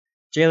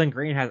 Jalen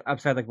Green has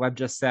upside, like Webb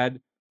just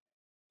said.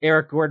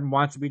 Eric Gordon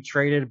wants to be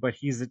traded, but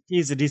he's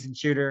a decent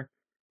shooter.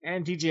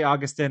 And DJ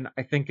Augustin,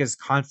 I think, is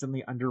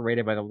constantly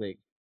underrated by the league.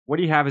 What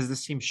do you have as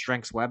this team's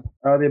strengths, Webb?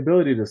 The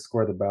ability to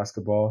score the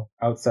basketball,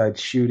 outside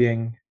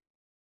shooting.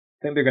 I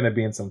think they're going to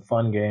be in some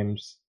fun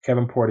games.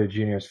 Kevin Porter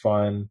Jr. is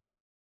fun.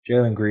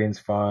 Jalen Green's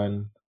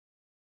fun.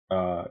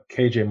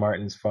 KJ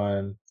Martin's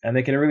fun. And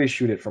they can really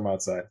shoot it from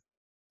outside.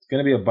 It's going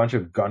to be a bunch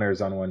of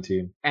gunners on one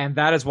team. And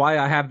that is why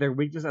I have their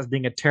weakness as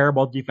being a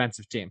terrible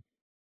defensive team.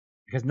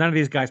 Because none of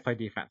these guys play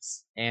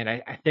defense. And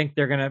I think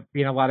they're going to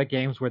be in a lot of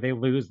games where they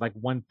lose like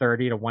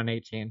 130 to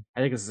 118. I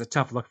think this is a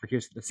tough look for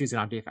Houston this season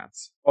on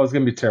defense. Oh, it's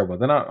going to be terrible.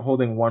 They're not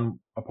holding one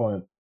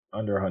opponent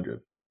under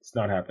 100. It's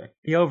not happening.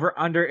 The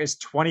over-under is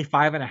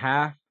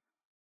 25.5.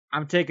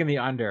 I'm taking the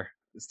under.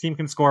 This team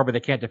can score, but they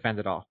can't defend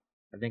at all.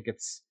 I think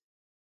it's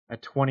a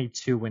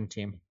 22-win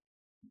team.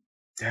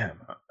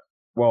 Damn.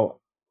 Well,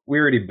 we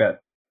already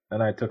bet,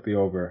 and I took the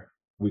over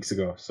weeks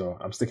ago, so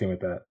I'm sticking with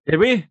that. Did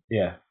we?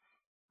 Yeah.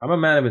 I'm a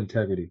man of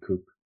integrity,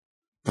 Coop.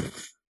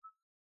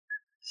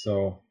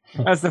 So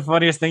that's the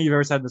funniest thing you've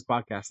ever said in this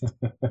podcast.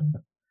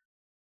 The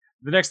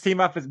next team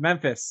up is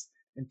Memphis.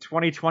 In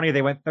 2020,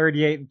 they went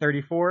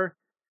 38-34.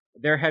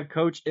 Their head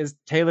coach is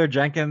Taylor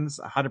Jenkins,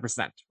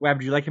 100%. Webb,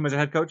 do you like him as a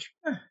head coach?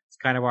 It's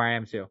kind of where I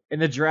am too. In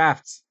the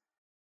draft,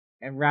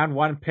 in round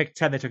 1, pick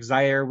 10, they took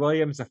Zaire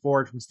Williams, a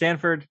forward from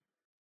Stanford.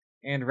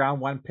 And round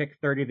 1, pick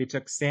 30, they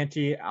took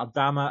Santi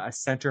Aldama, a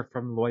center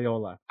from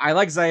Loyola. I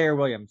like Zaire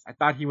Williams. I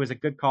thought he was a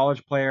good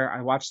college player.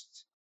 I watched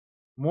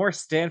more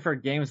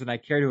Stanford games than I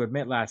care to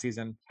admit last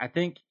season. I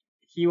think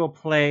he will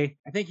play.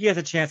 I think he has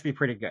a chance to be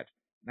pretty good.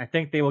 And I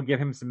think they will give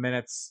him some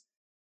minutes.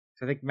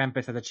 So I think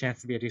Memphis has a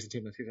chance to be a decent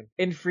team this season.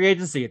 In free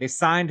agency, they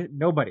signed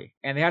nobody.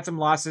 And they had some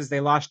losses.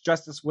 They lost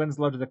Justice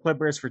Winslow to the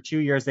Clippers for 2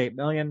 years, $8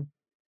 million.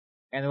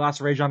 And they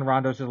lost Rajon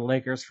Rondo to the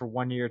Lakers for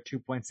 1 year,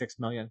 $2.6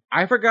 million.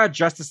 I forgot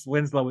Justice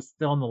Winslow was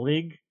still in the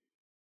league,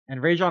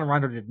 and Rajon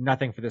Rondo did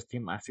nothing for this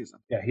team last season.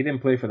 Yeah, he didn't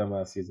play for them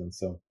last season,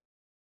 so it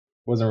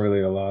wasn't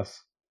really a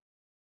loss.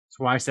 That's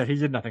why I said he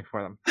did nothing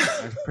for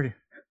them.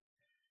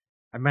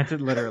 I meant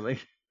it literally.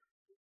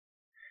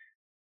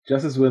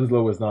 Justice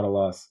Winslow was not a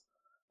loss.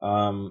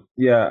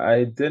 Yeah,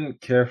 I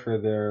didn't care for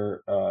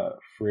their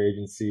free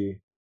agency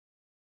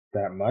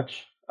that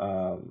much.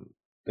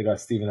 They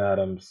got Steven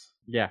Adams.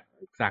 Yeah,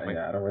 exactly.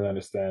 Yeah, I don't really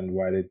understand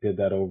why they did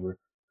that over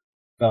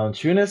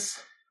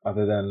Valanciunas,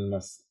 other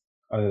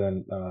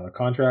than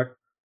contract.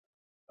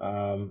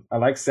 I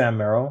like Sam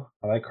Merrill.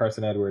 I like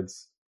Carson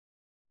Edwards.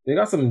 They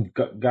got some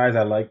guys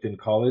I liked in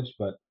college,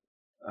 but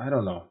I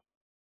don't know.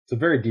 It's a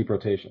very deep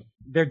rotation.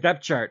 Their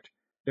depth chart: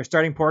 Their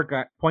starting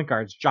point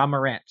guards, John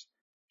Morant.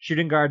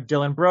 Shooting guard,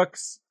 Dylan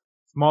Brooks.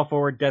 Small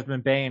forward,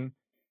 Desmond Bane.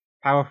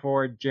 Power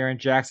forward, Jaren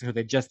Jackson, who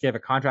they just gave a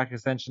contract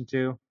extension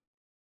to.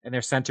 And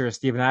their center is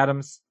Steven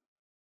Adams.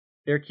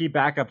 Their key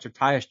backups are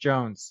Tyus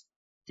Jones,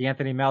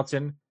 D'Anthony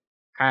Melton,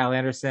 Kyle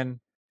Anderson,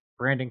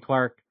 Brandon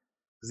Clark,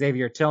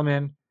 Xavier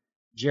Tillman,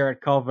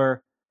 Jarrett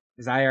Culver,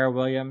 Zaire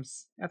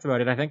Williams. That's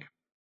about it, I think.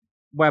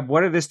 Webb,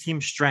 what are this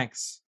team's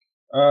strengths?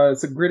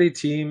 It's a gritty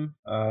team.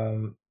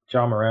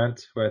 John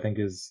Morant, who I think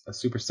is a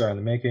superstar in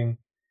the making,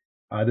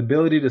 the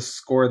ability to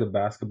score the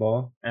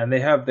basketball, and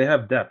they have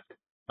depth.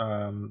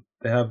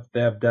 They have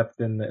depth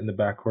in the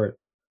backcourt.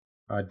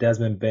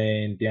 Desmond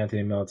Bane,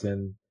 D'Anthony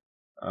Melton,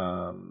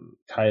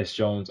 Tyus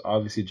Jones,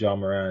 obviously John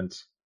Morant.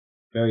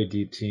 Very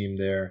deep team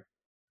there,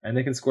 and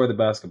they can score the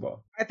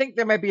basketball. I think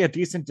there might be a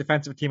decent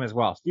defensive team as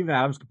well. Steven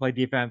Adams can play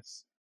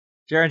defense.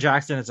 Jaren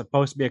Jackson is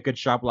supposed to be a good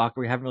shot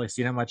blocker. We haven't really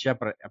seen him much yet,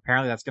 but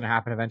apparently that's going to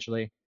happen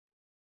eventually.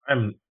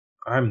 I'm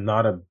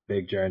not a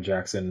big Jaren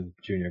Jackson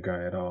Jr.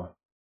 guy at all.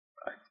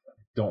 I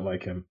don't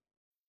like him.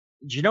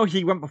 Do you know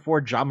he went before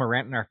John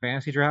Morant in our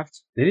fantasy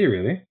draft? Did he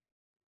really?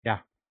 Yeah.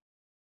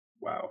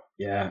 Wow.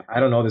 Yeah, I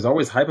don't know. There's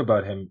always hype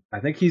about him. I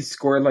think he's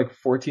scored like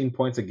 14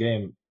 points a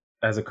game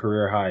as a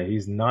career high.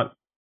 He's not.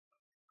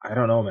 I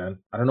don't know, man.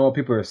 I don't know what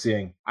people are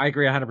seeing. I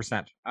agree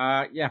 100%.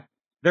 Yeah.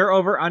 Their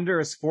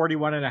over-under is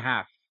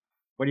 41.5.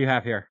 What do you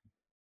have here?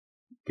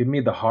 Give me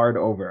the hard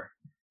over.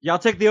 Yeah, I'll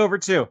take the over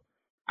too.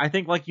 I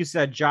think, like you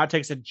said, Ja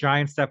takes a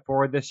giant step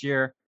forward this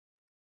year.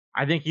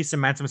 I think he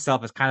cements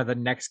himself as kind of the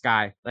next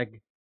guy.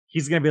 Like,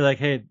 he's going to be like,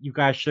 hey, you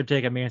guys should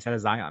take a man instead of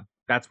Zion.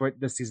 That's what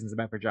this season's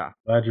about for Ja.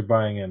 Glad you're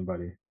buying in,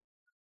 buddy.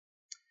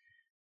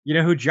 You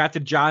know who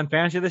drafted Ja in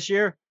fantasy this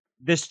year?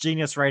 This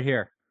genius right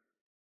here.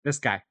 This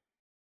guy.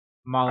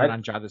 I'm all in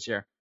on Ja this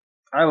year.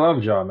 I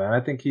love Ja, man. I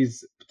think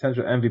he's a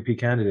potential MVP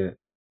candidate.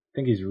 I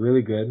think he's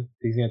really good.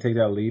 He's going to take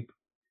that leap.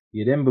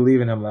 You didn't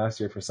believe in him last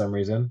year for some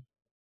reason,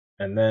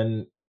 and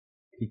then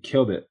he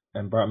killed it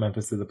and brought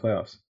Memphis to the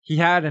playoffs. He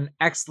had an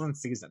excellent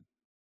season,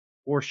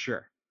 for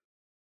sure.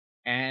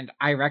 And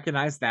I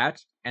recognize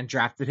that and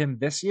drafted him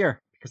this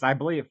year because I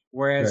believe.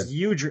 Whereas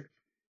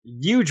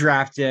you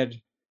drafted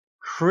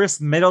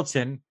Chris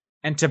Middleton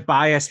and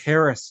Tobias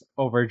Harris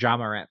over Ja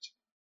Morant.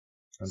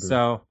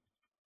 So,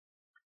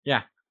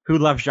 yeah, who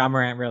loves Ja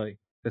Morant really?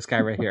 This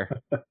guy right here.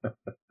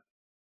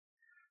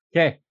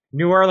 Okay,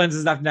 New Orleans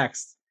is up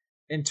next.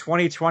 In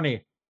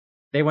 2020,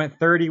 they went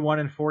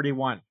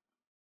 31-41.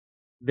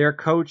 Their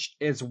coach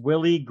is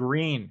Willie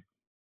Green.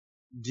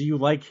 Do you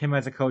like him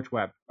as a coach,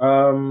 Webb?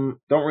 Don't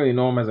really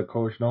know him as a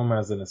coach. Know him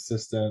as an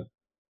assistant.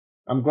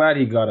 I'm glad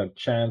he got a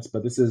chance,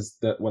 but this is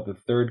the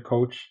third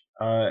coach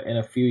in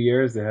a few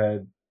years. They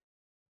had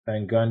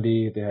Van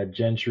Gundy, they had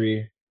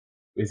Gentry.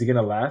 Is he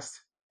gonna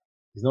last?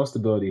 There's no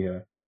stability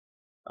here.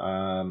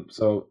 I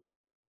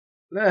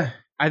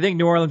think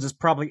New Orleans is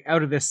probably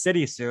out of this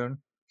city soon.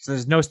 So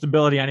there's no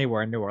stability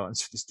anywhere in New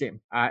Orleans for this team.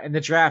 In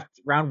the draft,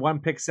 round 1,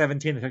 pick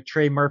 17, they took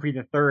Trey Murphy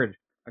III,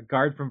 a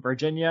guard from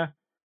Virginia.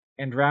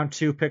 And round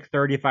 2, pick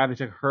 35, they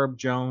took Herb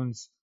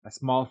Jones, a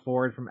small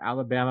forward from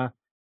Alabama,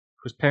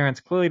 whose parents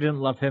clearly didn't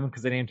love him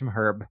because they named him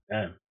Herb.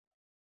 Damn.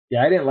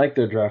 Yeah, I didn't like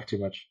their draft too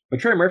much. But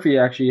Trey Murphy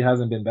actually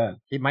hasn't been bad.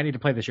 He might need to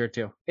play this year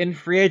too. In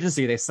free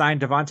agency, they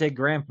signed Devontae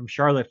Graham from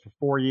Charlotte for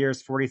 4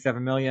 years,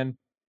 $47 million.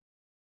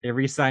 They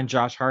re-signed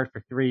Josh Hart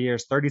for 3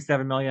 years,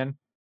 $37 million.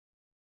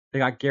 They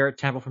got Garrett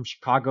Temple from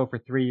Chicago for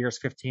 3 years,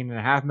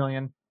 $15.5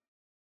 million.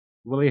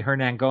 Willie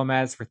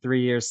Hernangomez for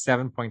 3 years,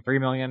 $7.3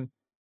 million.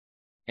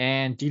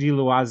 And Didi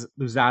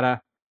Louzada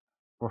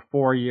for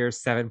 4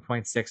 years,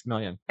 $7.6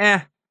 million.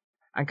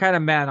 I'm kind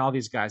of mad on all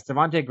these guys.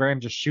 Devontae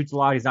Graham just shoots a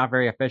lot. He's not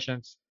very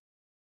efficient.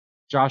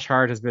 Josh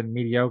Hart has been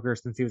mediocre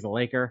since he was a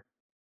Laker.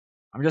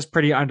 I'm just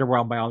pretty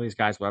underwhelmed by all these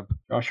guys, Webb.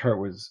 Josh Hart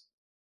was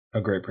a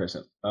great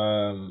person.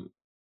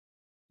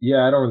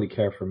 Yeah, I don't really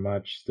care for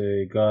much.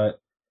 They got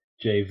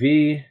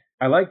JV.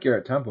 I like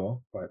Garrett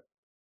Temple, but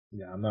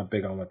yeah, I'm not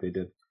big on what they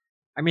did.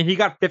 I mean, he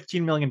got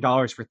 $15 million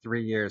for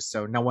 3 years,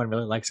 so no one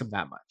really likes him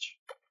that much,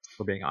 if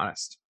we're being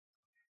honest.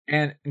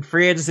 And in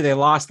free agency, they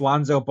lost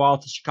Lonzo Ball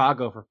to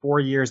Chicago for 4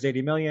 years,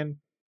 $80 million,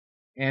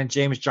 and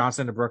James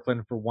Johnson to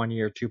Brooklyn for 1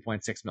 year,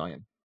 $2.6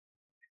 million.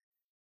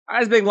 I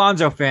was a big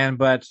Lonzo fan,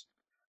 but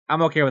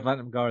I'm okay with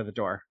letting him go to the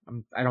door.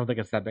 I don't think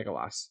it's that big a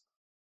loss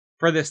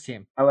for this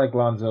team. I like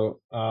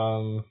Lonzo.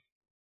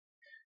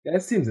 Yeah,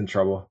 this team's in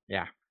trouble.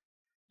 Yeah,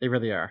 they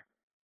really are.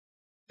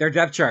 Their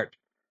depth chart: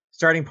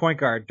 starting point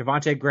guard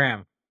Devontae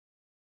Graham,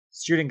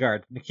 shooting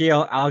guard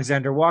Nickeil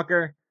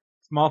Alexander-Walker,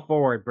 small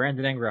forward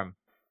Brandon Ingram,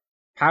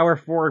 power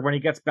forward when he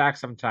gets back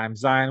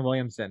sometimes Zion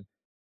Williamson,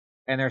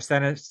 and their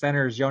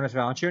center is Jonas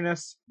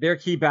Valanciunas. Their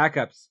key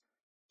backups: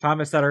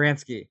 Thomas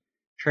Satoransky,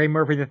 Trey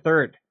Murphy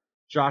III,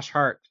 Josh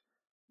Hart,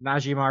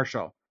 Najee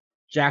Marshall,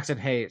 Jackson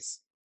Hayes,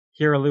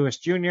 Kira Lewis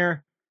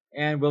Jr.,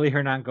 and Willie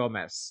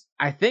Hernangomez.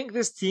 I think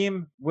this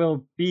team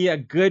will be a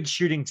good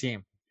shooting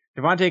team.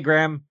 Devontae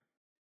Graham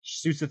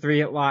shoots the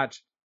 3 a lot.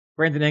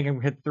 Brandon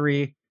Ingram hit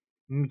 3.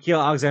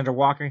 Nickeil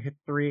Alexander-Walker hit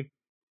 3.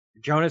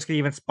 Jonas could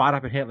even spot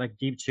up and hit like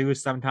deep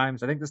twos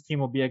sometimes. I think this team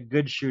will be a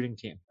good shooting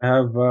team. I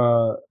have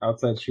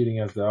outside shooting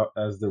as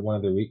the one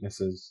of their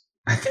weaknesses.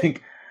 I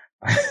think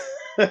I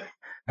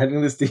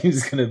think this team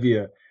is going to be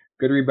a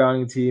good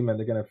rebounding team, and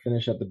they're going to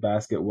finish at the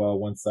basket well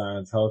once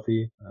Zion's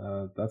healthy.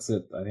 That's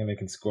it. I think they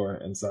can score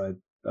inside.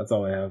 That's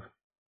all I have.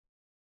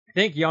 I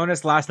think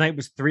Jonas last night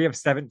was 3 of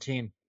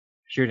 17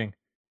 shooting,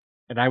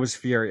 and I was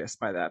furious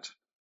by that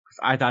because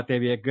I thought they'd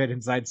be a good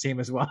inside team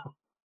as well.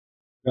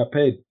 Got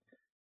paid.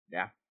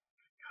 Yeah.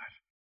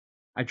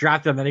 I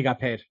drafted him, then he got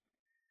paid.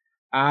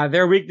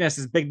 Their weakness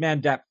is big man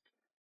depth.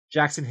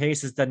 Jackson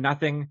Hayes has done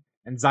nothing,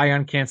 and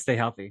Zion can't stay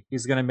healthy.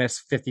 He's going to miss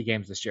 50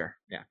 games this year.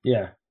 Yeah.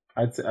 Yeah.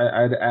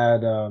 I'd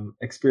add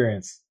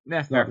experience. Yeah,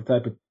 It's not the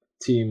type of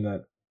team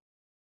that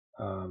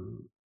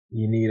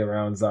you need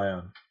around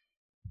Zion.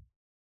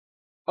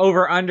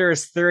 Over under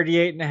is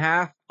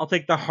 38.5. I'll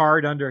take the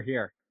hard under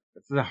here.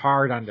 It's the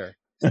hard under.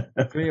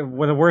 It's gonna be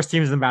one of the worst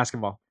teams in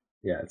basketball.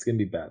 Yeah, it's gonna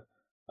be bad.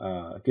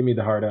 Give me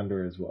the hard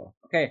under as well.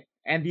 Okay,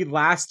 and the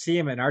last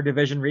team in our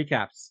division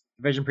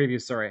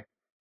previews, sorry.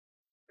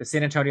 The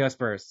San Antonio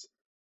Spurs.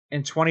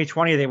 In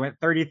 2020, they went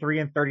 33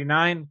 and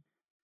 39,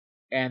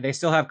 and they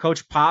still have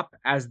Coach Pop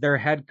as their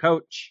head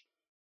coach,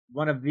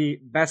 one of the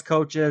best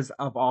coaches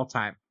of all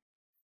time.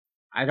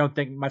 I don't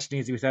think much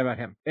needs to be said about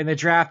him. In the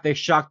draft, they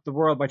shocked the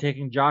world by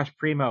taking Josh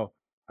Primo,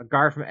 a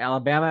guard from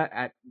Alabama,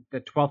 at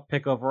the 12th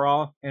pick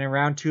overall. And in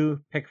round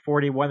 2, pick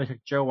 41, they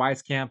took Joe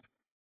Wieskamp,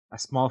 a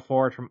small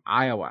forward from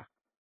Iowa.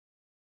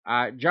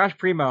 Josh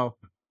Primo,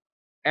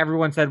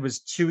 everyone said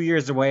was 2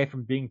 years away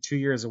from being 2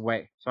 years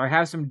away. So I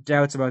have some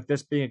doubts about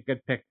this being a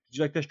good pick. Did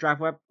you like this draft,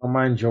 Webb? I don't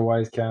mind Joe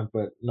Wieskamp,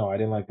 but no, I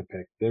didn't like the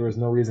pick. There was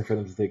no reason for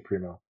them to take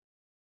Primo.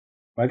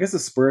 But I guess the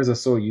Spurs are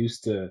so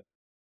used to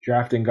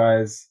drafting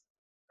guys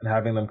and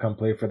having them come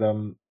play for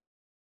them,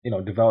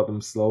 develop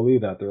them slowly,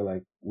 that they're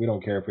like, we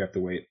don't care if we have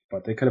to wait.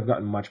 But they could have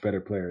gotten much better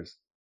players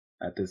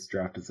at this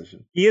draft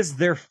position. He is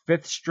their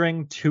 5th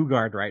string 2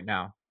 guard right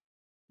now.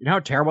 You know how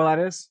terrible that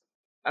is?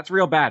 That's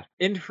real bad.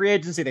 In free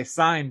agency, they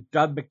signed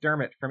Doug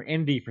McDermott from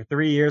Indy for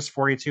 3 years,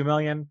 $42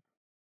 million.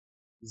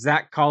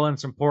 Zach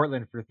Collins from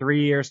Portland for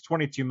 3 years,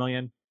 $22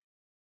 million.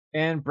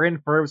 And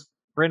Bryn Forbes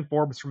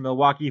from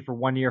Milwaukee for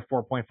 1 year,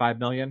 $4.5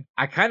 million.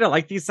 I kind of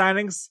like these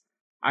signings.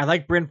 I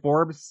like Bryn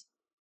Forbes.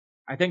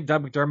 I think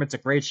Doug McDermott's a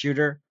great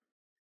shooter.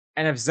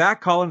 And if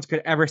Zach Collins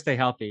could ever stay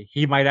healthy,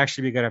 he might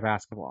actually be good at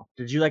basketball.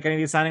 Did you like any of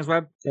these signings,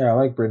 Webb? Yeah, I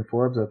like Bryn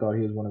Forbes. I thought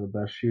he was one of the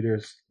best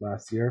shooters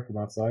last year from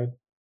outside.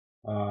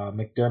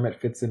 McDermott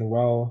fits in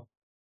well.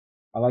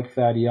 I like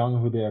Thad Young,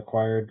 who they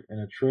acquired in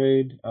a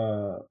trade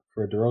for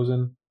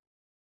DeRozan.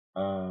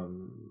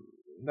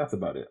 That's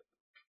about it.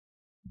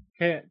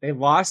 Okay, they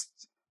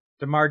lost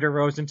DeMar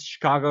DeRozan to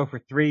Chicago for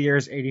 3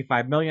 years,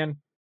 $85 million.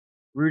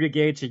 Rudy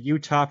Gay to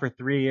Utah for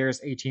 3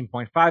 years,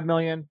 $18.5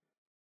 million.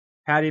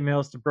 Patty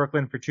Mills to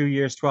Brooklyn for 2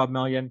 years, $12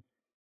 million.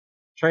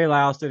 Trey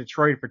Lyles to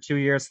Detroit for 2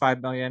 years,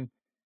 $5 million.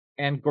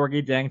 And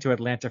Gorgui Dieng to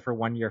Atlanta for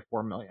 1 year,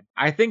 $4 million.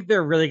 I think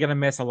they're really going to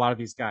miss a lot of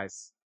these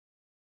guys.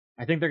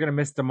 I think they're going to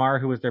miss DeMar,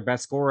 who was their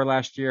best scorer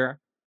last year.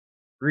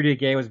 Rudy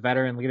Gay was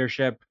veteran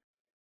leadership.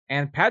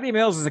 And Patty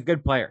Mills is a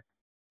good player.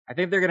 I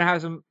think they're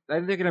going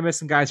to miss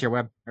some guys here,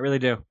 Webb. I really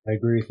do. I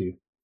agree with you.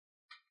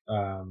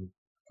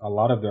 A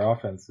lot of their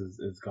offense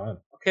is gone.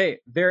 Okay,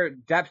 their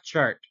depth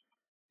chart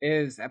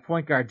is at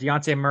point guard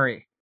Dejounte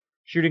Murray,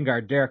 shooting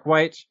guard Derek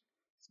White,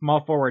 small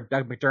forward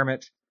Doug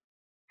McDermott,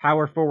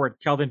 power forward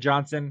Keldon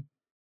Johnson,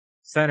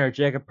 center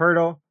Jakob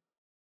Poeltl,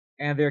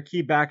 and their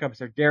key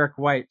backups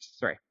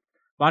are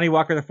Lonnie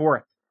Walker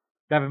IV,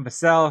 Devin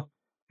Vassell,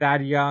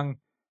 Thad Young,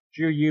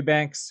 Drew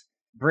Eubanks,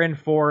 Bryn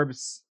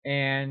Forbes,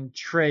 and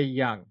Trae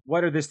Young.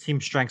 What are this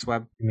team's strengths,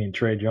 Webb? You mean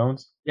Trey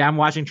Jones? Yeah, I'm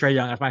watching Trae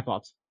Young. That's my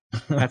fault.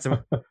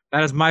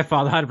 That is my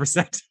fault,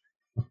 100%.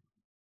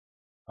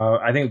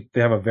 I think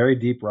they have a very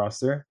deep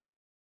roster,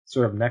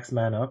 sort of next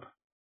man up.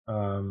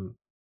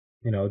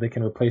 They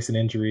can replace an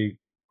injury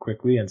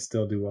quickly and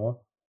still do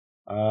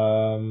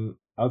well.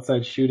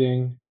 Outside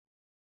shooting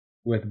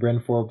with Bryn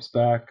Forbes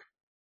back,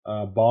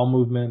 ball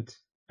movement,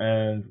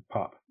 and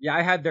pop. Yeah,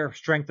 I had their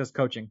strength as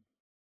coaching.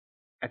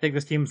 I think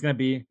this team's going to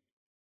be,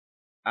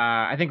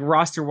 I think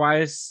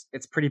roster-wise,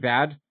 it's pretty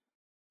bad.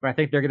 But I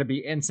think they're going to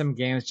be in some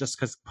games just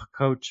because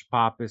Coach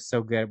Pop is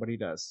so good at what he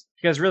does.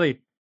 Because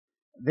really,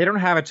 they don't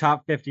have a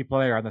top 50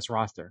 player on this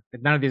roster.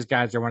 None of these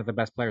guys are one of the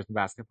best players in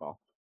basketball.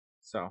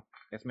 So,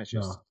 it's some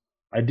issues. No.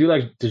 I do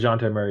like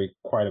DeJounte Murray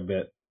quite a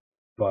bit,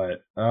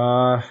 but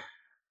I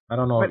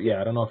don't know.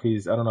 I don't know if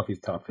he's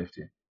top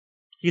 50.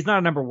 He's not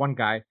a number 1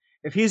 guy.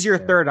 If he's your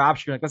third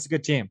option, that's a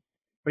good team.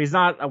 But he's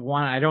not a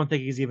 1. I don't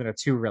think he's even a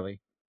 2,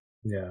 really.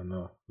 Yeah,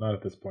 no, not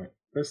at this point.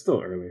 But it's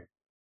still early.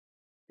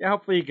 Yeah,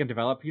 hopefully he can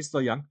develop. He's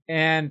still young.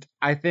 And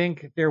I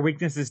think their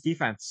weakness is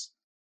defense.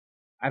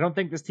 I don't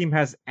think this team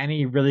has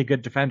any really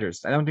good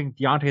defenders. I don't think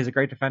Dejounte is a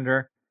great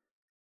defender.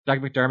 Doug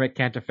McDermott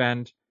can't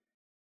defend.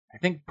 I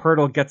think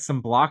Poeltl gets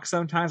some blocks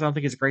sometimes. I don't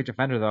think he's a great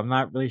defender, though. I'm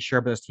not really sure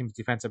about this team's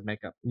defensive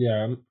makeup.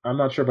 Yeah, I'm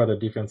not sure about the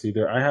defense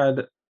either. I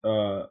had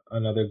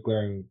another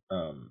glaring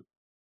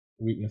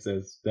weakness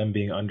is them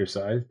being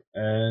undersized,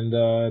 and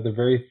they're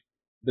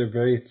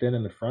very thin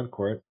in the front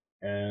court,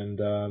 and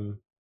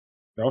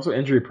they're also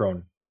injury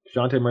prone.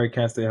 DeJounte Murray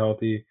can't stay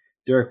healthy.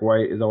 Derek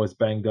White is always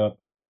banged up.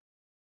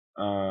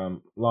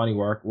 Lonnie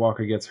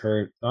Walker gets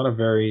hurt. Not a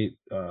very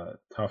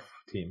tough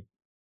team.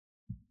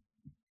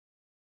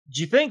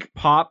 Do you think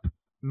Pop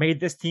made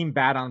this team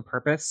bad on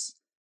purpose?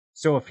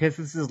 So if this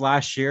is his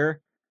last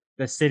year,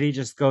 the city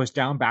just goes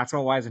down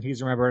basketball wise and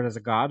he's remembered as a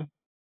god?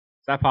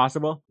 Is that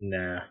possible?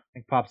 Nah. I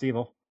think Pop's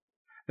evil.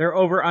 Their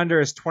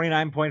over-under is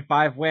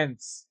 29.5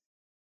 wins.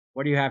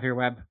 What do you have here,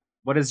 Webb?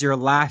 What is your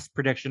last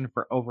prediction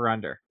for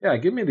over-under? Yeah,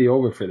 give me the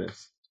over for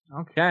this.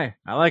 Okay,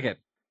 I like it.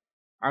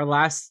 Our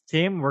last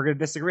team, we're going to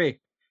disagree.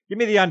 Give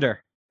me the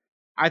under.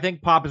 I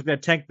think Pop is going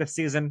to tank this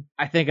season.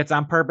 I think it's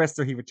on purpose,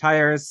 so he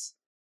retires,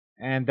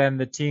 and then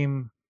the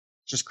team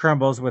just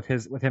crumbles with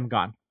him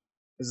gone.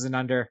 This is an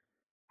under.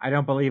 I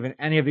don't believe in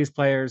any of these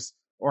players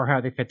or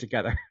how they fit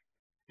together.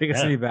 I think it's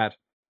going to be bad.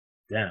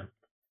 Damn.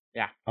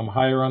 Yeah. I'm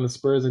higher on the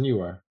Spurs than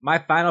you are. My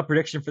final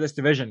prediction for this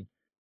division.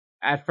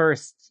 At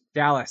first,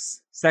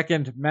 Dallas.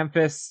 Second,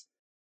 Memphis.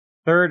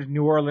 Third,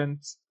 New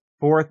Orleans.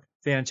 Fourth,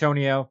 San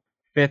Antonio.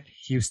 Fifth,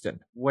 Houston.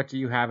 What do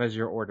you have as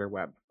your order,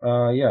 Webb?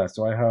 Yeah,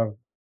 so I have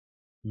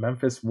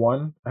Memphis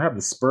 1. I have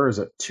the Spurs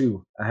at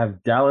 2. I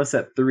have Dallas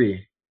at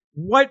 3.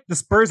 What? The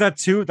Spurs at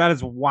 2? That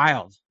is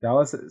wild.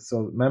 Dallas,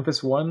 so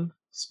Memphis 1,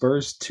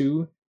 Spurs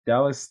 2,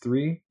 Dallas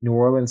 3, New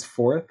Orleans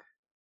 4th,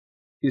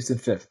 Houston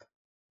 5th.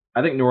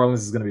 I think New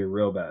Orleans is going to be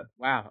real bad.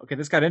 Wow. Okay,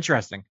 this got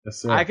interesting. Yes,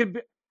 sir.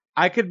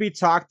 I could be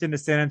talked into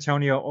San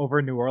Antonio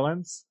over New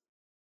Orleans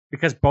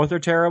because both are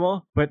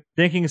terrible, but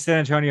thinking San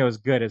Antonio is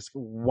good is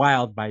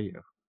wild by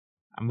you.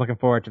 I'm looking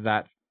forward to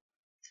that.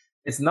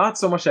 It's not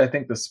so much that I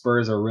think the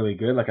Spurs are really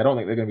good. Like, I don't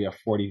think they're going to be a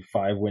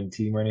 45-win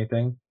team or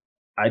anything.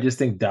 I just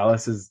think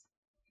Dallas is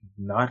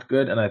not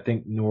good, and I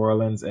think New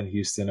Orleans and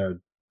Houston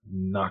are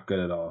not good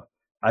at all.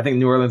 I think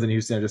New Orleans and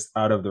Houston are just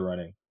out of the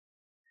running.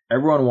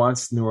 Everyone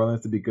wants New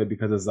Orleans to be good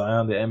because of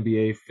Zion. The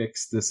NBA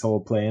fixed this whole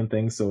play-in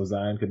thing so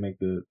Zion could make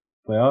the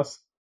playoffs,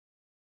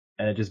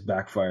 and it just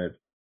backfired.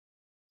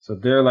 So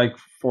they're like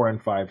 4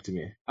 and 5 to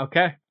me.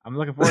 Okay, I'm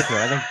looking forward to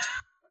it.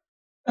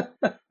 I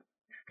think.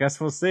 Guess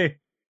we'll see.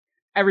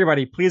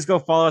 Everybody, please go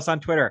follow us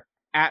on Twitter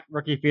at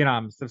Rookie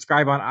Phenoms.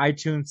 Subscribe on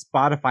iTunes,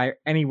 Spotify,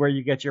 anywhere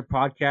you get your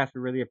podcast.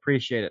 We really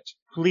appreciate it.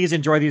 Please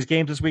enjoy these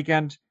games this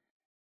weekend.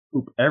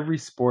 Every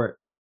sport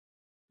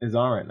is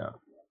on right now.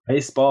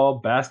 Baseball,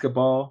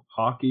 basketball,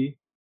 hockey.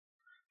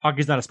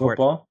 Hockey's not a sport.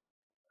 Football.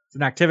 It's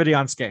an activity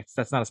on skates.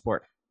 That's not a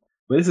sport.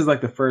 But this is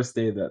like the first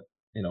day that,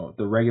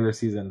 the regular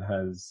season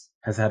has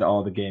had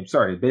all the games.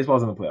 Sorry,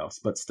 baseball's in the playoffs,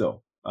 but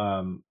still.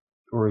 Or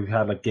we've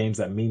had like games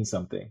that mean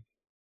something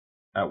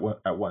at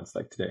once,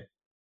 like today.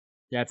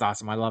 Yeah, it's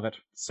awesome. I love it.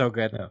 So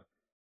good. Yeah.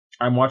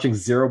 I'm watching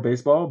zero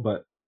baseball,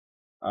 but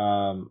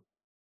I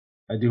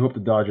do hope the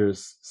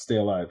Dodgers stay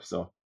alive.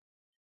 So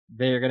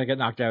they're going to get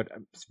knocked out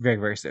very,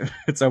 very soon.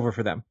 It's over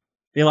for them.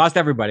 They lost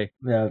everybody.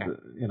 Yeah, okay.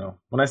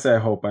 When I say I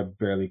hope, I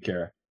barely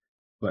care.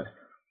 But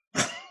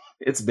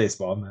it's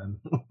baseball, man.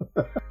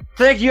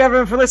 Thank you,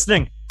 everyone, for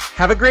listening.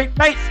 Have a great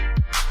night.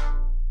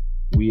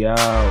 We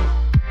out.